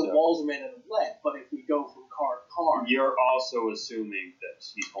 Right, the So- walls are made out of lead, but if we go from car to car, You're also assuming that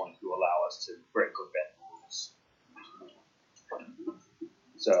he's going to allow us to break or bend the rules.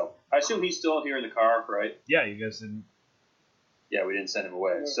 So I assume he's still here in the car, right? Yeah, you guys didn't. Yeah, we didn't send him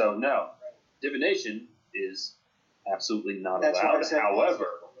away. So no, divination is absolutely not that's what I allowed. said. However,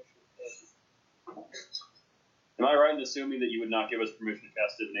 am I right in assuming that you would not give us permission to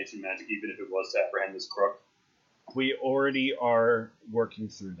cast divination magic, even if it was to apprehend this crook? We already are working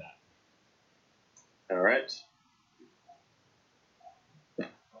through that. All right.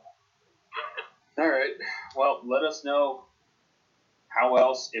 All right. Well, let us know how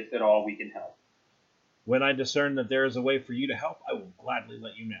else, if at all, we can help. When I discern that there is a way for you to help, I will gladly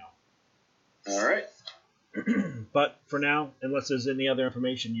let you know. All right. But for now, unless there's any other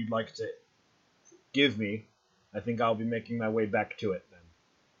information you'd like to give me, I think I'll be making my way back to it then.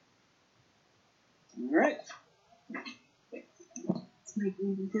 All right. It's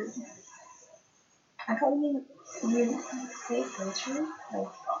making me good. I thought you say poetry. Like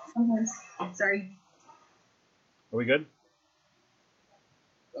sometimes. Sorry. Are we good?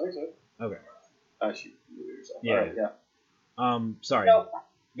 I think so. Okay. Shoot. Yeah. All right, yeah. Sorry. No, Go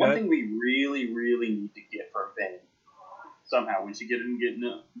one ahead. thing we really, really need to get from Ben, somehow, we should get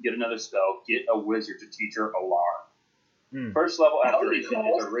another spell, get a wizard to teach her alarm. First level That would be abjuration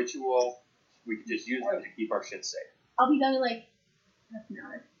cool. is a ritual. We could just use it to keep our shit safe. I'll be done in like half an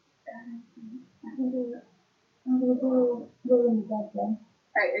hour. I'm gonna go in bed then.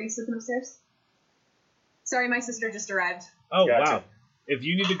 Alright, are you sleeping upstairs? Sorry, my sister just arrived. Oh, Gotcha. wow. If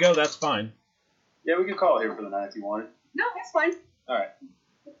you need to go, that's fine. Yeah, we could call it here for the night if you wanted. No, that's fine. All right.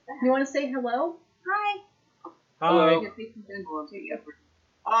 You want to say hello? Hi. Hi. Your face is gonna to you.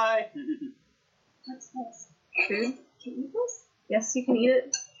 Hi. What's this? Food? Can you eat this? Yes, you can eat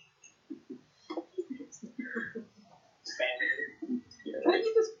it. Can I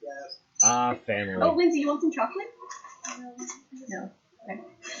get this? Yes. Ah, family. Oh, Lindsay, you want some chocolate? No. Okay.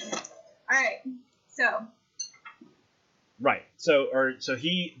 Alright, so. Right. So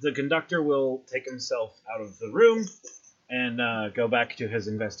the conductor will take himself out of the room and go back to his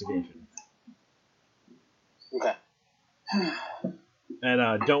investigation. Okay.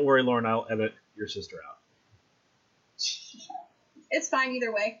 And don't worry, Lauren, I'll edit your sister out. It's fine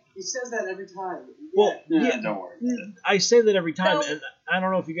either way. He says that every time. Well, yeah, Don't worry. I say that every time, So- and I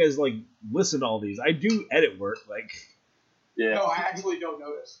don't know if you guys like listen to all these. I do edit work, like. Yeah. No, I actually don't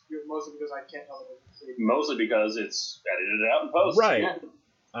notice. Mostly because I can't tell the difference. Mostly because it's edited out in post. Right.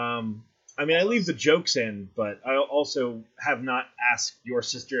 Yeah. I mean, I leave the jokes in, but I also have not asked your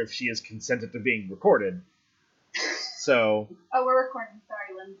sister if she has consented to being recorded. So. Oh, we're recording.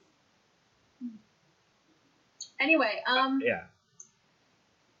 Sorry, Lynn. Anyway, Yeah.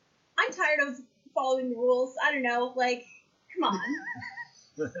 I'm tired of following the rules. I don't know, like, come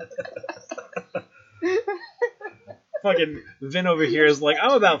on. Fucking Vin over here is like,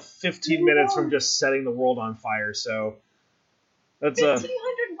 I'm about 15 minutes from just setting the world on fire, so that's 1,500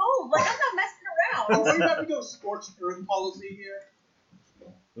 gold. Like, I'm not messing Oh, around. we have to go scorched earth policy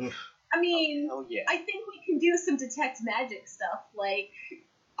here. I mean, Oh yeah. I think we can do some detect magic stuff. Like,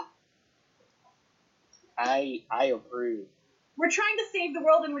 I approve. we're trying to save the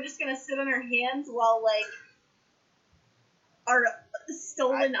world and we're just gonna sit on our hands while, like, our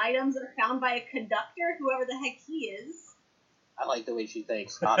stolen items are found by a conductor, whoever the heck he is. I like the way she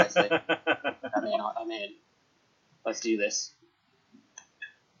thinks, honestly. I'm in. Let's do this.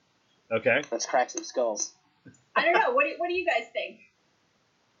 Okay. Let's crack some skulls. I don't know. What do you guys think?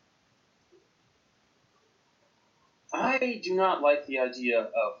 I do not like the idea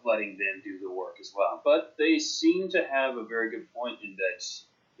of letting them do the work as well, but they seem to have a very good point in that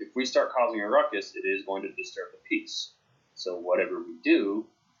if we start causing a ruckus, it is going to disturb the peace. So whatever we do,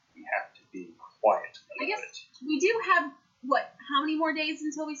 we have to be quiet I about guess it. we do have, what, how many more days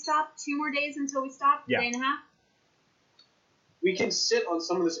until we stop? 2 more days until we stop? Yeah. A day and a half? We can sit on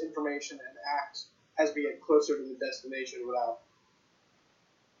some of this information and act as we get closer to the destination without.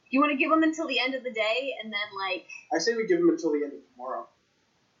 You want to give them until the end of the day, and then, like, I say we give them until the end of tomorrow.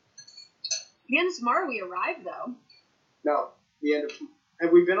 the end of tomorrow we arrive, though. No, the end of.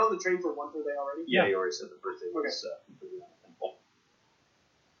 Have we been on the train for one full day already? Yeah, you already said the birthday Okay. was completely uneventful.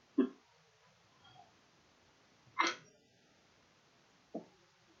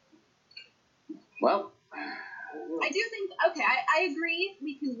 Well, I do think. Okay, I agree.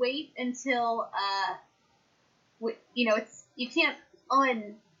 We can wait until it's you can't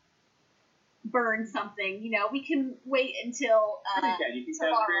unburn something. We can wait until you can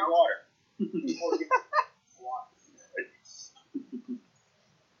tomorrow. create water.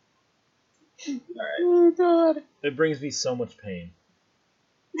 Alright. Oh god. It brings me so much pain.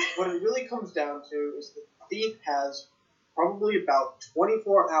 What it really comes down to is the thief has probably about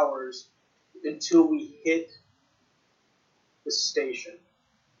 24 hours until we hit the station.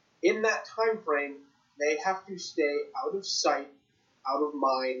 In that time frame, they have to stay out of sight, out of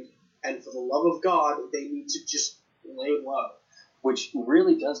mind, and for the love of God, they need to just lay low. Which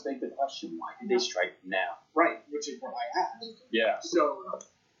really does beg the question, why did they strike now? Right, which is what I asked. Yeah. So,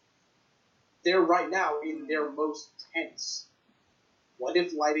 they're right now in their most tense. What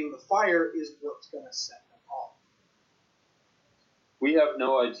if lighting the fire is what's going to set them off? We have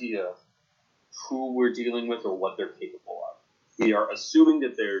no idea who we're dealing with or what they're capable of. We are assuming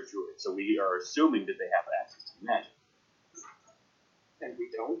that they're druids, so we are assuming that they have access to magic. And we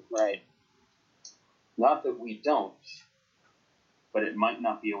don't. Right. Not that we don't, but it might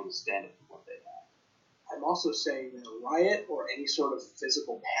not be able to stand up to what they have. I'm also saying that a riot or any sort of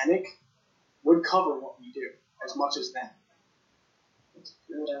physical panic would cover what we do, as much as that. It's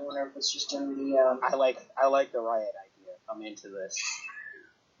good. I wonder if it's just in the. I like the riot idea. I'm into this.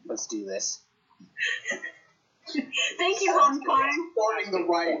 Let's do this. Thank you, Hong Kong. Forming the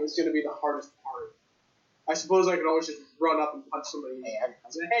riot was going to be the hardest part. I suppose I could always just run up and punch somebody and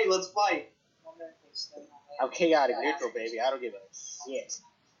say, hey, let's fight. I'm chaotic neutral, baby. I don't give a shit.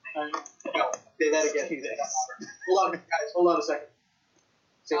 No, say that again. Do this. Hold on, guys. Hold on a second.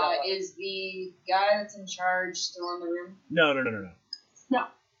 Say that loud. Is the guy that's in charge still in the room? No.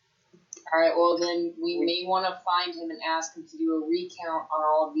 Alright, well then we may want to find him and ask him to do a recount on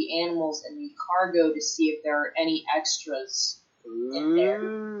all of the animals in the cargo to see if there are any extras in there.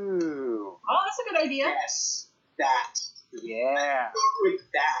 Ooh. Oh, that's a good idea. Yes. That. Yeah. With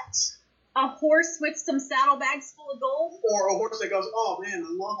that. A horse with some saddlebags full of gold. Or a horse that goes, oh man,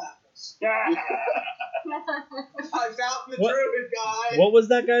 I love apples. I found the What? druid guy. What was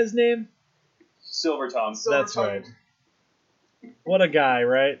that guy's name? Silver tongue. That's right. What a guy,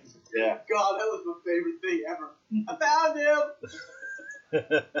 right? Yeah. God, that was my favorite thing ever. I found him.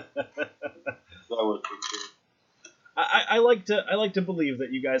 That was pretty good. I like to believe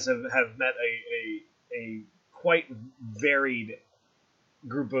that you guys have met a quite varied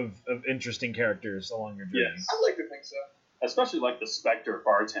group of interesting characters along your journey. Yes. I'd like to think so. Especially like the Spectre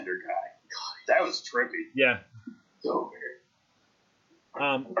bartender guy. God, that was trippy. Yeah. So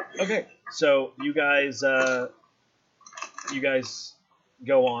weird. Okay, so you guys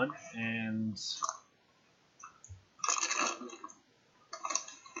go on and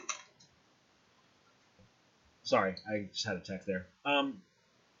sorry, I just had a text there.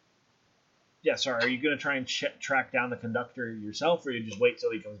 Yeah, sorry. Are you gonna try and track down the conductor yourself, or you just wait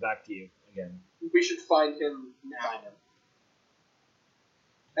till he comes back to you again? We should find him now.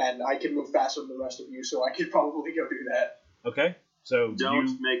 And I can move faster than the rest of you, so I could probably go do that. Okay, so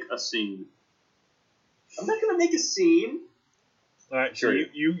Don't make a scene. I'm not gonna make a scene. All right, Sure. so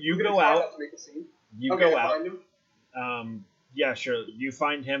you I'm gonna go try out. not to make a scene. You Okay, go I out. find him. Yeah, sure. You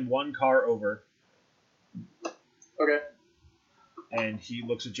find him one car over, Okay. and he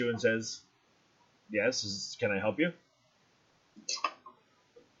looks at you and says, "Yes, can I help you?"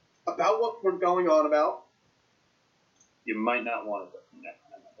 About what we're going on about. You might not want to connect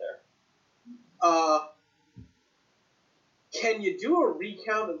them there. Can you do a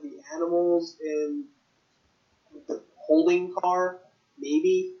recount of the animals in the holding car?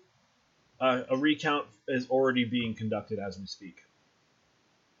 Maybe. A recount is already being conducted as we speak.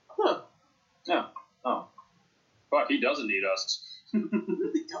 Huh. No. Oh. But he doesn't need us. It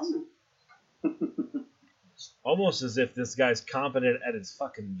really doesn't. Almost as if this guy's competent at his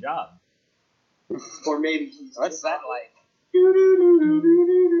fucking job. Or maybe he's. What's that like?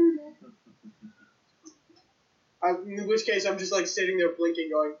 In which case, I'm just like sitting there blinking,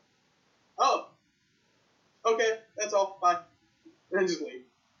 going, "Oh, okay, that's all. Bye," and then just leave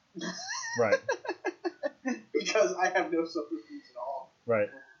Right. because I have no subterfuge at all. Right.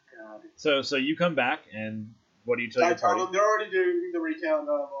 God. So you come back, and what do you tell I your tell party? them they're already doing the recount of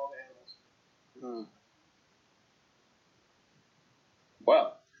all the animals.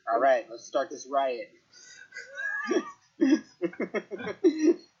 Well, All right, let's start this riot. It's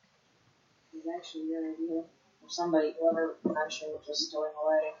actually a good idea. If somebody, whoever actually was just stowing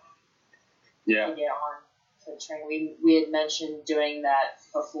away, yeah. to get on to the train. We had mentioned doing that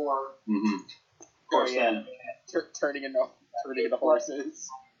before. Mm-hmm. Of course, yeah. then. Turning into horses.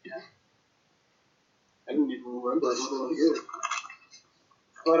 I didn't even remember. It was really good.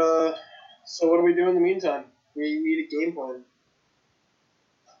 But, so what do we do in the meantime? We need a game plan.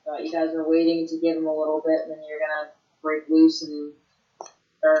 Thought you guys were waiting to give him a little bit, and then you're gonna break loose and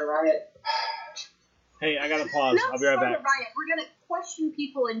start a riot. Hey, I gotta pause. Not I'll be right start a back. riot. We're gonna question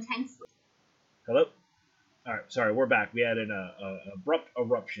people intensely. Hello? Alright, sorry, we're back. We had an abrupt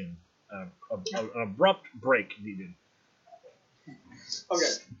eruption. An abrupt break needed. Okay.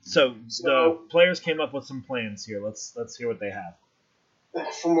 So the players came up with some plans here. Let's hear what they have.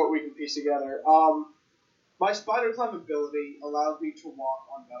 From what we can piece together. My spider climb ability allows me to walk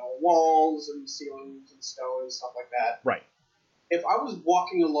on metal walls and ceilings and stone and stuff like that. Right. If I was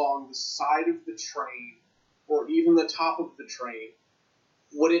walking along the side of the train, or even the top of the train,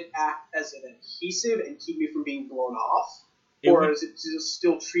 would it act as an adhesive and keep me from being blown off? Or is it just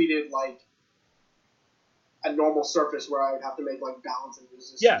still treated like a normal surface where I would have to make like balance and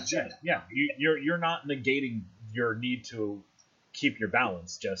resistance? Yeah. You're not negating your need to keep your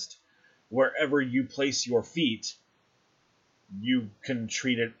balance. Just wherever you place your feet, you can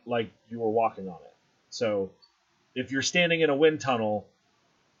treat it like you were walking on it. So if you're standing in a wind tunnel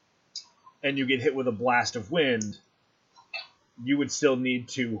and you get hit with a blast of wind, you would still need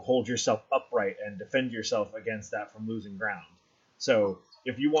to hold yourself upright and defend yourself against that from losing ground. So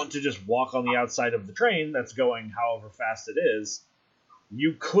if you want to just walk on the outside of the train that's going however fast it is,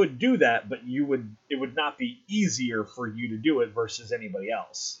 you could do that, but it would not be easier for you to do it versus anybody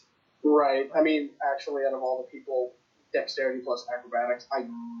else. Right. I mean, actually, out of all the people, dexterity plus acrobatics, I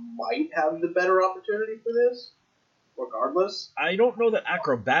might have the better opportunity for this, regardless. I don't know that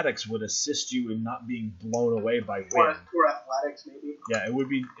acrobatics would assist you in not being blown away by wind. Or athletics, maybe. Yeah, it would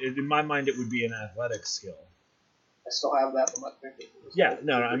be. In my mind, it would be an athletic skill. I still have that for my thinking. Yeah,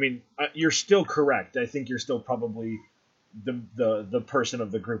 no, I mean, you're still correct. I think you're still probably the person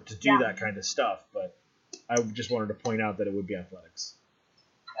of the group to do that kind of stuff, but I just wanted to point out that it would be athletics.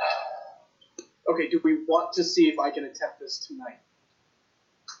 Okay, do we want to see if I can attempt this tonight?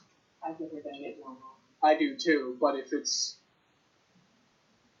 I think we're gonna get one wrong. I do too, but if it's...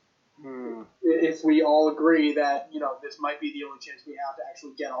 If we all agree that, this might be the only chance we have to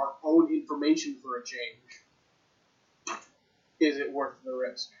actually get our own information for a change, is it worth the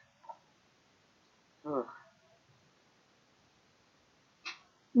risk? I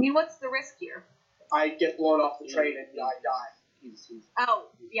mean, what's the risk here? I get blown off the train and I die. Oh,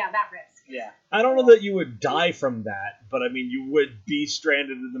 yeah, that risk. Yeah. I don't know that you would die from that, but I mean, you would be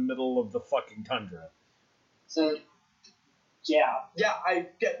stranded in the middle of the fucking tundra. So, yeah. Yeah, I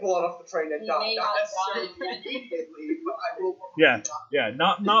get blown off the train and You die. may Not not necessarily die. immediately, but I will. Yeah,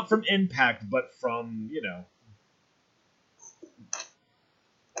 not from impact, but from,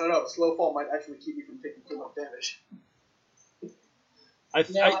 I don't know, slow fall might actually keep me from taking too much damage. I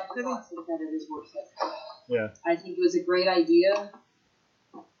No, I do not think that it is worth it. Yeah. I think it was a great idea,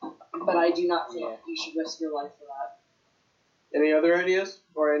 but I do not think you should risk your life for that. Any other ideas?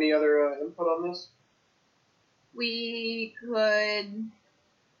 Or any other input on this? We could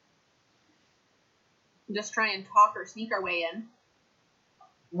just try and talk or sneak our way in.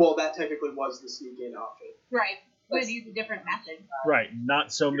 Well, that technically was the sneak in option. Right. We'd use a different method. Right,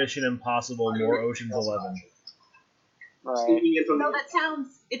 not so Mission Impossible, more Ocean's 11. Right. Sneaking in from No, the... it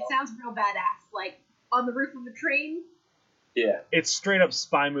sounds real badass. Like, on the roof of a train. Yeah. It's straight up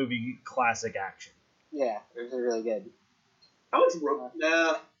spy movie classic action. Yeah, it was really good. How much rope? Nah,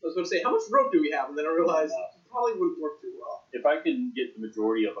 I was going to say, how much rope do we have? And then I realized it probably wouldn't work too well. If I can get the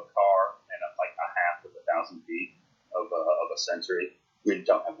majority of a car and like a half of 1,000 feet of a sensory, we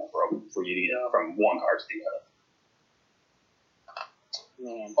don't have enough rope for you to get from one car to the other.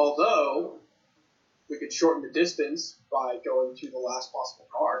 Man. Although, we could shorten the distance by going to the last possible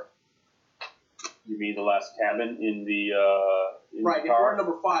car. You mean the last cabin in the Right, the if we're car? at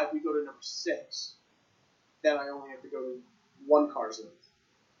number 5, we go to number 6. Then I only have to go to one car's length.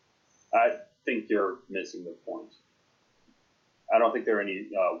 I think you're missing the point. I don't think there are any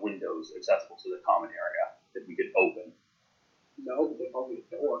windows accessible to the common area that we could open. No, but there's only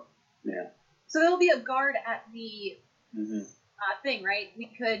a door. Yeah. So there'll be a guard at the Mm-hmm. thing, right? We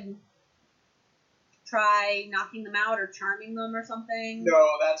could try knocking them out or charming them or something. No,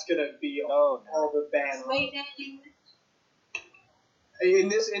 that's going to be Oh, all the ban. Persuading. In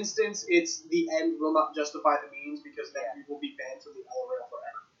this instance, it's the end will not justify the means because then we will be banned from the Ele-Rail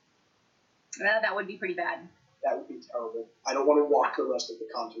forever. That would be pretty bad. That would be terrible. I don't want to walk the rest of the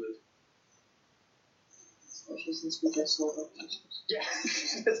continent. Especially since we just sold our teachers. Yeah,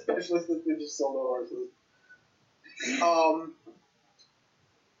 especially since we just sold our horses.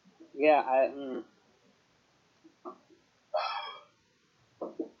 Yeah,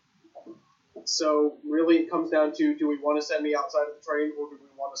 So really, it comes down to: do we want to send me outside of the train, or do we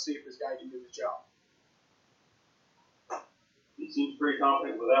want to see if this guy can do his job? He seems pretty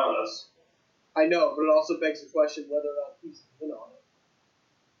confident without us. I know, but it also begs the question whether or not he's in on it.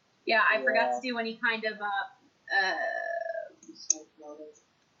 Yeah, I forgot to do any kind of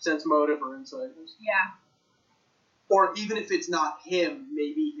Sense motive or insight. yeah. Or even if it's not him,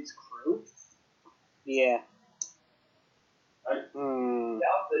 maybe his crew. Yeah. I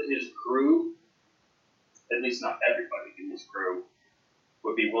doubt that his crew, at least not everybody in his crew,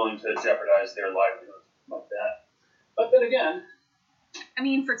 would be willing to jeopardize their livelihood like that. But then again, I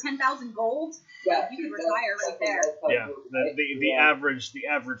mean, for 10,000 gold, Yeah, you could retire right there. Yeah, the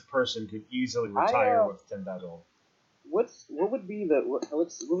average person could easily retire with 10,000 gold. What would be the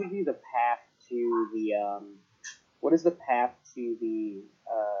path to the what is the path to the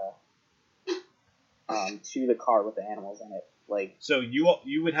car with the animals in it? Like, So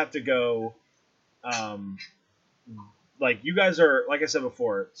you would have to go, like you guys are, like I said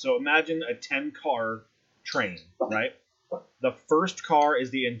before. So imagine a 10-car train, right? The first car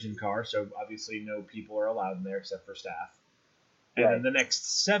is the engine car, so obviously no people are allowed in there except for staff. And then the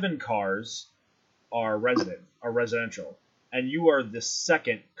next 7 cars are residential, and you are the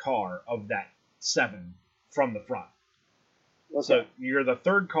second car of that 7 from the front. okay. So you're the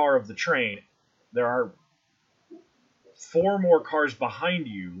third car of the train. There are 4 more cars behind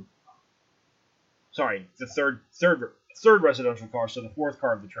you. Sorry, the third residential car, so the 4th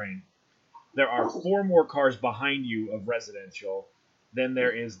car of the train. There are 4 more cars behind you of residential. Then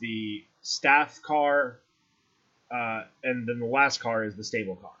there is the staff car, and then the last car is the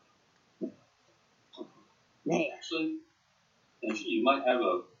stable car. Man. actually, you might have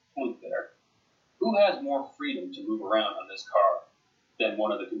a point there. Who has more freedom to move around on this car than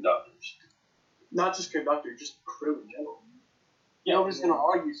one of the conductors? Not just conductor, just crew in general. Yeah, Nobody's going to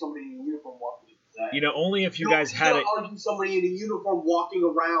argue somebody in a uniform walking. exactly. You know, only if you guys had it. argue somebody in a uniform walking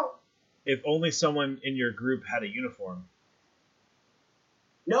around. If only someone in your group had a uniform.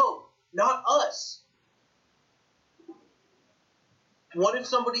 No, not us. What if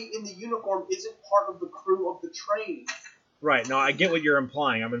somebody in the uniform isn't part of the crew of the train? Right. No, I get what you're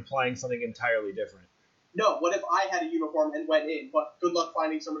implying. I'm implying something entirely different. No, what if I had a uniform and went in, but good luck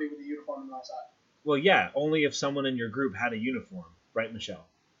finding somebody with a uniform on my side? Well, yeah, only if someone in your group had a uniform. Right, Michelle?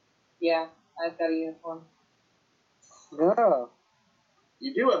 Yeah, I've got a uniform. Yeah.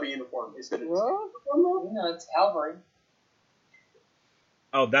 You do have a uniform. Is it a What? You know, it's cavalry.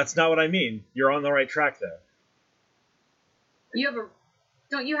 Oh, that's not what I mean. You're on the right track, though. You have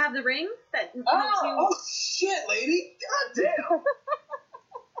don't you have the ring that helps you? Oh shit, lady! God damn.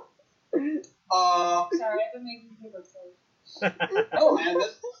 Sorry, I've been making paper plates. Oh man,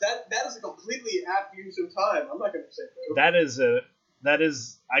 that is a completely apt use of time. I'm not gonna say no. That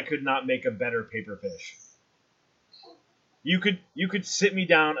is. I could not make a better paper fish. You could sit me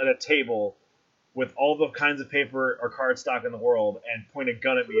down at a table with all the kinds of paper or cardstock in the world and point a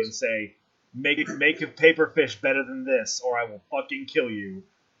gun at me and say, make a paper fish better than this, or I will fucking kill you.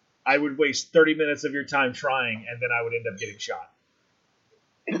 I would waste 30 minutes of your time trying, and then I would end up getting shot.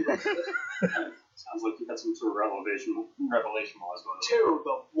 Sounds like you had some sort of revelation while I was going Two,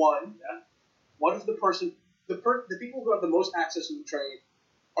 the one. Yeah. What if the person, the people who have the most access to the train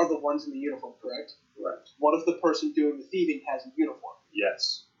are the ones in the uniform, correct? Correct. What if the person doing the thieving has a uniform?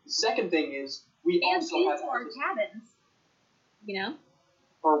 Yes. The second thing is, we And also have into our access cabins. You know?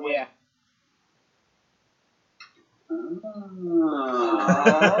 for Yeah.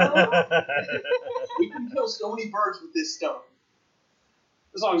 We can kill so many birds with this stone.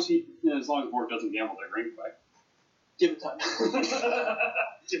 As long as Borg doesn't gamble their ring back. Give it time.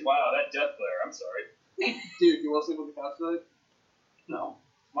 Wow, that death glare. I'm sorry. Dude, you want to sleep on the couch tonight? No,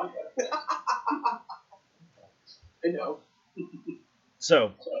 my bad. I know.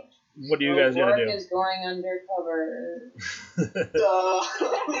 So, what are you guys Borg gonna do? is going undercover. This is gonna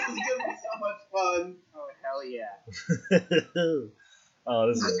be so much fun. Oh hell yeah. Oh,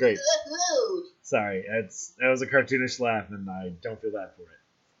 this is great. Sorry, that was a cartoonish laugh, and I don't feel bad for it.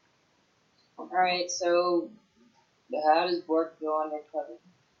 Alright, so how does Borg go undercover?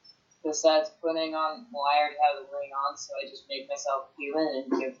 Besides putting on, well, I already have the ring on, so I just make myself human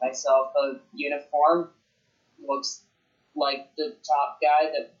and give myself a uniform. Looks like the top guy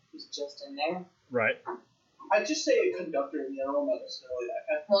that was just in there. Right. I'd just say a conductor in general, not necessarily that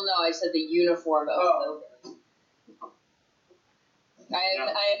guy. Well, no, I said the uniform of Oh, okay.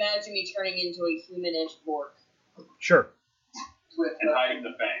 I imagine me turning into a humanish Borg. Sure. With, And hiding the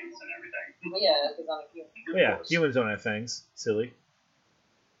fangs and everything. Well, yeah, because I'm a human. Oh, yeah, humans don't have fangs. Silly.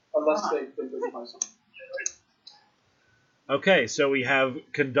 unless they find something. Okay, so we have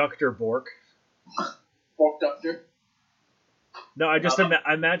Conductor Bork, Fork Doctor. No, I just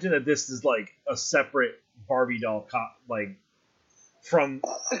I imagine that this is like a separate Barbie doll, like from.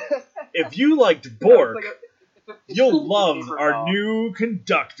 If you liked Bork, you'll love our new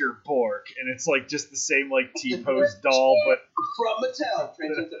conductor Bork, and it's like just the same like T-pose doll, but From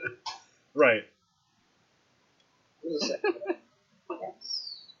Mattel. right. Yes.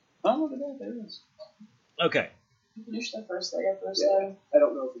 Oh, look at that. There it is. Okay, You finished the first Lego first, Yeah. though. I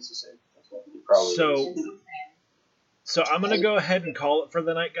don't know if it's the same. That's what It probably So- is. It's the same. so I'm gonna go ahead and call it for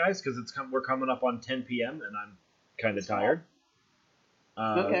the night, guys, because we're coming up on 10 p.m. and I'm kind of tired.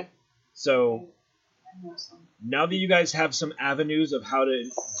 Okay. So I'm awesome. now that you guys have some avenues of how to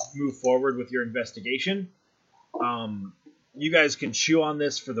move forward with your investigation, you guys can chew on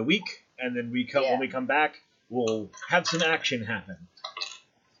this for the week, and then when we come back, we'll have some action happen.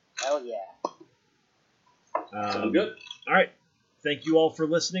 Hell yeah. Sound good? All right. Thank you all for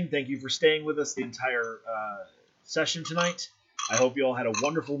listening. Thank you for staying with us the entire session tonight. I hope you all had a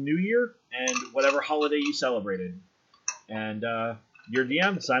wonderful New Year and whatever holiday you celebrated. And your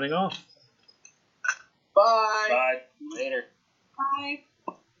DM signing off. Bye. Bye. Later. Bye.